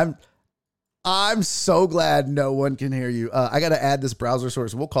 I'm so glad no one can hear you. I got to add this browser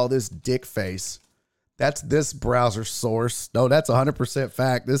source. We'll call this Dick Face. That's this browser source. No, that's 100%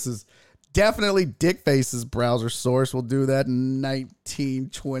 fact. This is definitely Dick Face's browser source. We'll do that in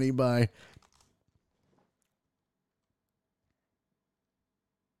 1920 by.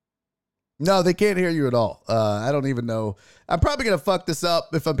 No, they can't hear you at all. I don't even know. I'm probably going to fuck this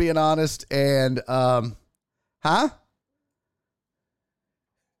up if I'm being honest. And, huh?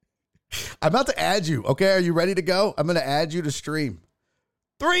 I'm about to add you. Okay, are you ready to go? I'm going to add you to stream.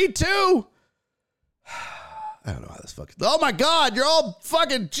 3, 2. I don't know how this fucking. Oh my God, you're all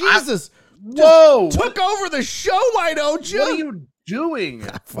fucking Jesus. Whoa. Took over the show, why don't you? What are you doing?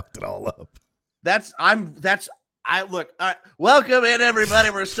 I fucked it all up. Look, welcome in everybody.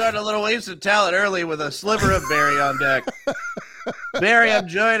 We're starting a little wasted talent early with a sliver of Barry on deck. Barry, I'm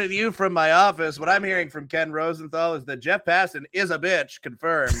joining you from my office. What I'm hearing from Ken Rosenthal is that Jeff Passan is a bitch.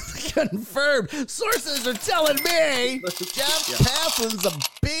 Confirmed. Confirmed. Sources are telling me Jeff Passan's a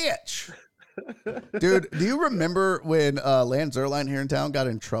bitch. Dude, do you remember when Lance Zierlein here in town got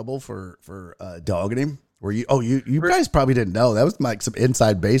in trouble for dogging him? Were you guys probably didn't know. That was like some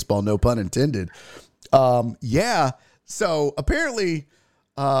inside baseball, no pun intended. Yeah. So apparently,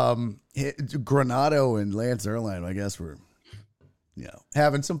 Granado and Lance Zierlein, I guess, were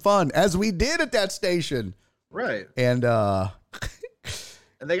having some fun, as we did at that station. Right. And and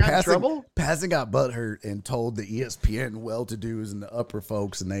they got in trouble? Passan got butthurt and told the ESPN well-to-dos and the upper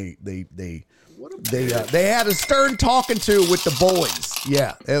folks, and they had a stern talking to with the boys.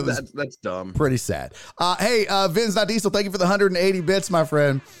 Yeah, it was that's dumb. Pretty sad. Hey, Vince Not Diesel, thank you for the 180 bits, my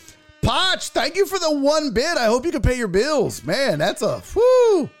friend. Potch, thank you for the 1 bit. I hope you can pay your bills, man. That's a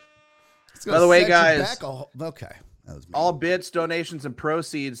whoo. By the way, guys, okay. All bits, donations, and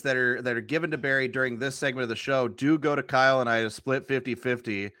proceeds that are given to Barry during this segment of the show do go to Kyle and I to split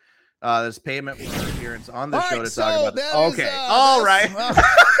 50-50. This payment for appearance on the show to talk about. Okay, all right.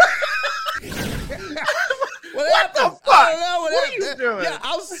 What the fuck? I don't know what are you doing? Yeah,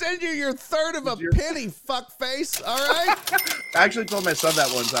 I'll send you your third of a penny, fuckface. All right. I actually told my son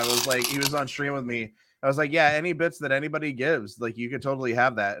that once. I was like, he was on stream with me. I was like, yeah, any bits that anybody gives, like you could totally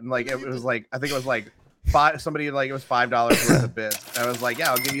have that. And like it was like, I think it was like somebody like it was $5 worth of bits. I was like,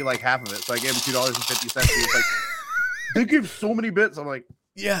 yeah, I'll give you like half of it. So I gave him $2.50. He was like, they give so many bits. I'm like,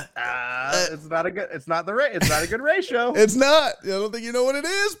 yeah, it's not a good ratio. It's not. I don't think you know what it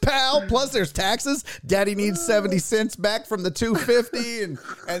is, pal. Plus, there's taxes. Daddy needs 70 cents back from the $2.50,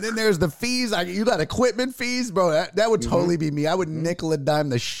 and then there's the fees. You got equipment fees, bro. That would totally be me. I would nickel and dime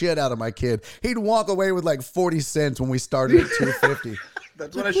the shit out of my kid. He'd walk away with like 40 cents when we started at $2.50.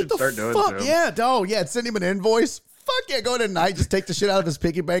 That's what I should start doing. Too. Yeah, yeah. Send him an invoice. Fuck yeah, go tonight. Just take the shit out of his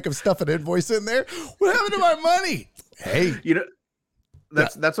piggy bank and stuff an invoice in there. What happened to my money? Hey, you know.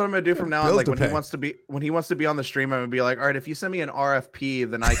 That's what I'm gonna do from now on. Like when pay. he wants to be on the stream, I'm gonna be like, all right, if you send me an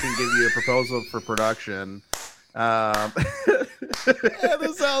RFP, then I can give you a proposal for production. Yeah,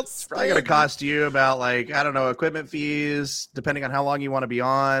 this sounds it's probably gonna cost you about like, I don't know, equipment fees, depending on how long you want to be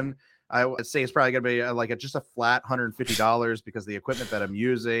on. I would say it's probably gonna be like just a flat $150 because the equipment that I'm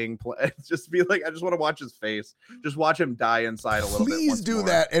using. Just be like, I just want to watch his face, just watch him die inside a little bit. Please do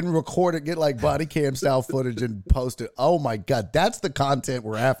that and record it, get like body cam style footage and post it. Oh my god, that's the content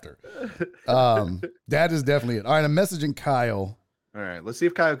we're after. That is definitely it. All right, I'm messaging Kyle. All right, let's see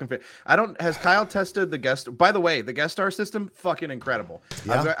if Kyle can fit. Has Kyle tested the guest? By the way, the guest star system, fucking incredible.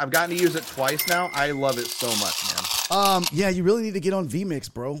 Yeah. I've gotten to use it twice now. I love it so much, man. Yeah, you really need to get on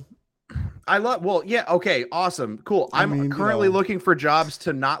vMix, bro. Okay, awesome, cool. I'm currently looking for jobs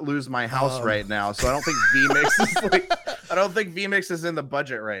to not lose my house right now, so I don't think vMix is in the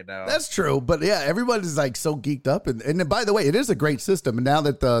budget right now. That's true, but yeah, everybody's like so geeked up, and by the way, it is a great system. And now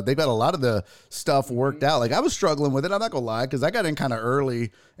that they've got a lot of the stuff worked out, like I was struggling with it. I'm not gonna lie, because I got in kind of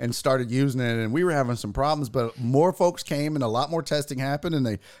early and started using it, and we were having some problems. But more folks came, and a lot more testing happened, and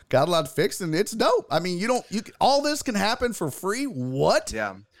they got a lot fixed, and it's dope. I mean, all this can happen for free. What?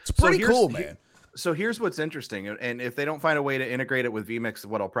 Yeah. It's pretty cool, man. So here's what's interesting. And if they don't find a way to integrate it with vMix,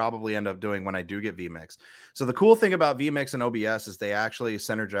 what I'll probably end up doing when I do get vMix. So the cool thing about vMix and OBS is they actually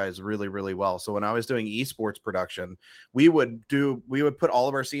synergize really, really well. So when I was doing esports production, we would put all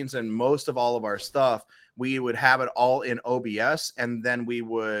of our scenes and most of all of our stuff. We would have it all in OBS, and then we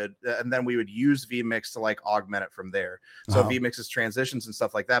would use vMix to like augment it from there. So vMix's transitions and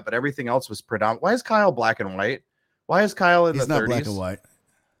stuff like that. But everything else was predominant. Why is Kyle black and white? Why is Kyle in the 30s? He's not black and white.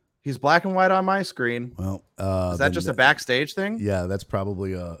 He's black and white on my screen. Well, is that just a backstage thing? Yeah, that's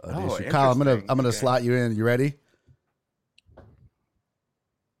probably an issue. Kyle, I'm gonna slot you in. You ready?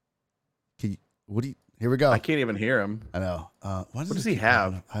 Here we go. I can't even hear him. I know. What does he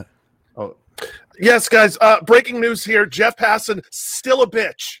have? Yes, guys. Breaking news here. Jeff Passan still a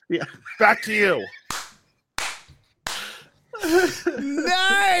bitch. Yeah. Back to you.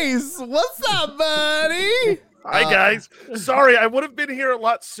 Nice. What's up, buddy? Hi, guys. Sorry, I would have been here a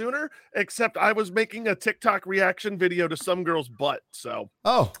lot sooner, except I was making a TikTok reaction video to some girl's butt. So.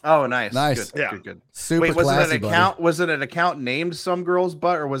 Oh, nice. Nice. Good, good. Super Wait, was classy, it an account? Was it an account named Some Girl's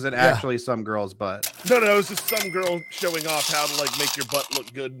Butt, or was it actually Some Girl's Butt? No, it was just some girl showing off how to like make your butt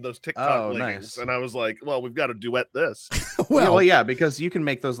look good in those TikTok leggings. Nice. And I was like, well, we've got to duet this. well, yeah, because you can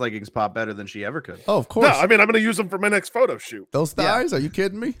make those leggings pop better than she ever could. Oh, of course. No, I mean, I'm going to use them for my next photo shoot. Those thighs? Are you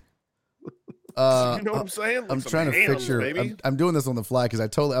kidding me? You know what I'm saying? Like I'm trying to picture. I'm doing this on the fly because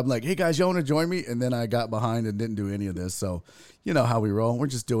I'm like, hey guys, you want to join me? And then I got behind and didn't do any of this. So you know how we roll. We're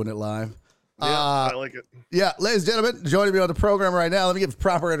just doing it live. Yeah, I like it. Yeah, ladies and gentlemen, joining me on the program right now. Let me give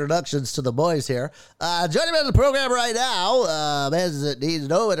proper introductions to the boys here. Joining me on the program right now, as it needs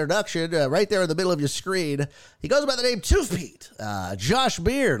no introduction, right there in the middle of your screen. He goes by the name Tooth Pete. Josh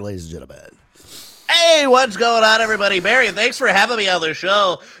Beard, ladies and gentlemen. Hey, what's going on, everybody? Barry, thanks for having me on the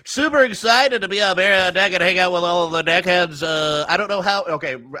show. Super excited to be on Barry on Deck and hang out with all of the deckheads. I don't know how,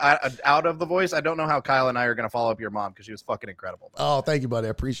 out of the voice, I don't know how Kyle and I are going to follow up your mom because she was fucking incredible. Oh, thank you, buddy. I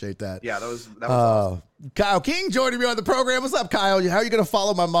appreciate that. Yeah, that was awesome. Kyle King joining me on the program. What's up, Kyle? How are you going to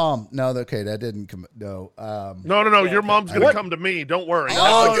follow my mom? No, okay, that didn't come. No. No. Your mom's going to come to me. Don't worry.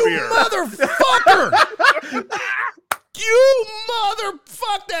 Oh, you motherfucker! You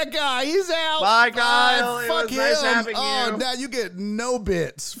motherfuck that guy. He's out. Bye, Kyle. Fuck it was him. nice having you. Oh, now you get no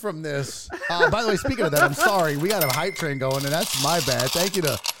bits from this. By the way, speaking of that, I'm sorry. We got a hype train going, and that's my bad. Thank you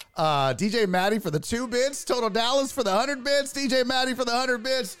to DJ Maddie for the 2 bits, Total Dallas for the 100 bits, DJ Maddie for the 100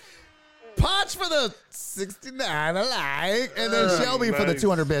 bits, Potch for the 69 alike, and then Shelby for the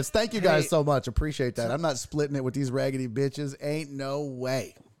 200 bits. Thank you guys so much. Appreciate that. I'm not splitting it with these raggedy bitches. Ain't no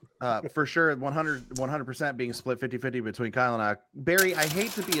way. For sure, 100% being split 50-50 between Kyle and I. Barry, I hate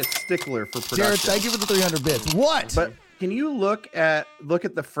to be a stickler for production. Jared, thank you for the 300 bits. What? But Can you look at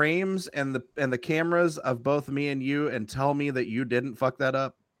the frames and the cameras of both me and you and tell me that you didn't fuck that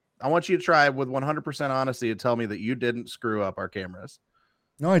up? I want you to try with 100% honesty to tell me that you didn't screw up our cameras.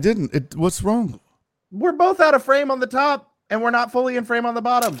 No, I didn't. What's wrong? We're both out of frame on the top. And we're not fully in frame on the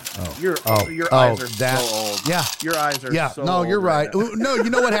bottom. Your eyes are so old. Yeah. Your eyes are so no, old. you're right. Now. No, you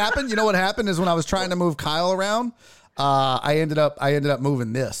know what happened? You know what happened is when I was trying to move Kyle around, I ended up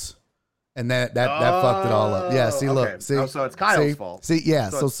moving this. And that fucked it all up. Yeah, see, look. Okay. See, so it's Kyle's fault. See, yeah,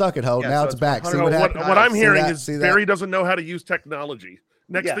 so suck it, ho. yeah, now so it's it's back. See what happened? I'm hearing that? is Barry doesn't know how to use technology.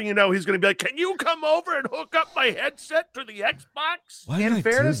 Next thing you know, he's going to be like, "Can you come over and hook up my headset to the Xbox?"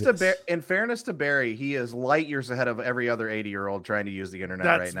 In fairness to Barry, he is light years ahead of every other 80-year-old trying to use the internet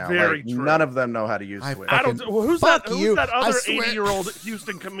That's right now. very true. None of them know how to use Twitch. I don't. Who's that? fuck Who's you. that I other swear. 80-year-old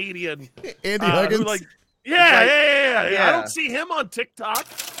Houston comedian? Andy Who Huggins. Yeah. Yeah. I don't see him on TikTok.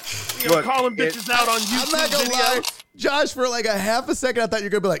 Look, calling bitches out on YouTube I'm not gonna lie, videos. Josh. For like a half a second, I thought you were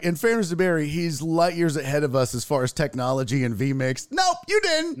gonna be like, in fairness to Barry, he's light years ahead of us as far as technology and VMix. Nope, you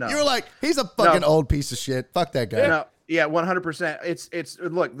didn't. No. You were like, he's a fucking old piece of shit. Fuck that guy. No, yeah, 100%. It's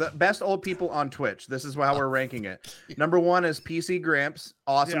look, the best old people on Twitch. This is how we're ranking it. Number 1 is PC Gramps,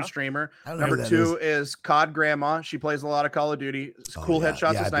 awesome streamer. I don't know who Number that 2 is COD Grandma. She plays a lot of Call of Duty. Cool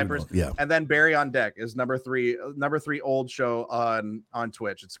headshots and snipers. Yeah. And then Barry on Deck is number 3 old show on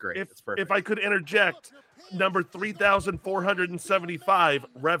Twitch. It's great. It's perfect. If I could interject, number 3,475,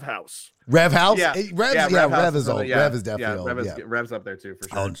 Rev House. Rev House? Yeah. Rev House is old. yeah, Rev is definitely old. Rev's up there too, for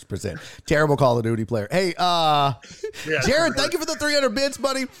sure. 100%. Terrible Call of Duty player. Hey, Jared, thank you for the 300 bits,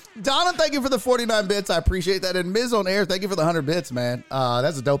 buddy. Donna, thank you for the 49 bits. I appreciate that. And Miz on Air, thank you for the 100 bits, man.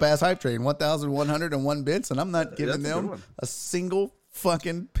 That's a dope ass hype train. 1,101 bits, and I'm not giving them a single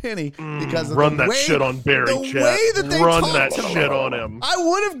fucking penny because of Run the that way, shit on Barry, the chat. way that they Run talk that to shit him. on him. I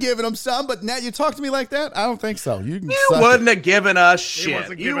would have given him some, but now you talk to me like that? I don't think so. You wouldn't have given us shit.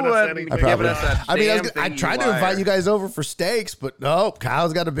 wasn't You giving us wouldn't anything. have given us that. I damn I thing, tried you to invite liar. you guys over for steaks, but no,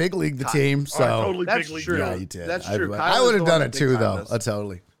 Kyle's got a big league the team, so totally That's big league. true. yeah, you did. That's true. I Kyle would is have the done one it that too, big though. time us.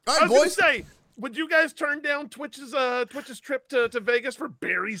 Totally. All I right, was going boys. to say, would you guys turn down Twitch's trip to Vegas for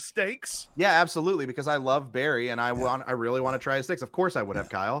Barry's steaks? Yeah, absolutely. Because I love Barry and I really want to try his steaks. Of course I would have,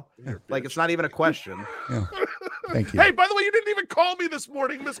 Kyle. Like, it's not even a question. Thank you. Hey, by the way, you didn't even call me this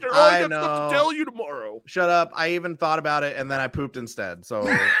morning, Mr. I I got stuff know. to tell you tomorrow. Shut up. I even thought about it and then I pooped instead. So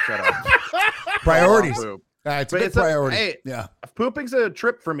shut up. Priorities. Poop. It's a But big it's a- priority. hey, yeah. Pooping's a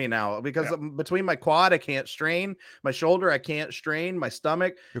trip for me now because between my quad I can't strain, my shoulder I can't strain, my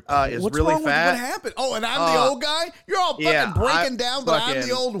stomach is What's really wrong fat. With what happened? Oh, and I'm the old guy? You're all fucking yeah, breaking down, but I'm the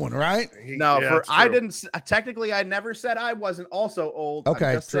fucking- old one, right? No, Yeah, for that's I true. didn't technically I never said I wasn't also old. Okay,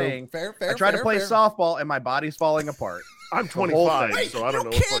 I'm just true. saying. Fair, I tried to play softball and my body's falling apart. I'm whole 25, thing. Wait, so I don't you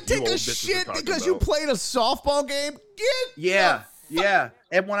know what can't you take old a bitches are shit talking because you about. played a softball game? Get Yeah. Yeah.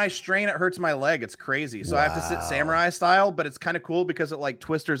 And when I strain, it hurts my leg. It's crazy. So I have to sit samurai style, but it's kind of cool because it like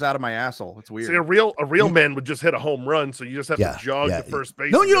twisters out of my asshole. It's weird. See, a real man would just hit a home run, so you just have to jog to first base.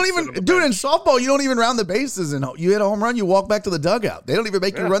 No, and you don't just sit even, on the dude. In bench. softball, you don't even round the bases, and you hit a home run, you walk back to the dugout. They don't even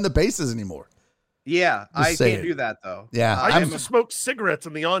make you run the bases anymore. Yeah, I saying. can't do that though. Yeah, I I'm- used to smoke cigarettes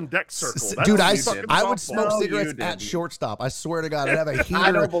in the on-deck circle. That's Dude, what I you fucking would softball. smoke No, you cigarettes didn't. at shortstop. I swear to God, I'd have a heater.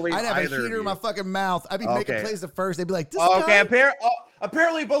 I don't believe I'd have a either of heater in you. my fucking mouth. I'd be making Okay. plays at first. They'd be like, "This Okay, guy."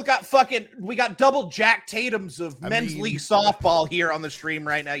 apparently we both got we got double Jack Tatum's of men's mean- league softball here on the stream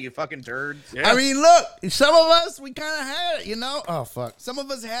right now, you fucking turds. Yeah. I mean, look, some of us we kind of had it, you know. Oh fuck, some of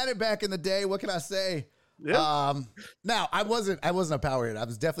us had it back in the day. What can I say? Yeah. Now I wasn't a power hitter. I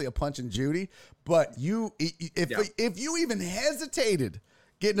was definitely a punch and Judy. But if you even hesitated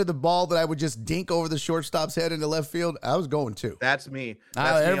getting to the ball that I would just dink over the shortstop's head into left field, I was going to. That's me.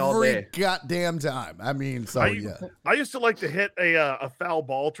 That's me all Every day. goddamn time. I mean, so yeah. I used to like to hit a foul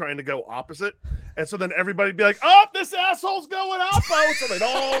ball trying to go opposite, and so then everybody'd be like, "Oh, this asshole's going oppo," so they'd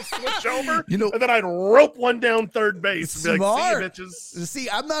all switch over, You know- and then I'd rope one down third base and be like, Smart. "See you, bitches." See,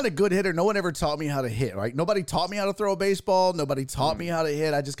 I'm not a good hitter. No one ever taught me how to hit, right? Nobody taught me how to throw a baseball. Nobody taught me how to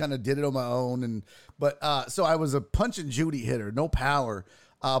hit. I just kind of did it on my own. So I was a punch and Judy hitter, no power.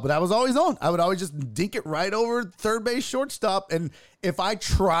 But I was always on. I would always just dink it right over third base shortstop. And if I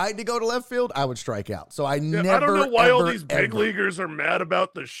tried to go to left field, I would strike out. So I never, I don't know why all ever, these big ever- leaguers are mad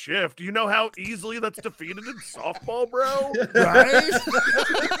about the shift. You know how easily that's defeated in softball, bro? Right?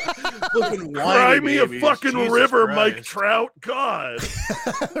 Looking Cry whiny me a babies. fucking Jesus river, Christ. Mike Trout. God.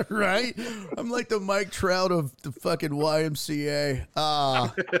 Right? I'm like the Mike Trout of the fucking YMCA.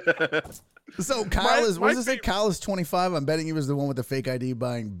 So Kyle is, what does it say? Kyle is 25. I'm betting he was the one with the fake ID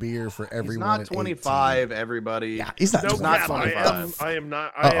buying beer for He's everyone. not at 25, everybody. Yeah, he's not No 25. cap, I am What the I am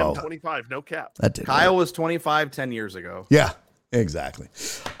not. I Uh-oh. am 25. No cap. That did Kyle was 25 10 years ago. Yeah, exactly.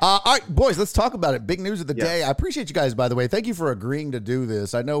 All right, boys, let's talk about it. Big news of the Yes. day. I appreciate you guys, by the way. Thank you for agreeing to do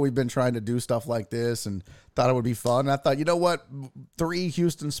this. I know we've been trying to do stuff like this and thought it would be fun. I thought, you know what? 3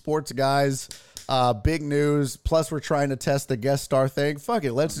 Houston sports guys, big news. Plus, we're trying to test the guest star thing. Fuck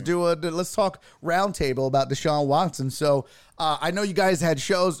it. Let's talk roundtable about Deshaun Watson. So I know you guys had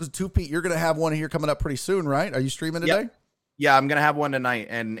shows. Pete, you're going to have one here coming up pretty soon, right? Are you streaming today? Yep. Yeah, I'm going to have one tonight,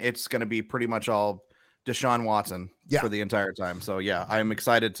 and it's going to be pretty much all Deshaun Watson for the entire time. So yeah, I'm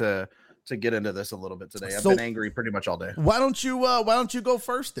excited to get into this a little bit today. I've been angry pretty much all day. Why don't you go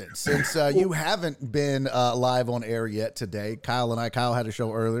first then, since you haven't been live on air yet today? Kyle had a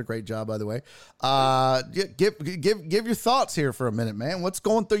show earlier. Great job, by the way. Give your thoughts here for a minute, man. What's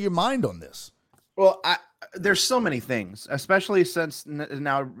going through your mind on this? Well, there's so many things, especially since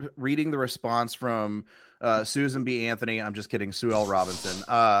now reading the response from Susan B. Anthony. I'm just kidding. Sue L. Robinson.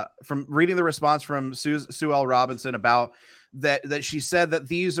 From reading the response from Sue L. Robinson about that she said that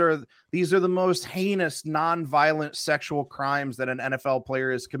these are the most heinous non-violent sexual crimes that an NFL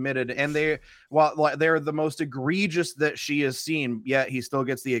player has committed, and they're the most egregious that she has seen. Yet he still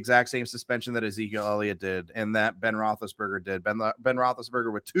gets the exact same suspension that Ezekiel Elliott did, and that Ben Roethlisberger did. Ben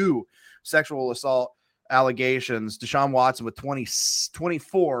Roethlisberger with 2 sexual assault allegations, Deshaun Watson with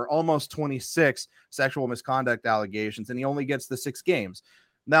 24, almost 26 sexual misconduct allegations, and he only gets the 6 games.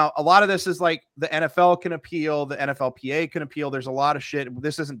 Now, a lot of this is like the NFL can appeal, the NFLPA can appeal. There's a lot of shit.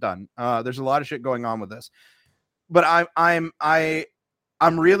 This isn't done. There's a lot of shit going on with this. But I'm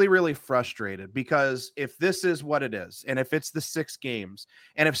really, really frustrated, because if this is what it is, and if it's the 6 games,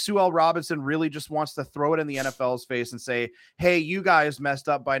 and if Sue L. Robinson really just wants to throw it in the NFL's face and say, hey, you guys messed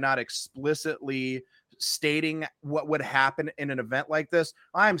up by not explicitly stating what would happen in an event like this,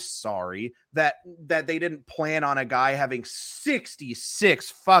 I'm sorry that they didn't plan on a guy having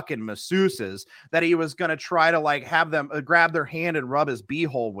 66 fucking masseuses, that he was going to try to like have them grab their hand and rub his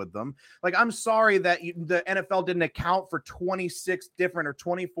beehole with them. Like, I'm sorry that the NFL didn't account for 26 different or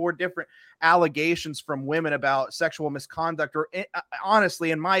 24 different allegations from women about sexual misconduct, or honestly,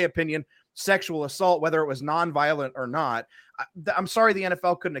 in my opinion, sexual assault, whether it was nonviolent or not. I'm sorry the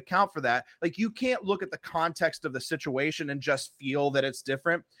NFL couldn't account for that. Like, you can't look at the context of the situation and just feel that it's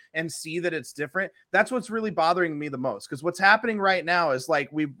different and see that it's different. That's what's really bothering me the most, because what's happening right now is like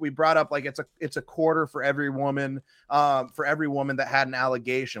we brought up, like it's a quarter for every woman that had an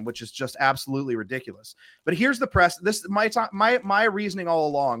allegation, which is just absolutely ridiculous. But here's the press. This my reasoning all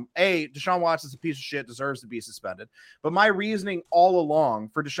along. Deshaun Watson's a piece of shit, deserves to be suspended. But my reasoning all along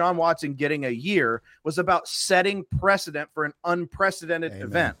for Deshaun Watson getting a year was about setting precedent for an unprecedented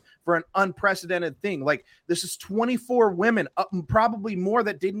event, for an unprecedented thing. Like, this is 24 women, probably more,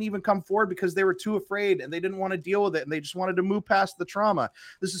 that didn't even come forward because they were too afraid and they didn't want to deal with it, and they just wanted to move past the trauma.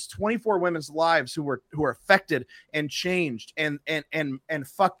 This is 24 women's lives who were affected and changed and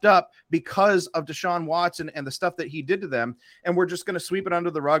fucked up because of Deshaun Watson and the stuff that he did to them. And we're just going to sweep it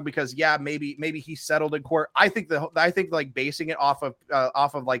under the rug because maybe he settled in court. I think like basing it off of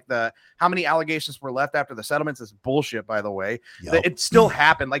like the how many allegations were left after the settlements is bullshit, by the way. Yep. It still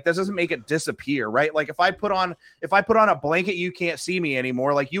happened. Like, that doesn't make it disappear, right? Like, if I put on a blanket, you can't see me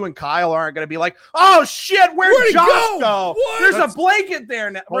anymore. Like, you and Kyle aren't going to be like, oh shit, where'd Josh go? There's a blanket there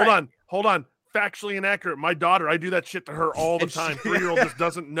now. Hold on. Factually inaccurate. My daughter, I do that shit to her all the time. 3-year-old just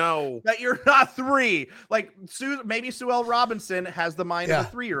doesn't know that you're not 3. Like, maybe Sue L. Robinson has the mind of a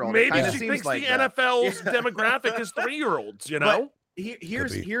 3-year-old. Maybe she thinks like the NFL's demographic is 3-year-olds. You know. But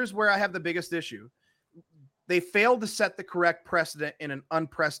here's where I have the biggest issue. They failed to set the correct precedent in an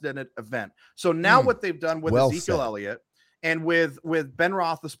unprecedented event. So now what they've done with Ezekiel Elliott and with Ben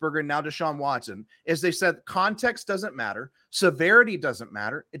Roethlisberger and now Deshaun Watson is they said context doesn't matter. Severity doesn't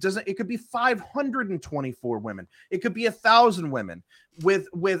matter. It could be 524 women. It could be 1,000 women because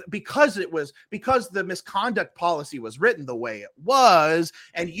the misconduct policy was written the way it was,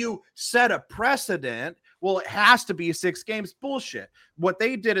 and you set a precedent. Well, it has to be 6 games. Bullshit. What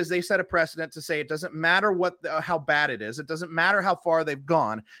they did is they set a precedent to say it doesn't matter how bad it is. It doesn't matter how far they've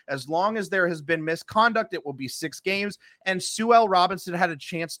gone. As long as there has been misconduct, it will be 6 games. And Sue L. Robinson had a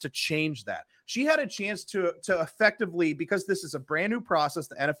chance to change that. She had a chance to effectively, because this is a brand new process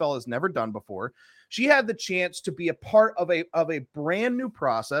the NFL has never done before. She had the chance to be a part of a brand new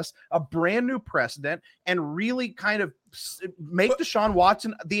process, a brand new precedent, and really kind of make Deshaun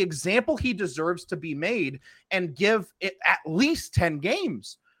Watson the example he deserves to be made and give it at least 10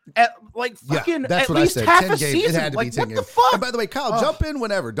 games. Like fucking that's at what least I said. half 10 a games. season. It had to like be 10 what games. the fuck? And by the way, Kyle, jump in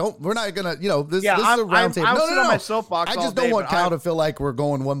whenever. We're not gonna, this is a round table. I'll sit on No. my soapbox I all just day, don't want but Kyle to feel like we're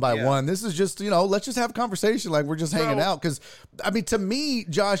going one by Yeah. one. This is just, let's just have a conversation like we're just hanging out. Because I mean, to me,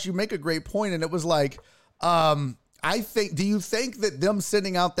 Josh, you make a great point, and it was like, do you think that them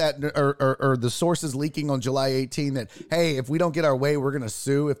sending out that or the sources leaking on July 18 that, hey, if we don't get our way, we're going to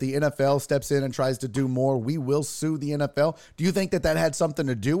sue. If the NFL steps in and tries to do more, we will sue the NFL. Do you think that had something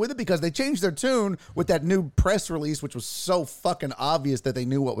to do with it? Because they changed their tune with that new press release, which was so fucking obvious that they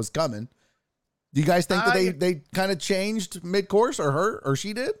knew what was coming. Do you guys think that they kind of changed mid-course, or her or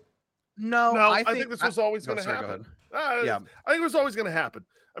she did? No, I think this was always going to happen. Yeah. I think it was always going to happen.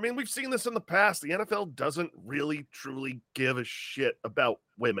 I mean, we've seen this in the past. The NFL doesn't really, truly give a shit about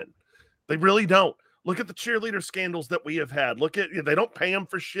women. They really don't. Look at the cheerleader scandals that we have had. They don't pay them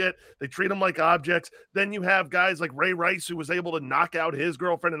for shit. They treat them like objects. Then you have guys like Ray Rice, who was able to knock out his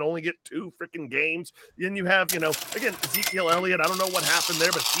girlfriend and only get 2 freaking games. Then you have, again, Ezekiel Elliott. I don't know what happened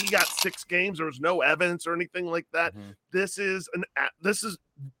there, but he got 6 games. There was no evidence or anything like that. Mm-hmm. The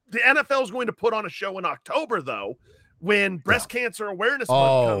NFL is going to put on a show in October, though, when breast cancer awareness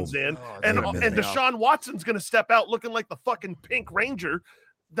month comes in, and Deshaun Watson's going to step out looking like the fucking Pink Ranger.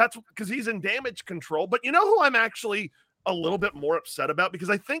 That's because he's in damage control. But you know who I'm actually a little bit more upset about? Because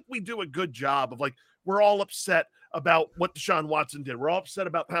I think we do a good job of we're all upset about what Deshaun Watson did. We're all upset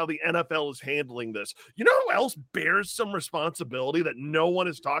about how the NFL is handling this. You know who else bears some responsibility that no one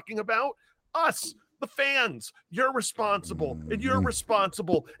is talking about? Us. The fans. You're responsible, and you're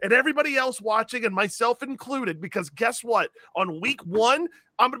responsible, and everybody else watching, and myself included, because guess what? On week 1,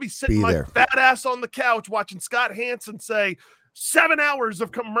 I'm going to be sitting my fat ass on the couch watching Scott Hansen say 7 hours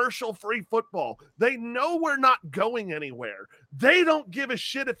of commercial-free football. They know we're not going anywhere. They don't give a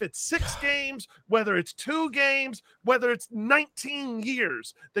shit if it's 6 games, whether it's 2 games, whether it's 19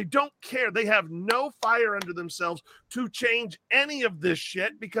 years. They don't care. They have no fire under themselves to change any of this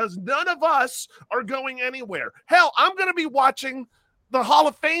shit because none of us are going anywhere. Hell, I'm going to be watching the Hall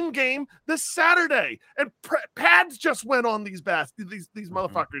of Fame game this Saturday, and pads just went on these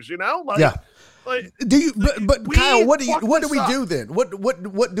motherfuckers, Yeah. Do you? But Kyle, what do we do then?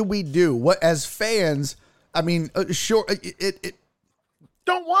 What do we do? What as fans? I mean, sure, it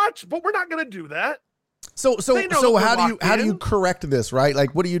don't watch, but we're not going to do that. So how do you correct this? Right?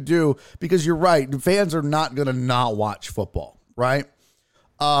 Like, what do you do? Because you're right, fans are not going to not watch football, right?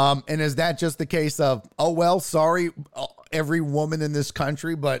 And is that just the case of, oh well, sorry, every woman in this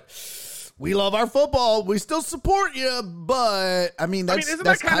country, but we love our football. We still support you, but I mean, that's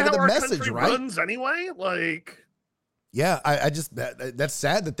kind of the message, right? Runs anyway, yeah, I just that's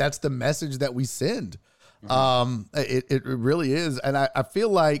sad that's the message that we send. Mm-hmm. It really is, and I feel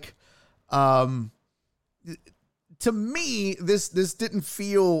like, to me, this didn't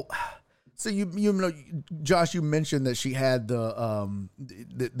feel. So Josh, you mentioned that she had the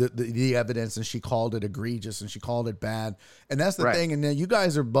evidence and she called it egregious and she called it bad. And that's the thing. And then you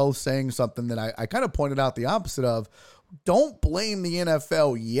guys are both saying something that I kind of pointed out the opposite of. Don't blame the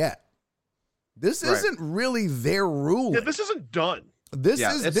NFL yet. This isn't really their ruling. Yeah, this isn't done. This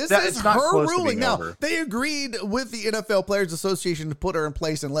is her ruling. Now, they agreed with the NFL Players Association to put her in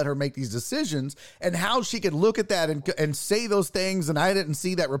place and let her make these decisions, and how she could look at that and say those things. And I didn't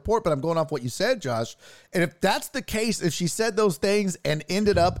see that report, but I'm going off what you said, Josh. And if that's the case, if she said those things and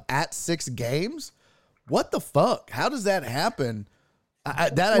ended up at 6 games, what the fuck? How does that happen? I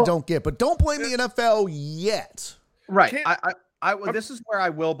don't get. But don't blame the NFL yet. Right. This is where I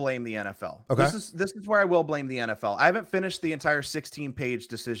will blame the NFL. Okay. This is where I will blame the NFL. I haven't finished the entire 16-page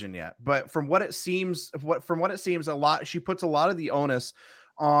decision yet, but from what it seems, she puts a lot of the onus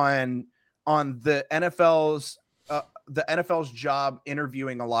on the NFL's job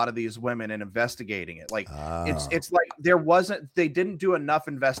interviewing a lot of these women and investigating it. It's like they didn't do enough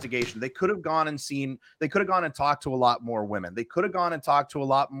investigation. They could have gone and talked to a lot more women. They could have gone and talked to a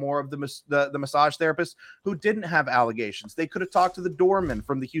lot more of the massage therapists who didn't have allegations. They could have talked to the doorman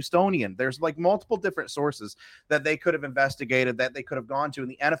from the Houstonian. There's multiple different sources that they could have investigated, that they could have gone to, and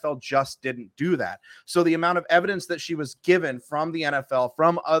the NFL just didn't do that. So the amount of evidence that she was given from the NFL,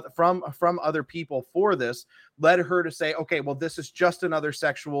 from other people for this, led her to say, okay, well, this is just another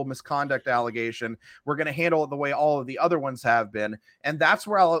sexual misconduct allegation. We're going to handle it the way all of the other ones have been. And that's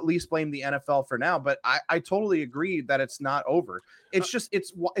where I'll at least blame the NFL for now. But I totally agree that it's not over. It's just,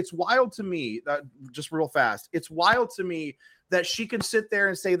 it's wild to me, just real fast. It's wild to me that she can sit there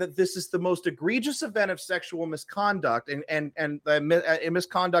and say that this is the most egregious event of sexual misconduct and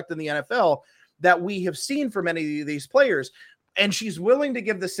misconduct in the NFL that we have seen for many of these players. And she's willing to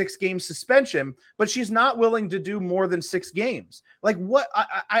give the 6-game suspension, but she's not willing to do more than 6 games. Like what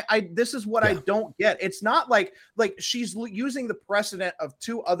this is what I don't get. It's not like she's using the precedent of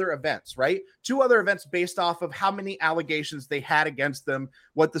 2 other events, right? 2 other events based off of how many allegations they had against them,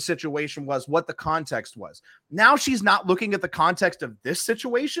 what the situation was, what the context was. Now she's not looking at the context of this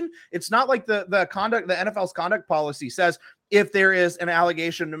situation. It's not like the NFL's conduct policy says if there is an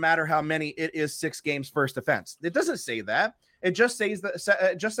allegation, no matter how many, it is 6 games first offense. It doesn't say that. It just says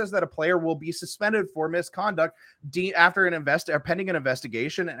that a player will be suspended for misconduct after pending an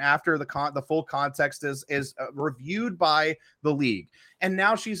investigation and after the full context is reviewed by the league. And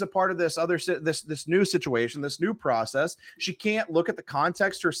now she's a part of this new situation, this new process. She can't look at the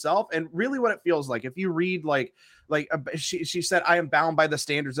context herself. And really, what it feels like, if you read she said, "I am bound by the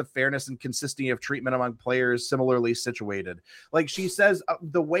standards of fairness and consistency of treatment among players similarly situated." Like she says,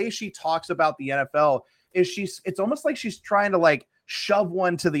 the way she talks about the NFL. It's almost like she's trying to shove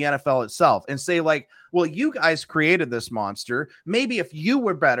one to the NFL itself and say well, you guys created this monster. Maybe if you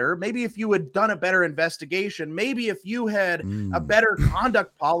were better, maybe if you had done a better investigation, maybe if you had a better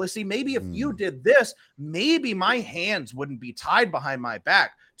conduct policy, maybe if you did this, maybe my hands wouldn't be tied behind my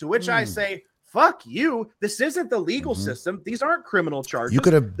back. To which I say, fuck you. This isn't the legal system. These aren't criminal charges. You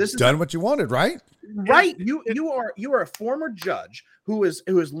could have done what you wanted, right? Right. You are a former judge who is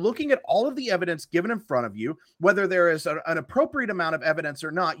looking at all of the evidence given in front of you, whether there is an appropriate amount of evidence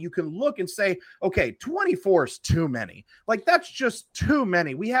or not. You can look and say, okay, 24 is too many. That's just too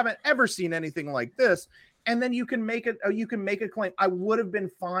many. We haven't ever seen anything like this. And then you can make a claim. I would have been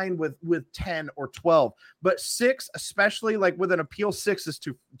fine with 10 or 12, but 6, especially with an appeal, 6 is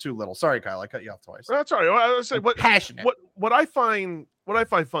too little. Sorry, Kyle, I cut you off twice. That's all right. I was say passionate. What I find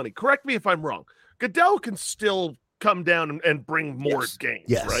funny. Correct me if I'm wrong. Goodell can still come down and bring more games.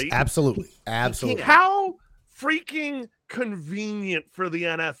 Yes, right? Absolutely. How freaking convenient for the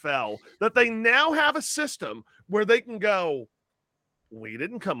NFL that they now have a system where they can go, we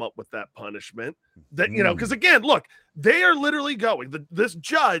didn't come up with that punishment. That, because again, look, they are literally going, this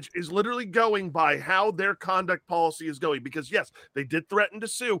judge is literally going by how their conduct policy is going, because yes, they did threaten to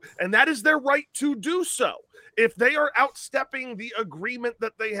sue, and that is their right to do so. If they are outstepping the agreement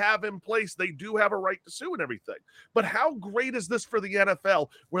that they have in place, they do have a right to sue and everything. But how great is this for the NFL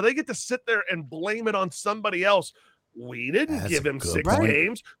where they get to sit there and blame it on somebody else? We didn't give him 6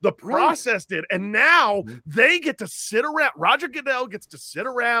 games. The process did. And now they get to sit around. Roger Goodell gets to sit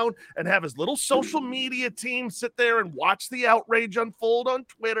around and have his little social media team sit there and watch the outrage unfold on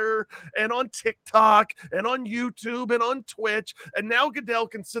Twitter and on TikTok and on YouTube and on Twitch. And now Goodell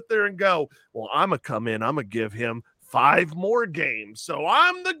can sit there and go, well, I'm going to come in. I'm going to give him 5 more games. So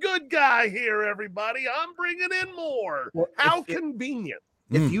I'm the good guy here, everybody. I'm bringing in more. Well, how convenient.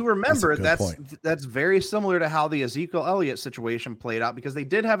 If you remember, that's very similar to how the Ezekiel Elliott situation played out, because they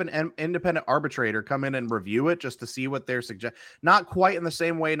did have an independent arbitrator come in and review it just to see what they're suggesting. Not quite in the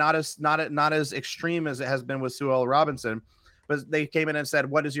same way, not as extreme as it has been with Sue L. Robinson, but they came in and said,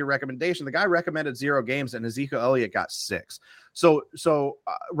 "What is your recommendation?" The guy recommended 0 games, and Ezekiel Elliott got 6. So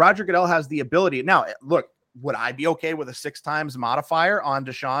Roger Goodell has the ability now. Look. Would I be okay with a 6 times modifier on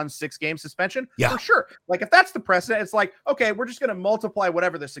Deshaun's 6-game suspension? Yeah. For sure. If that's the precedent, it's okay, we're just going to multiply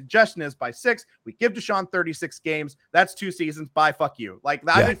whatever the suggestion is by 6. We give Deshaun 36 games. That's 2 seasons. Bye. Fuck you.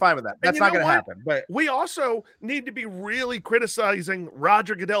 I'd be fine with that. That's not going to happen. But we also need to be really criticizing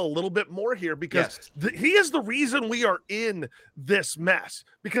Roger Goodell a little bit more here, because he is the reason we are in this mess.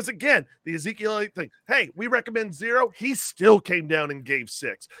 Because again, the Ezekiel Elliott thing, hey, we recommend 0. He still came down and gave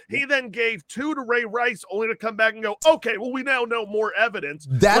 6. He then gave 2 to Ray Rice, only to come back and go, okay, well, we now know more evidence.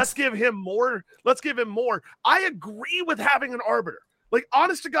 Let's give him more. I agree with having an arbiter.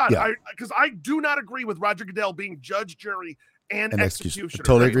 Honest to God, because I do not agree with Roger Goodell being judge, jury, and executioner. I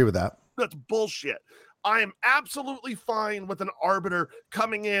totally agree with that. That's bullshit. I am absolutely fine with an arbiter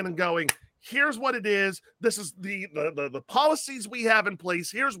coming in and going, here's what it is. This is the policies we have in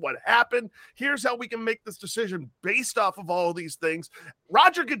place. Here's what happened. Here's how we can make this decision based off of all of these things.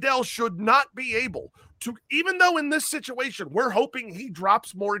 Roger Goodell should not be able to, even though in this situation we're hoping he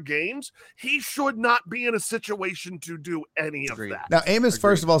drops more games, he should not be in a situation to do any of that. Now, Amos,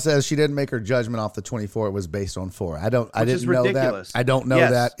 first of all, says she didn't make her judgment off the 24. It was based on 4. I didn't know that. I don't know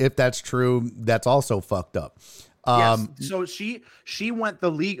that. If that's true, that's also fucked up. Yes. So she went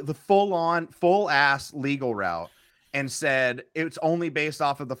the full ass legal route and said it's only based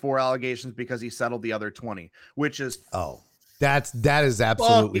off of the 4 allegations because he settled the other 20, which is that is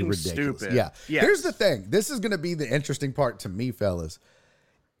absolutely ridiculous. Stupid. Yeah. Yes. Here's the thing. This is going to be the interesting part to me, fellas.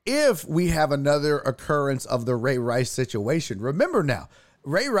 If we have another occurrence of the Ray Rice situation, remember now,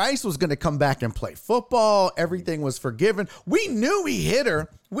 Ray Rice was going to come back and play football. Everything was forgiven. We knew he hit her.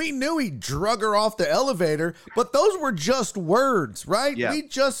 We knew he drug her off the elevator, but those were just words, right? Yeah. We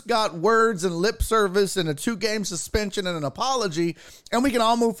just got words and lip service and a 2-game suspension and an apology, and we can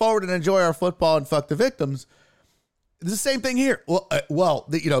all move forward and enjoy our football and fuck the victims. It's the same thing here.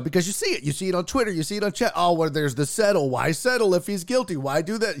 Because you see it on Twitter, you see it on chat. Oh, well, there's the settle. Why settle if he's guilty? Why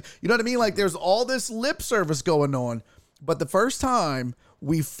do that? You know what I mean? Like, there's all this lip service going on. But the first time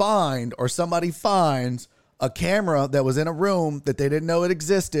we find, or somebody finds, a camera that was in a room that they didn't know it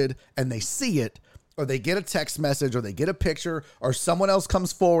existed, and they see it, or they get a text message, or they get a picture, or someone else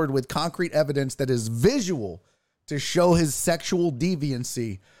comes forward with concrete evidence that is visual to show his sexual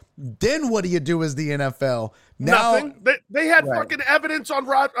deviancy, then what do you do as the NFL? Now, nothing. They had fucking evidence on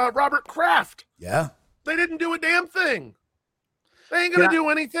Robert Kraft. Yeah. They didn't do a damn thing. They ain't going to do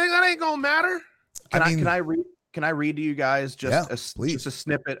anything. That ain't going to matter. Can I read to you guys just a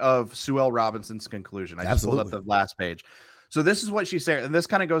snippet of Sue L. Robinson's conclusion? I just pulled up the last page. So this is what she said, and this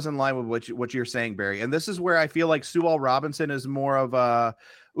kind of goes in line with what you're saying, Barry. And this is where I feel like Sue L. Robinson is more of a,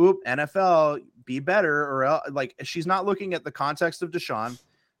 NFL, be better, or like she's not looking at the context of Deshaun.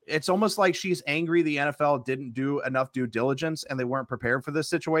 It's almost like she's angry the NFL didn't do enough due diligence and they weren't prepared for this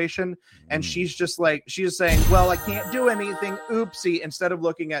situation. And she's saying, well, I can't do anything. Oopsie. Instead of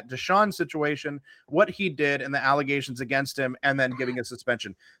looking at Deshaun's situation, what he did and the allegations against him, and then giving a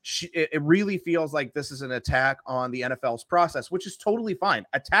suspension. It really feels like this is an attack on the NFL's process, which is totally fine.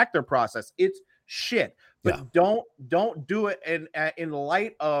 Attack their process. It's shit, but don't do it in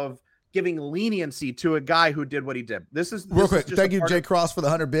light of giving leniency to a guy who did what he did. This is real quick. Thank you, Jay Cross, for the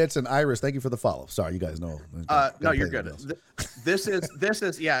 100 bits, and Iris, thank you for the follow. Sorry, you guys know. No, you're good. This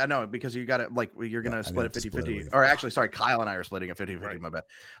is yeah, I know, because you got it, like, you're gonna split it 50-50. Or actually, sorry, Kyle and I are splitting it 50-50. Right. My bad.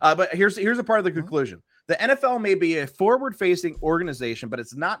 But here's a part of the conclusion. The NFL may be a forward-facing organization, but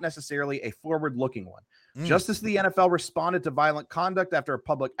it's not necessarily a forward-looking one. Just as the NFL responded to violent conduct after a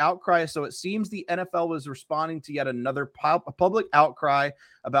public outcry, so it seems the NFL was responding to yet another public outcry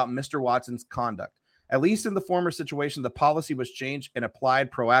about Mr. Watson's conduct. At least in the former situation, the policy was changed and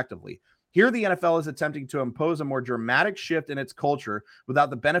applied proactively. Here, the NFL is attempting to impose a more dramatic shift in its culture without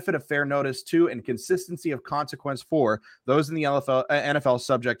the benefit of fair notice to and consistency of consequence for those in the NFL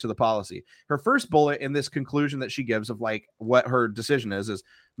subject to the policy. Her first bullet in this conclusion that she gives of like what her decision is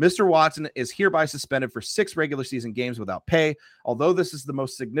Mr. Watson is hereby suspended for 6 regular season games without pay. Although this is the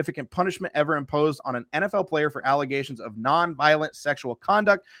most significant punishment ever imposed on an NFL player for allegations of non-violent sexual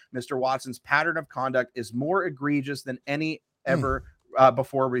conduct, Mr. Watson's pattern of conduct is more egregious than any ever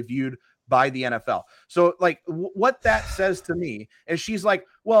before reviewed by the NFL. So like what that says to me is she's like,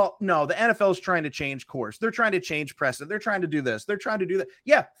 well, no, the NFL is trying to change course. They're trying to change precedent. They're trying to do this. They're trying to do that.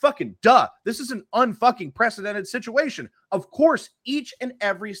 Yeah, fucking duh. This is an unfucking precedented situation. Of course, each and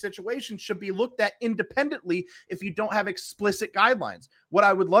every situation should be looked at independently if you don't have explicit guidelines. What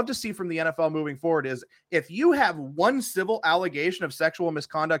I would love to see from the NFL moving forward is if you have one civil allegation of sexual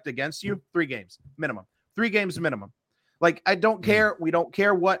misconduct against you, 3 games minimum. 3 games minimum. Like, I don't care. We don't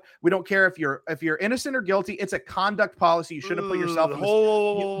care if you're innocent or guilty. It's a conduct policy. You shouldn't put yourself in this.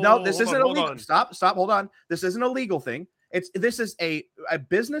 No, this isn't illegal. Stop. Hold on. This isn't a legal thing. This is a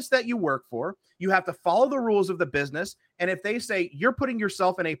business that you work for. You have to follow the rules of the business. And if they say you're putting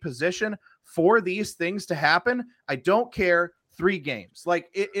yourself in a position for these things to happen, I don't care. 3 games. Like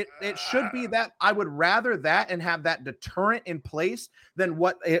it should be that. I would rather that and have that deterrent in place than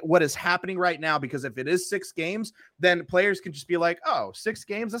what is happening right now. Because if it is 6 games, then players can just be like, oh, 6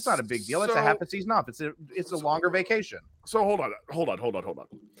 games, that's not a big deal. It's a half a season off. It's a longer vacation. So hold on.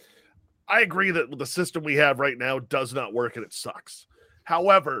 I agree that the system we have right now does not work and it sucks.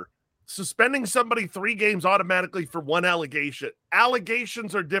 However, suspending somebody 3 games automatically for 1 allegation.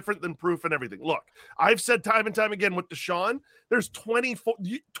 Allegations are different than proof and everything. Look, I've said time and time again with Deshaun, there's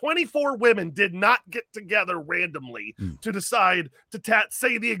 24 women did not get together randomly to decide to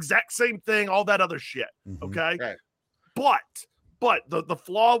say the exact same thing, all that other shit. Okay. Right. But the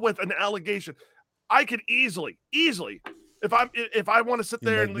flaw with an allegation, I could easily, if I want to sit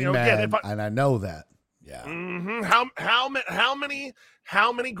there and, again, and I know that. Yeah. Mm-hmm.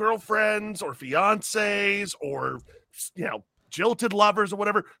 How many girlfriends or fiancés or jilted lovers or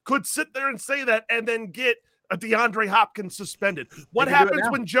whatever could sit there and say that and then get a DeAndre Hopkins suspended? What happens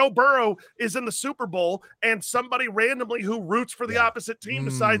when Joe Burrow is in the Super Bowl and somebody randomly who roots for the opposite team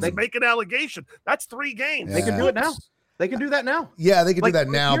decides to make an allegation? That's 3 games. Yeah. They can do it now. They can do that now. Yeah, they can do that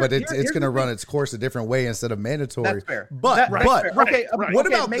now, but it's going to run its course a different way instead of mandatory. That's fair. But what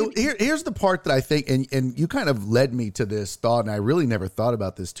about maybe. Here's the part that I think, and you kind of led me to this thought, and I really never thought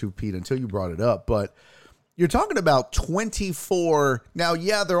about this too, Pete, until you brought it up. But you're talking about 24. Now,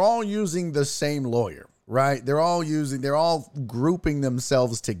 yeah, they're all using the same lawyer, right? They're all grouping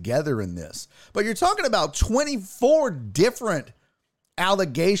themselves together in this. But you're talking about 24 different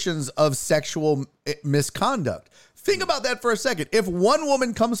allegations of sexual misconduct. Think about that for a second. If one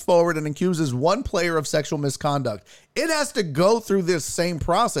woman comes forward and accuses one player of sexual misconduct, it has to go through this same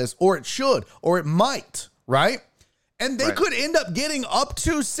process, or it should, or it might, right? And they could end up getting up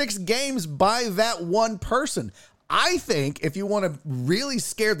to 6 games by that one person. I think if you want to really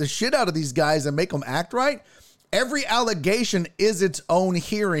scare the shit out of these guys and make them act right, every allegation is its own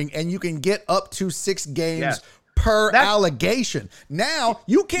hearing, and you can get up to 6 games per allegation. Now,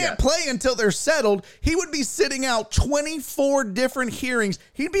 you can't play until they're settled. He would be sitting out 24 different hearings.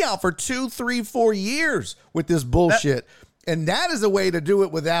 He'd be out for 2, 3, 4 years with this bullshit. And that is a way to do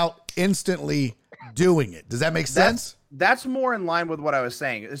it without instantly doing it. Does that make sense? That's more in line with what I was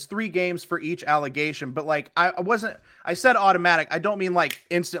saying. It's 3 games for each allegation, but like I said automatic. I don't mean like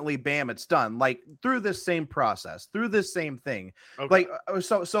instantly, bam, it's done. Like through this same process, through this same thing. Okay. Like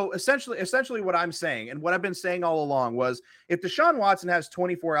so essentially what I'm saying, and what I've been saying all along, was if Deshaun Watson has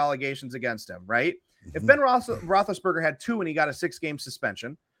 24 allegations against him, right? If Ben Roethlisberger had 2 and he got a 6-game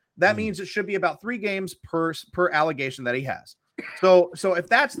suspension, that means it should be about 3 games per allegation that he has. So if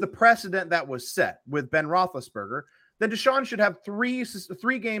that's the precedent that was set with Ben Roethlisberger, then Deshaun should have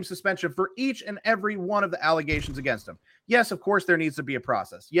 3-game suspension for each and every one of the allegations against him. Yes, of course, there needs to be a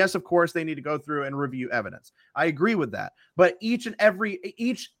process. Yes, of course, they need to go through and review evidence. I agree with that. But each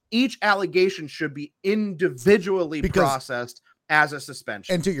allegation should be individually processed as a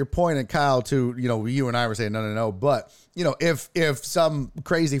suspension. And to your point, and Kyle, too, you and I were saying no. But, if some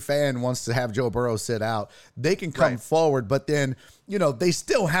crazy fan wants to have Joe Burrow sit out, they can come forward. But then, they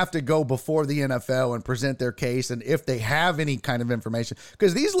still have to go before the NFL and present their case. And if they have any kind of information,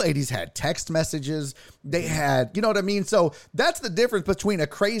 because these ladies had text messages, they had, you know what I mean? So that's the difference between a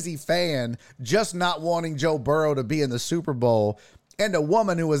crazy fan just not wanting Joe Burrow to be in the Super Bowl and a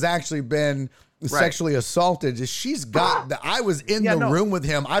woman who has actually been sexually assaulted. She's got I was in the room with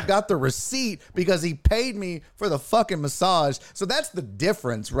him. I've got the receipt because he paid me for the fucking massage. So that's the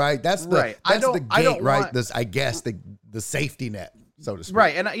difference, right? That's the gate, right? I guess the safety net, so to speak.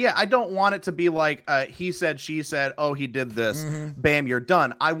 Right. And I don't want it to be like he said, she said, oh, he did this, bam, you're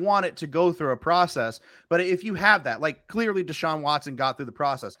done. I want it to go through a process. But if you have that, like clearly Deshaun Watson got through the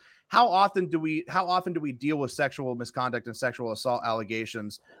process. How often do we deal with sexual misconduct and sexual assault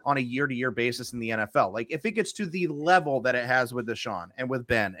allegations on a year-to-year basis in the NFL? Like if it gets to the level that it has with Deshaun and with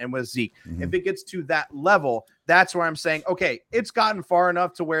Ben and with Zeke, if it gets to that level, that's where I'm saying, okay, it's gotten far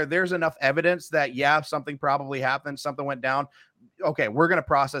enough to where there's enough evidence that, something probably happened, something went down. Okay, we're going to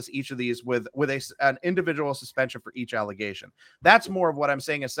process each of these with an individual suspension for each allegation. That's more of what I'm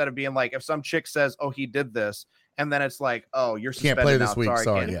saying, instead of being like, if some chick says, oh, he did this, and then it's like, oh, you're suspended. Can't play now. this week.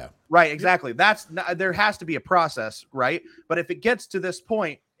 Sorry, Right, exactly. There has to be a process, right? But if it gets to this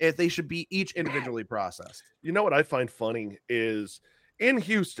point, they should be each individually processed. You know what I find funny is in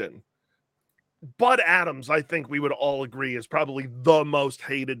Houston, Bud Adams, I think we would all agree, is probably the most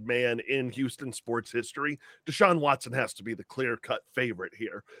hated man in Houston sports history. Deshaun Watson has to be the clear-cut favorite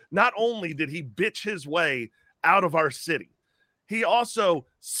here. Not only did he bitch his way out of our city, he also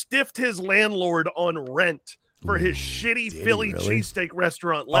stiffed his landlord on rent for his shitty Philly cheesesteak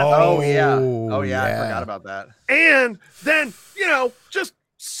restaurant left. Oh, yeah, I forgot about that. And then, just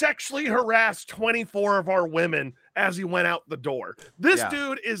sexually harassed 24 of our women as he went out the door. This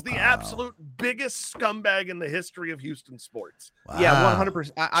dude is the absolute biggest scumbag in the history of Houston sports. Wow. Yeah,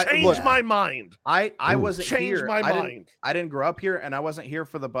 100%. Changed my mind. I wasn't here. Changed my mind. I didn't grow up here, and I wasn't here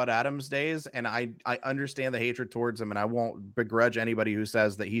for the Bud Adams days, and I understand the hatred towards him, and I won't begrudge anybody who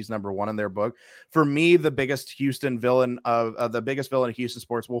says that he's number one in their book. For me, the biggest villain of Houston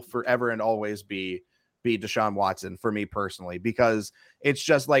sports will forever and always be Deshaun Watson for me personally, because it's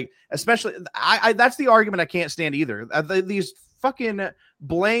just like, especially I that's the argument I can't stand either. These fucking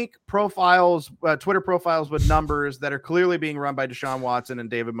blank profiles, Twitter profiles with numbers that are clearly being run by Deshaun Watson and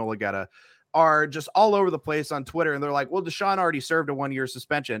David Mulugeta are just all over the place on Twitter. And they're like, well, Deshaun already served a 1-year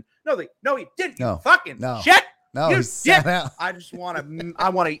suspension. No, he didn't. Shit. No, he sat out. I just want to be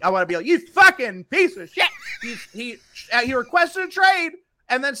like, you fucking piece of shit. He requested a trade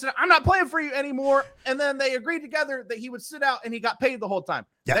and then said, I'm not playing for you anymore. And then they agreed together that he would sit out and he got paid the whole time.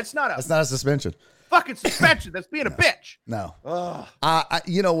 Yeah, that's not a suspension. Fucking suspension. That's being a bitch. No.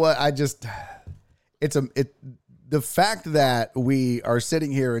 You know what? The fact that we are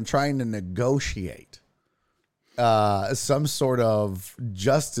sitting here and trying to negotiate some sort of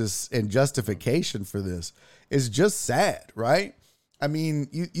justice and justification for this is just sad, right? I mean,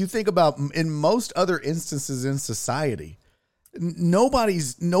 you think about in most other instances in society,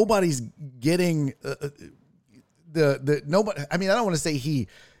 nobody's getting nobody. I mean, I don't want to say he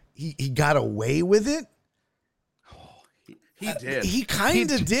got away with it. He did. He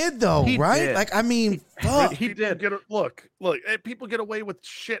kind of did though, right? Did. Like, I mean, fuck. He did. Look, people get away with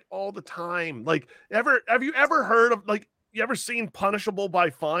shit all the time. Like, have you ever heard of, like, you ever seen punishable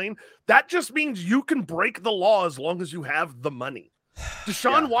by fine? That just means you can break the law as long as you have the money.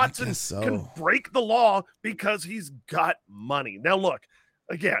 Deshaun Watson can break the law because he's got money. Now, look,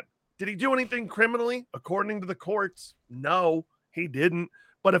 again, did he do anything criminally? According to the courts, no, he didn't.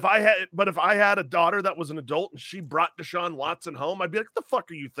 But if I had a daughter that was an adult and she brought Deshaun Watson home, I'd be like, "The fuck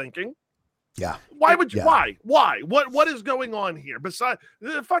are you thinking?" Yeah. Why would you? Yeah. Why? What is going on here? Besides,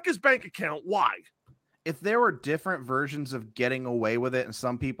 fuck his bank account. Why? If there were different versions of getting away with it, and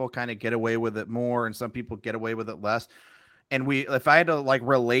some people kind of get away with it more, and some people get away with it less. And if I had to like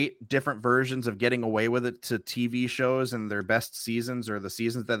relate different versions of getting away with it to TV shows and their best seasons or the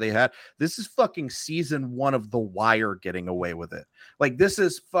seasons that they had, this is fucking season 1 of The Wire getting away with it. Like, this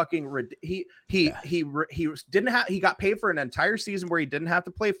is fucking he got paid for an entire season where he didn't have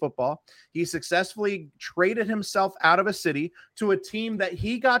to play football. He successfully traded himself out of a city to a team that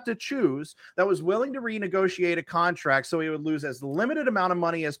he got to choose that was willing to renegotiate a contract so he would lose as limited amount of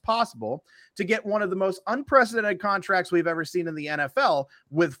money as possible to get one of the most unprecedented contracts we've ever seen in the NFL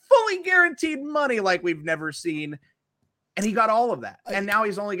with fully guaranteed money like we've never seen. And he got all of that. And now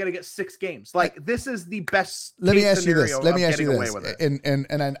he's only going to get 6 games. Like, this is the best. Let me ask you this.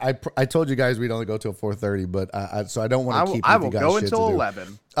 And I told you guys we'd only go till 4:30, but so I don't want to keep you guys. I will go until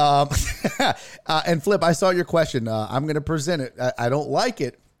 11. And Flip, I saw your question. I'm going to present it. I don't like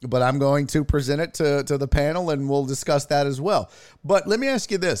it, but I'm going to present it to the panel, and we'll discuss that as well. But let me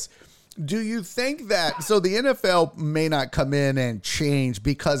ask you this. Do you think that, so the NFL may not come in and change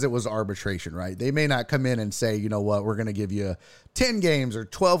because it was arbitration, right? They may not come in and say, you know what, we're going to give you 10 games or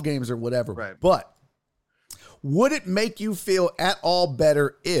 12 games or whatever. Right. But would it make you feel at all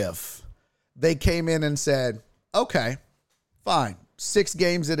better if they came in and said, okay, fine, 6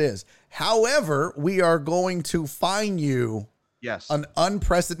 games it is. However, we are going to fine you an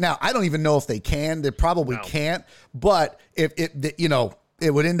unprecedented. Now, I don't even know if they can. They probably can't. But if it, you know,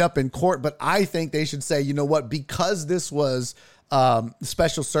 it would end up in court, but I think they should say, you know what, because this was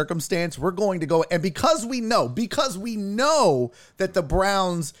special circumstance, we're going to go, and because we know that the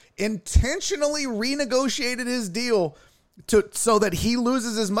Browns intentionally renegotiated his deal so that he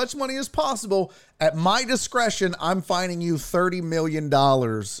loses as much money as possible, at my discretion, I'm fining you $30 million.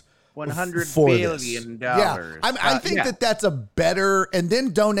 $100 billion. Yeah, I think that's a better, and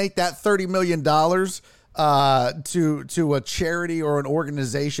then donate that $30 million to a charity or an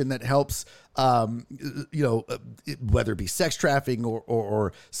organization that helps, whether it be sex trafficking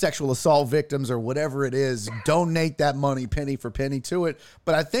or sexual assault victims or whatever it is, donate that money penny for penny to it.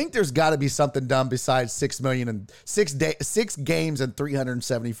 But I think there's got to be something done besides $6 million and 6 games and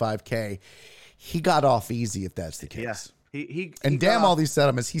 $375K. He got off easy if that's the case. Yeah. He all these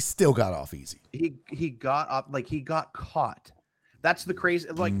settlements, he still got off easy. He got caught. That's the crazy.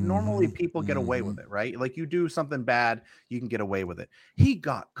 Like, normally people get away with it, right? Like, you do something bad, you can get away with it. He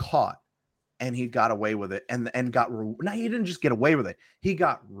got caught, and he got away with it, and got. Now, he didn't just get away with it; he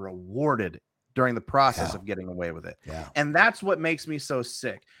got rewarded during the process of getting away with it. Yeah. And that's what makes me so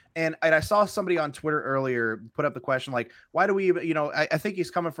sick. And I saw somebody on Twitter earlier put up the question, like, why do we even, I think he's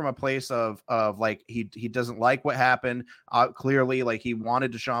coming from a place of like, he doesn't like what happened. Clearly, like, he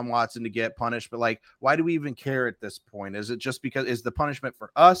wanted Deshaun Watson to get punished, but like, why do we even care at this point? Is it just because, is the punishment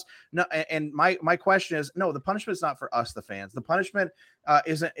for us? No. And my question is, no, the punishment is not for us, the fans. The punishment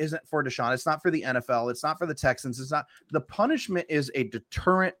isn't for Deshaun. It's not for the NFL. It's not for the Texans. It's not. The punishment is a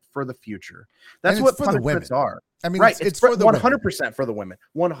deterrent for the future. That's what punishments are. I mean, right. It's for the 100% for the women.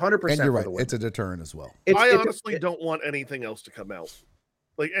 100%. And you're right. For the women. It's a deterrent as well. I honestly don't want anything else to come out,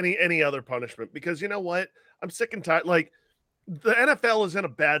 like any other punishment, because you know what? I'm sick and tired. Like, the NFL is in a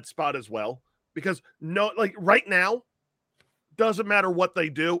bad spot as well, because right now, doesn't matter what they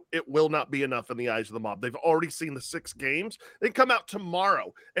do, it will not be enough in the eyes of the mob. They've already seen the 6 games. They come out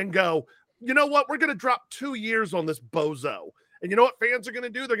tomorrow and go, you know what? We're going to drop 2 years on this bozo. And you know what fans are going to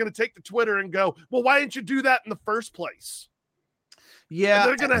do? They're going to take to Twitter and go, well, why didn't you do that in the first place? Yeah. And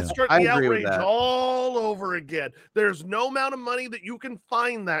they're going to start the outrage all over again. There's no amount of money that you can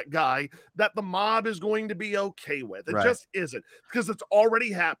find that guy that the mob is going to be okay with. It just isn't, because it's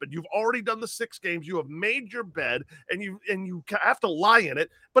already happened. You've already done the 6 games. You have made your bed, and you have to lie in it.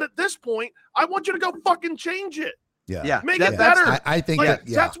 But at this point, I want you to go fucking change it. Yeah. Make it better. I think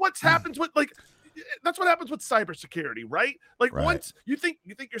that's what happens with, like, that's what happens with cybersecurity, right? Like once you think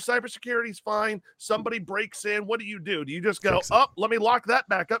your cybersecurity is fine, somebody breaks in, what do? Do you just go, let me lock that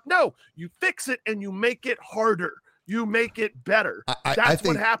back up? No, you fix it and you make it harder. You make it better. I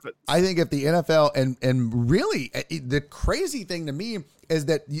think what happens. I think if the NFL and really the crazy thing to me is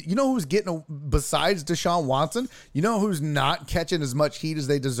that you know who's getting, besides Deshaun Watson, you know who's not catching as much heat as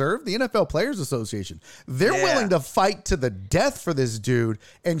they deserve? The NFL Players Association. They're willing to fight to the death for this dude,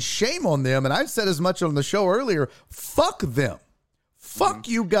 and shame on them. And I said as much on the show earlier, fuck them. Fuck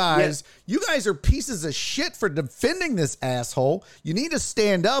you guys. Yeah. You guys are pieces of shit for defending this asshole. You need to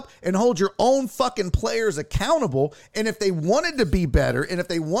stand up and hold your own fucking players accountable. And if they wanted to be better, and if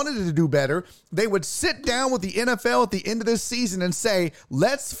they wanted to do better, they would sit down with the NFL at the end of this season and say,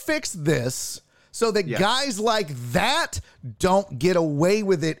 let's fix this so that guys like that don't get away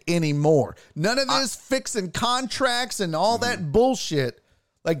with it anymore. None of this fixing contracts and all that bullshit.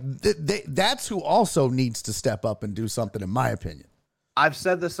 Like that's who also needs to step up and do something, in my opinion. I've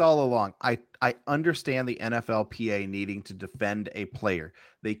said this all along. I understand the NFLPA needing to defend a player.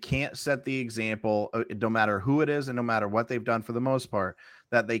 They can't set the example, no matter who it is and no matter what they've done for the most part,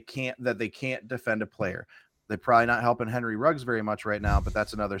 that they can't defend a player. They're probably not helping Henry Ruggs very much right now, but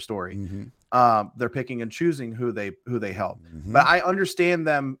that's another story. Mm-hmm. They're picking and choosing who they help. Mm-hmm. But I understand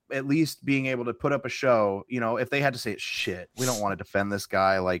them at least being able to put up a show. You know, if they had to say, shit, we don't want to defend this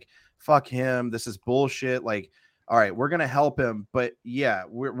guy. Like, fuck him. This is bullshit. Like, all right, we're going to help him, but yeah,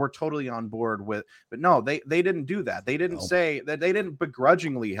 we're totally on board with, but no, they didn't do that. They didn't say that. They didn't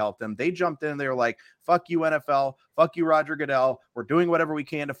begrudgingly help them. They jumped in. They were like, fuck you, NFL, fuck you, Roger Goodell. We're doing whatever we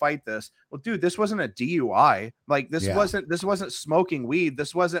can to fight this. Well, dude, this wasn't a DUI. Like this wasn't smoking weed.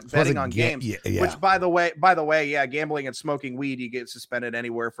 This wasn't betting on games, which by the way, gambling and smoking weed, you get suspended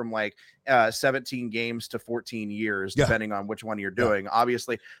anywhere from like 17 games to 14 years, depending on which one you're doing.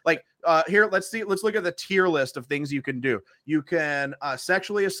 Obviously, like here, let's look at the tier list of things you can do. You can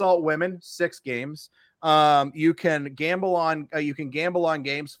sexually assault women, 6 games. You can gamble on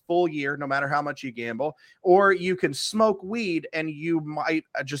games full year, no matter how much you gamble, or you can smoke weed and you might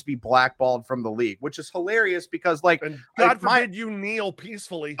just be blackballed from the league, which is hilarious because and God forbid you kneel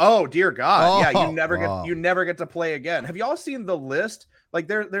peacefully. Oh dear God. You never get to play again. Have y'all seen the list? Like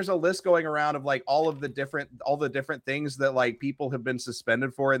there's a list going around of like all the different things that like people have been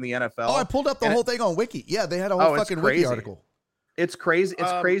suspended for in the NFL. Oh, I pulled up the whole thing on Wiki. Yeah, they had a whole fucking Wiki article. It's crazy.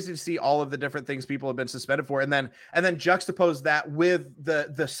 It's crazy to see all of the different things people have been suspended for, and then juxtapose that with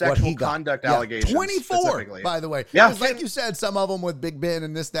the sexual conduct allegations. 24, by the way. Yeah, like you said, some of them with Big Ben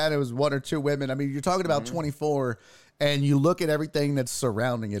and this, that. It was 1 or 2 women. I mean, you're talking about 24, and you look at everything that's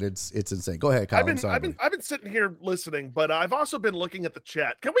surrounding it. It's insane. Go ahead, Kyle. I've been sitting here listening, but I've also been looking at the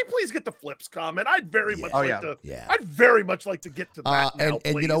chat. Can we please get the Flips comment? I'd very much like to get to that now,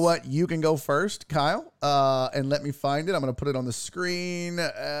 and you know what? You can go first, Kyle, and let me find it. I'm going to put it on the screen.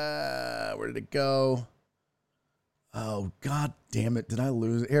 Where did it go? Oh, God damn it. Did I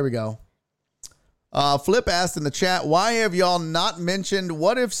lose it? Here we go. Flip asked in the chat, why have y'all not mentioned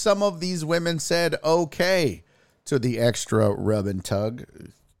what if some of these women said okay to the extra rub and tug?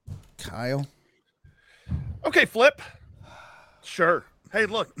 Kyle? Okay, Flip. Sure. Hey,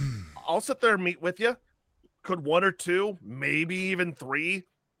 look, I'll sit there and meet with you. Could 1 or 2, maybe even 3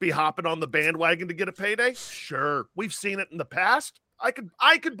 be hopping on the bandwagon to get a payday? Sure. We've seen it in the past. I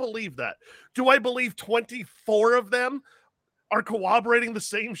could believe that. Do I believe 24 of them are corroborating the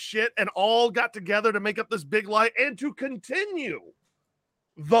same shit and all got together to make up this big lie and to continue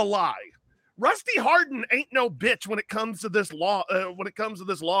the lie? Rusty Harden ain't no bitch when it comes to this law. When it comes to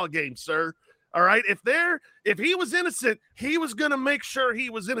this law game, sir. All right. If he was innocent, he was gonna make sure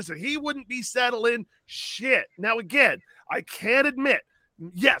he was innocent. He wouldn't be settling shit. Now, again, I can't admit.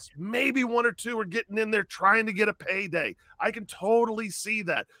 Yes, maybe 1 or 2 are getting in there trying to get a payday. I can totally see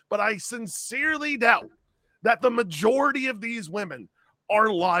that, but I sincerely doubt that the majority of these women are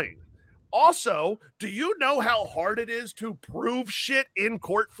lying. Also, do you know how hard it is to prove shit in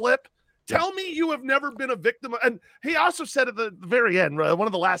court, Flip? Tell me you have never been a victim. And he also said at the very end, one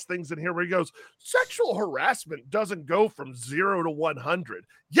of the last things in here where he goes, sexual harassment doesn't go from 0 to 100.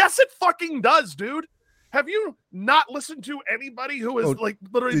 Yes, it fucking does, dude. Have you not listened to anybody who has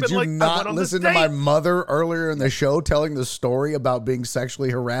literally been like, not listen to my mother earlier in the show telling the story about being sexually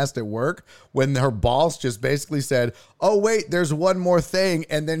harassed at work when her boss just basically said, oh, wait, there's one more thing,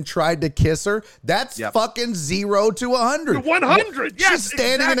 and then tried to kiss her? That's fucking 0 to 100. 100, yes, she's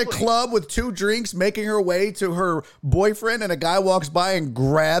standing in a club with 2 drinks, making her way to her boyfriend, and a guy walks by and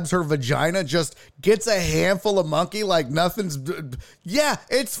grabs her vagina, just gets a handful of monkey like nothing's... Yeah,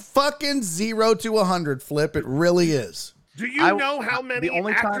 it's fucking 0 to 100, Flip. It really is. Do you know how many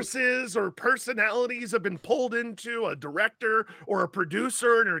actresses or personalities have been pulled into a director or a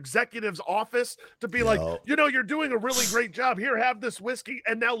producer in an executive's office to be like, you're doing a really great job. Here, have this whiskey,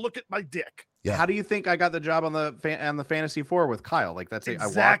 and now look at my dick. Yeah. How do you think I got the job on the Fantasy 4 with Kyle? Like that's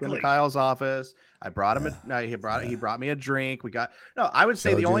exactly. I walked into Kyle's office. I brought him. He brought me a drink. I would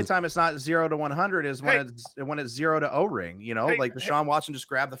say the only time it's not 0 to 100 is when it's 0 to O-ring. Like the Sean Watson just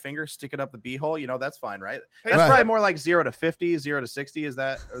grab the finger, stick it up the b-hole. That's fine, right? That's probably more like 0 to 50, 0 to 60. Is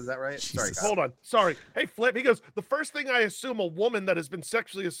that right? Sorry, hold on. Sorry. Hey, Flip. He goes. The first thing I assume a woman that has been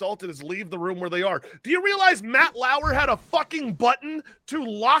sexually assaulted is leave the room where they are. Do you realize Matt Lauer had a fucking button to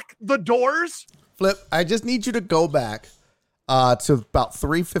lock the doors? Flip. I just need you to go back to about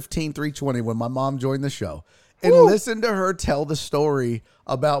 3:15, 3:20 when my mom joined the show and listen to her tell the story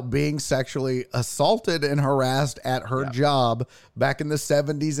about being sexually assaulted and harassed at her job back in the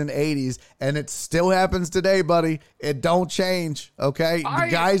 70s and 80s. And it still happens today, buddy. It don't change. Okay. The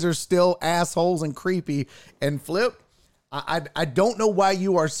guys are still assholes and creepy. And Flip, I don't know why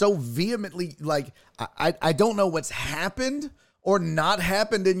you are so vehemently like, I don't know what's happened or not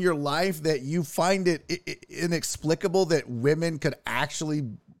happened in your life that you find it inexplicable that women could actually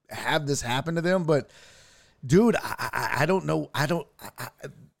have this happen to them. But dude, I don't know. I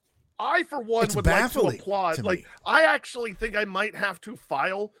for one would like to applaud. Like, I actually think I might have to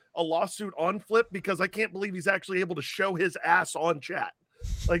file a lawsuit on Flip because I can't believe he's actually able to show his ass on chat.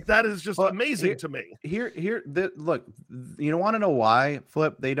 Like, that is just amazing to me. Look, you want to know why,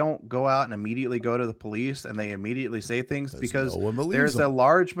 Flip? They don't go out and immediately go to the police and they immediately say things because there's a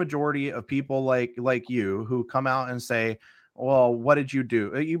large majority of people like you who come out and say, well, what did you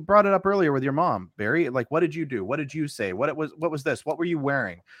do? You brought it up earlier with your mom, Barry. Like, what did you do? What did you say? What was this? What were you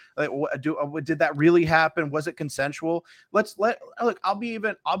wearing? Like, did that really happen? Was it consensual? Look, I'll be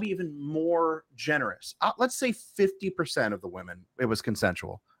even more generous. Let's say 50% of the women, it was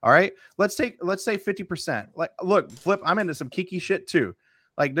consensual. All right. Let's say 50%. Like, look, Flip, I'm into some kinky shit too.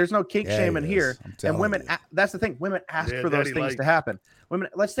 Like, there's no kink shaming here. And women, that's the thing. Women ask for those things to happen. Women,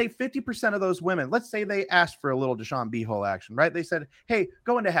 let's say 50% of those women, let's say they asked for a little Deshaun B-hole action, right? They said, hey,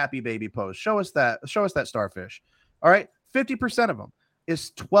 go into happy baby pose. Show us that starfish. All right. 50% of them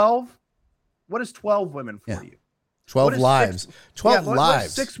is 12. What is 12 women for you? 12 lives. 12 lives.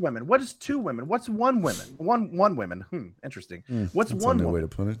 What's 6 women? What is 2 women? What's 1 woman? One women. Interesting. What's one woman? Way to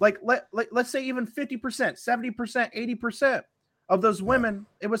put it. Like, let's say even 50%, 70%, 80%. Of those women,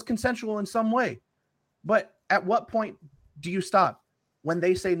 it was consensual in some way. But at what point do you stop? When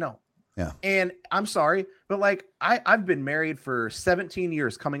they say no. Yeah. And I'm sorry, but like I've been married for 17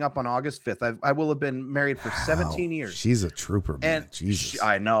 years coming up on August 5th. I will have been married for 17 years. She's a trooper, man. And Jesus.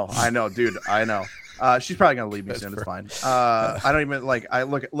 I know, dude. I know. She's probably gonna leave me soon. It's fine. I don't even like. I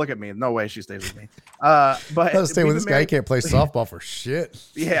look at me. No way she stays with me. But stay with this guy. He can't play softball for shit.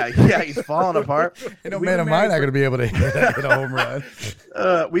 Yeah. He's falling apart. No man of mine not gonna be able to hit a home run.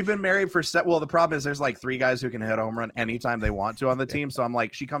 We've been married for well. The problem is there's like 3 guys who can hit a home run anytime they want to on the team. So I'm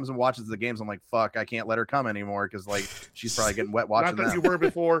like, she comes and watches the games. I'm like, fuck, I can't let her come anymore because like she's probably getting wet watching. Not that you were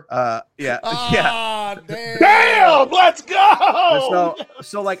before. Yeah. Damn, let's go.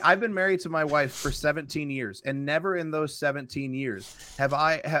 So like I've been married to my wife for 17 years, and never in those 17 years have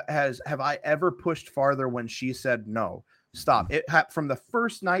I ever pushed farther when she said no. Stop. It from the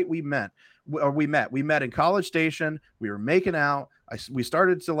first night we met in College Station. We were making out. We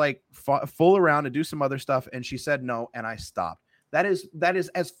started to like fool around and do some other stuff, and she said no, and I stopped. That is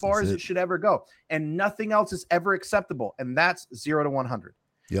as far as it should ever go, and nothing else is ever acceptable, and that's 0 to 100.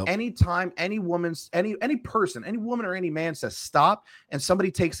 Yep. Anytime any woman or any man says stop, and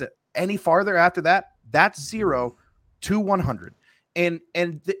somebody takes it any farther after that, that's 0 to 100. And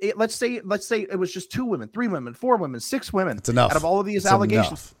let's say it was just 2 women, 3 women, 4 women, 6 women. It's enough. Out of all of these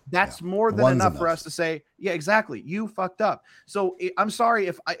allegations. That's more than enough for us to say, yeah, exactly. You fucked up. So I'm sorry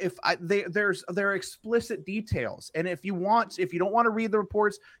if there are explicit details. And if you don't want to read the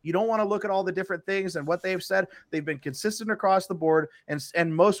reports, you don't want to look at all the different things and what they've said, they've been consistent across the board.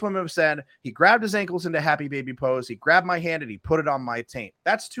 And most women have said, he grabbed his ankles into happy baby pose. He grabbed my hand and he put it on my taint.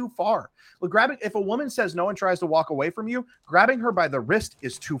 That's too far. Well, if a woman says no and tries to walk away from you, grabbing her by the wrist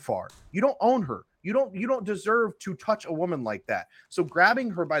is too far. You don't own her. You don't deserve to touch a woman like that. So grabbing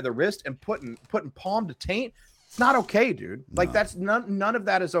her by the wrist and putting palm to taint, it's not okay, dude. Like that's none of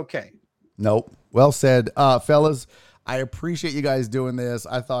that is okay. Nope. Well said. Fellas, I appreciate you guys doing this.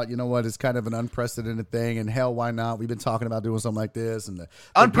 I thought, you know what, it's kind of an unprecedented thing, and hell, why not? We've been talking about doing something like this, and the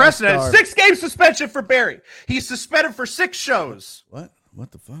unprecedented 6-game suspension for Barry. He's suspended for 6 shows. What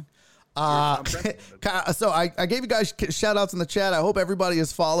the fuck? So I gave you guys shout outs in the chat. I hope everybody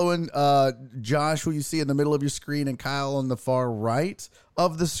is following Josh, who you see in the middle of your screen, and Kyle on the far right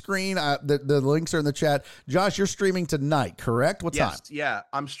of the screen. The links are in the chat. Josh, you're streaming tonight, correct? What time? Yeah,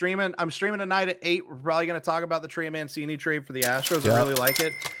 I'm streaming tonight at 8. We're probably going to talk about the Trey Mancini trade for the Astros. I really like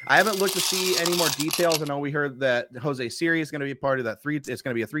it. I haven't looked to see any more details. I know we heard that Jose Siri is going to be a part of that it's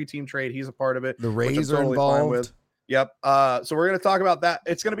going to be a 3-team trade. He's a part of it. The Rays are involved. Yep. So we're going to talk about that.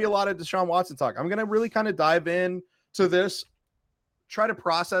 It's going to be a lot of Deshaun Watson talk. I'm going to really kind of dive in to this, try to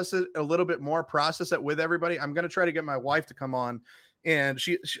process it a little bit more, process it with everybody. I'm going to try to get my wife to come on, and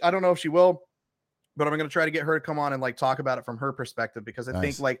she I don't know if she will, but I'm going to try to get her to come on and like talk about it from her perspective, because I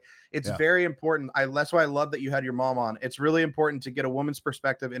think like it's very important. That's why I love that you had your mom on. It's really important to get a woman's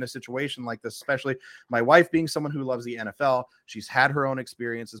perspective in a situation like this, especially my wife being someone who loves the NFL. She's had her own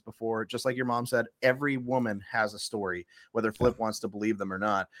experiences before. Just like your mom said, every woman has a story, whether Flip wants to believe them or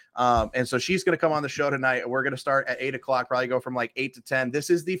not. And so she's going to come on the show tonight. We're going to start at 8 o'clock, probably go from like 8 to 10.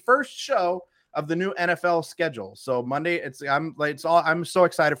 This is the first show of the new NFL schedule. So Monday, I'm so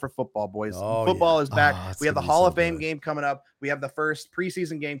excited for football, boys. Football is back. We have the Hall of Fame game coming up. We have the first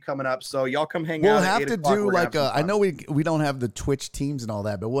preseason game coming up. So y'all come hang out. We'll have to do like I know we don't have the Twitch teams and all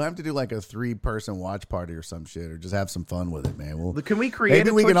that, but we'll have to do like a 3-person watch party or some shit, or just have some fun with it, man. Can we create?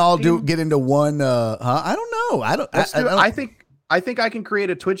 Maybe we can all get into one. I don't know. I think I can create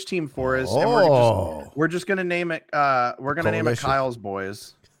a Twitch team for us, and we're just gonna name it. We're gonna name it Kyle's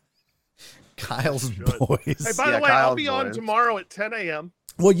Boys. Kyle's Boys. Hey, by the way, I'll be on tomorrow at 10 a.m.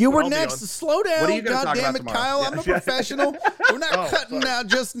 Well, you were next. Slow down. What are you going to talk about tomorrow? Kyle, I'm a professional. We're not cutting out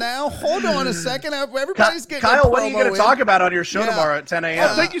just now. Hold on a second. Everybody's getting Kyle, what are you going to talk about on your show tomorrow at 10 a.m.?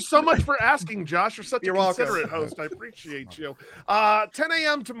 Oh, thank you so much for asking, Josh. You're such a considerate host. I appreciate you. 10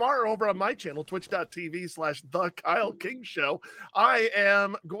 a.m. tomorrow over on my channel, twitch.tv/The Kyle King Show. I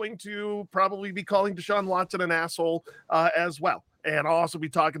am going to probably be calling Deshaun Watson an asshole as well. And I'll also be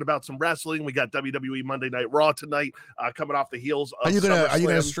talking about some wrestling. We got WWE Monday Night Raw tonight, coming off the heels of SummerSlam. Are you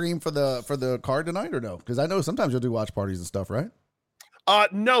gonna stream for the card tonight or no? Because I know sometimes you'll do watch parties and stuff, right?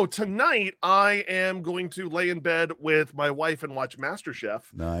 No, tonight I am going to lay in bed with my wife and watch MasterChef.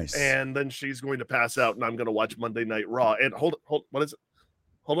 Nice. And then she's going to pass out, and I'm going to watch Monday Night Raw. And hold, what is it?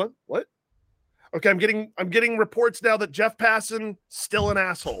 Hold on, what? Okay, I'm getting reports now that Jeff Passan still an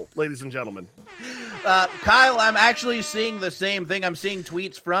asshole, ladies and gentlemen. Kyle, I'm actually seeing the same thing. I'm seeing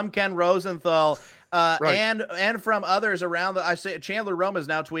tweets from Ken Rosenthal and from others around. I say Chandler Roma is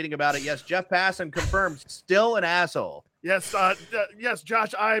now tweeting about it. Yes, Jeff Passan confirmed still an asshole. Yes, yes,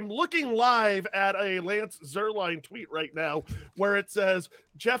 Josh. I'm looking live at a Lance Zierlein tweet right now where it says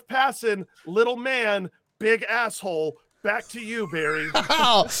Jeff Passan, little man, big asshole. Back to you, Barry.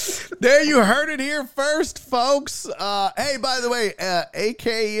 Wow. There you heard it here first, folks. Hey, by the way,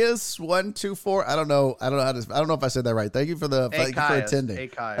 Akias124. I don't know if I said that right. Thank you for attending.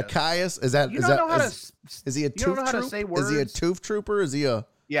 Akias. Is he a tooth trooper? Is he a tooth trooper?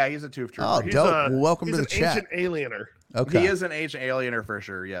 Yeah, he's a tooth trooper. Oh, dope. Welcome to the chat. He's an ancient aliener. Okay. He is an ancient aliener for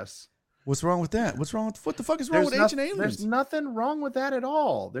sure. Yes. What's wrong with that? What the fuck is wrong with ancient aliens? There's nothing wrong with that at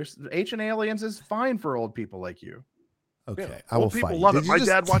all. Ancient aliens is fine for old people like you. Okay, yeah. I will people fight. love it. My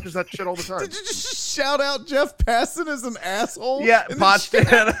dad watches that shit all the time. Did you just shout out Jeff Passan as an asshole? Yeah,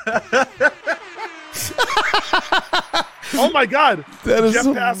 Potsdam. Oh my God, that is Jeff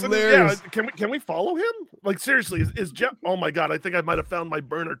Passan. hilarious. Yeah, can we follow him? Like seriously, is Jeff? Oh my God, I think I might have found my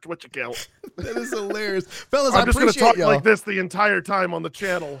burner Twitch account. That is hilarious, fellas. I'm just going to talk y'all. like this the entire time on the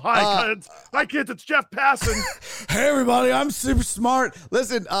channel. Hi kids, it's Jeff Passan. Hey everybody, I'm super smart.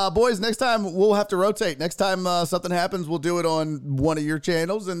 Listen, boys, next time we'll have to rotate. Next time something happens, we'll do it on one of your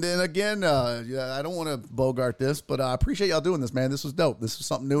channels, and then again, I don't want to bogart this, but I appreciate y'all doing this, man. This was dope. This was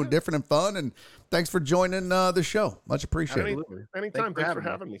something new and different and fun, and thanks for joining the show. Much appreciated. Anytime. Thanks for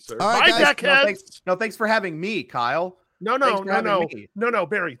having me, sir. All right, bye, guys. No, thanks for having me, Kyle. No,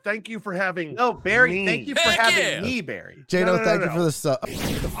 Barry. Thank you for having. No, Barry. Me. Thank you for having me, Barry. Jano, thank you for the stuff.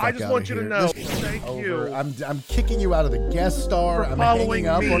 I just want you to know. Thank you. I'm kicking you out of the guest star. I'm hanging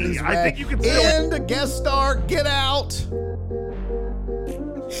up on these. I think you can end the guest star. Get out.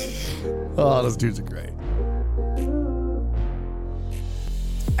 Oh, those dudes are great.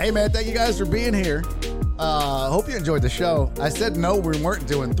 Hey man, thank you guys for being here. Hope you enjoyed the show. I said no, we weren't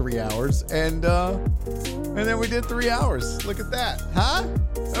doing 3 hours, and then we did 3 hours. Look at that, huh?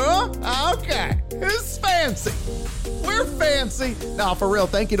 Okay, it's fancy. We're fancy. Now, for real,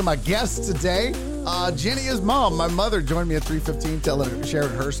 thank you to my guests today. Jenny's mom, my mother, joined me at 3:15, sharing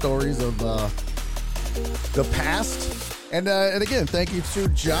her stories of the past. And again, thank you to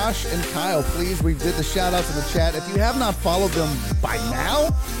Josh and Kyle. Please, we did the shout outs in the chat. If you have not followed them by now,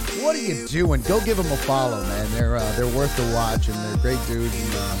 what are you doing? Go give them a follow, man. They're worth the watch, and they're great dudes,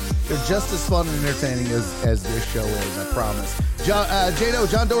 and they're just as fun and entertaining as this show is, I promise.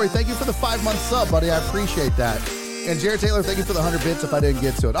 John Dory, thank you for the 5-month sub, buddy. I appreciate that. And Jared Taylor, thank you for the 100 bits if I didn't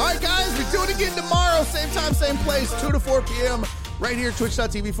get to it. All right, guys, we do it again tomorrow. Same time, same place, 2 to 4 p.m. right here,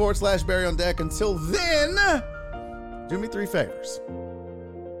 twitch.tv/Barry on Deck. Until then, do me 3 favors.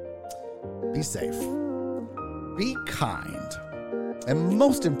 Be safe. Be kind. And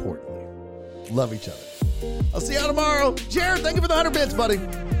most importantly, love each other. I'll see y'all tomorrow. Jared, thank you for the 100 bits, buddy.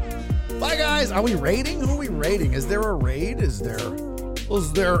 Bye, guys. Are we raiding? Who are we raiding? Is there a raid?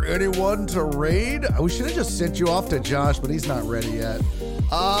 Was there anyone to raid? We should have just sent you off to Josh, but he's not ready yet.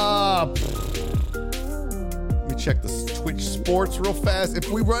 Let me check the Twitch Sports real fast. If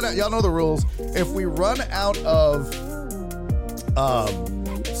we run out, y'all know the rules. If we run out of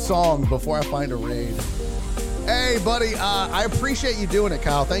song before I find a raid. Hey, buddy, I appreciate you doing it,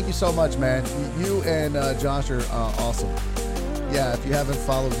 Kyle. Thank you so much, man. You and Josh are awesome. Yeah, if you haven't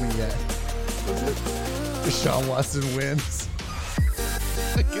followed me yet. Deshaun Watson wins.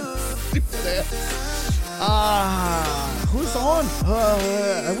 I can do that. Who's on?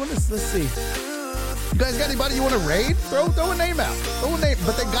 Let's see. You guys got anybody you want to raid? Throw a name out. Throw a name,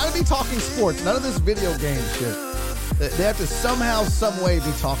 but they got to be talking sports. None of this video game shit. They have to somehow, some way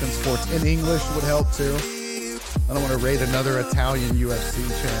be talking sports. In English would help too. I don't want to raid another Italian UFC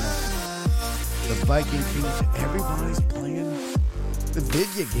channel. The Viking Kings. Everybody's playing the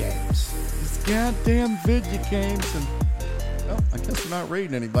video games. These goddamn video games. And I guess we're not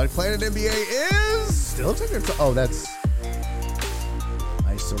raiding anybody. Planet NBA is still taking. Oh, that's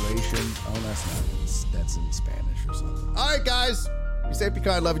isolation. Oh, that's not. That's in Spanish or something. All right, guys. Be safe, be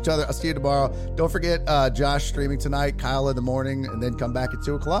kind, love each other. I'll see you tomorrow. Don't forget Josh streaming tonight, Kyle in the morning, and then come back at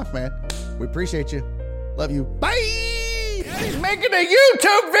 2 o'clock, man. We appreciate you. Love you. Bye. He's making a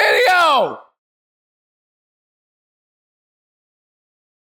YouTube video.